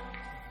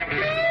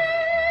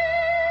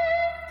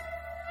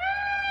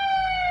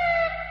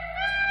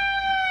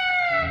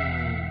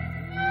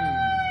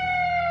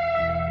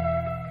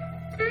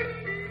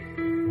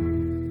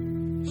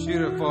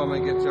 Shoot her for me,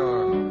 guitar.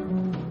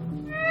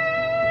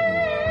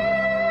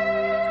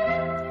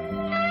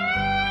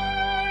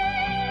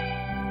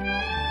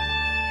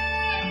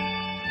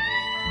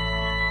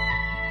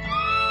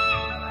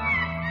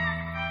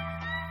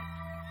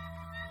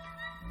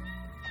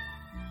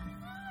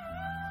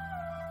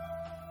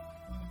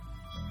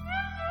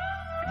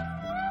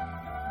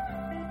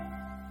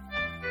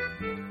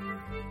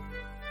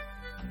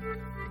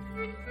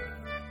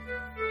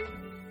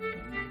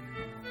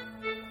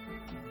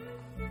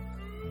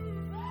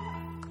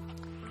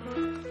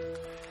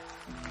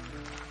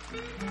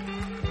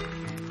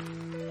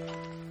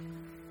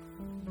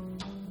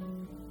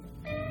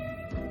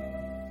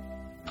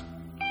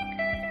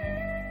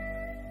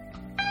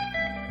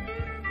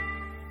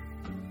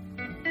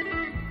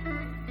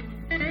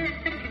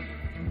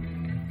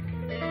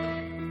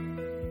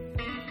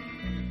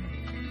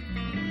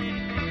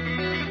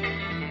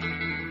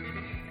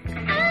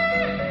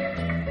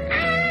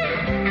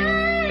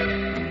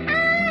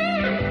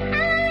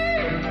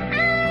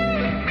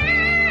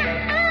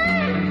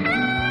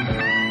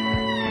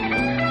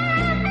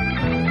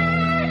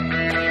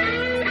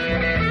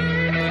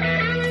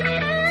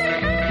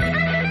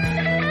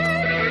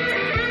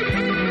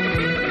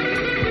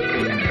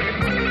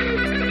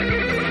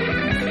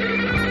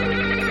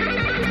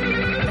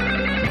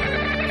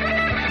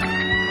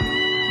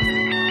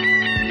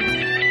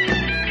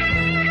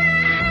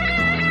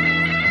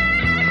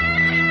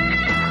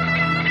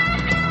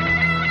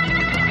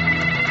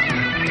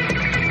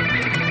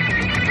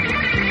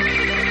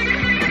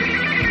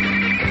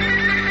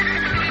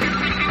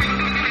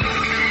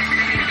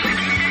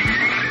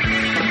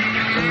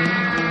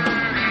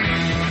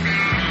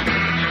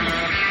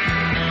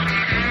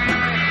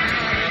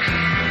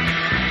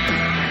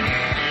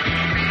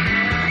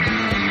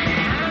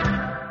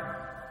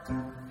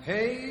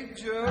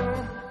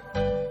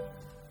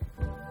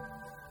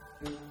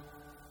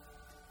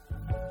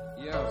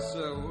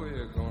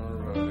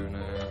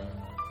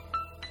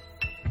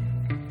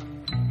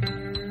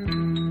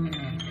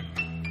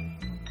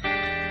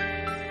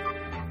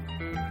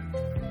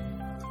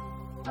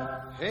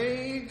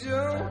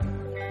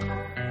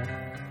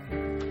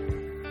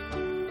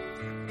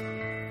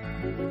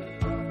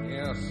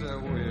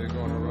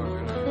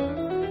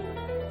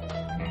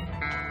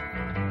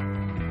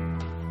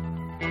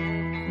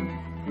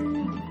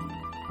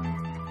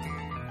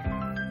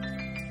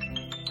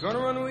 Gonna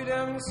run way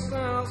down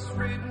South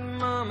Street and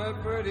mama,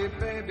 pretty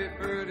baby,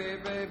 pretty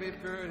baby,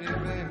 pretty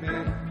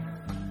baby,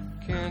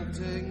 can't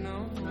take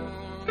no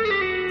more.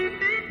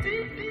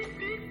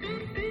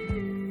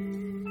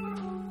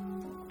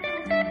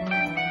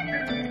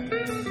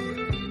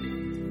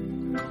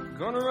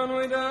 Gonna run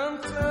way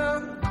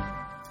downtown.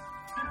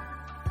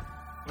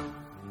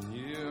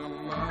 You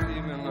might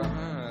even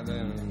hide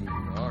in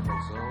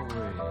Arkansas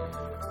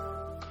way.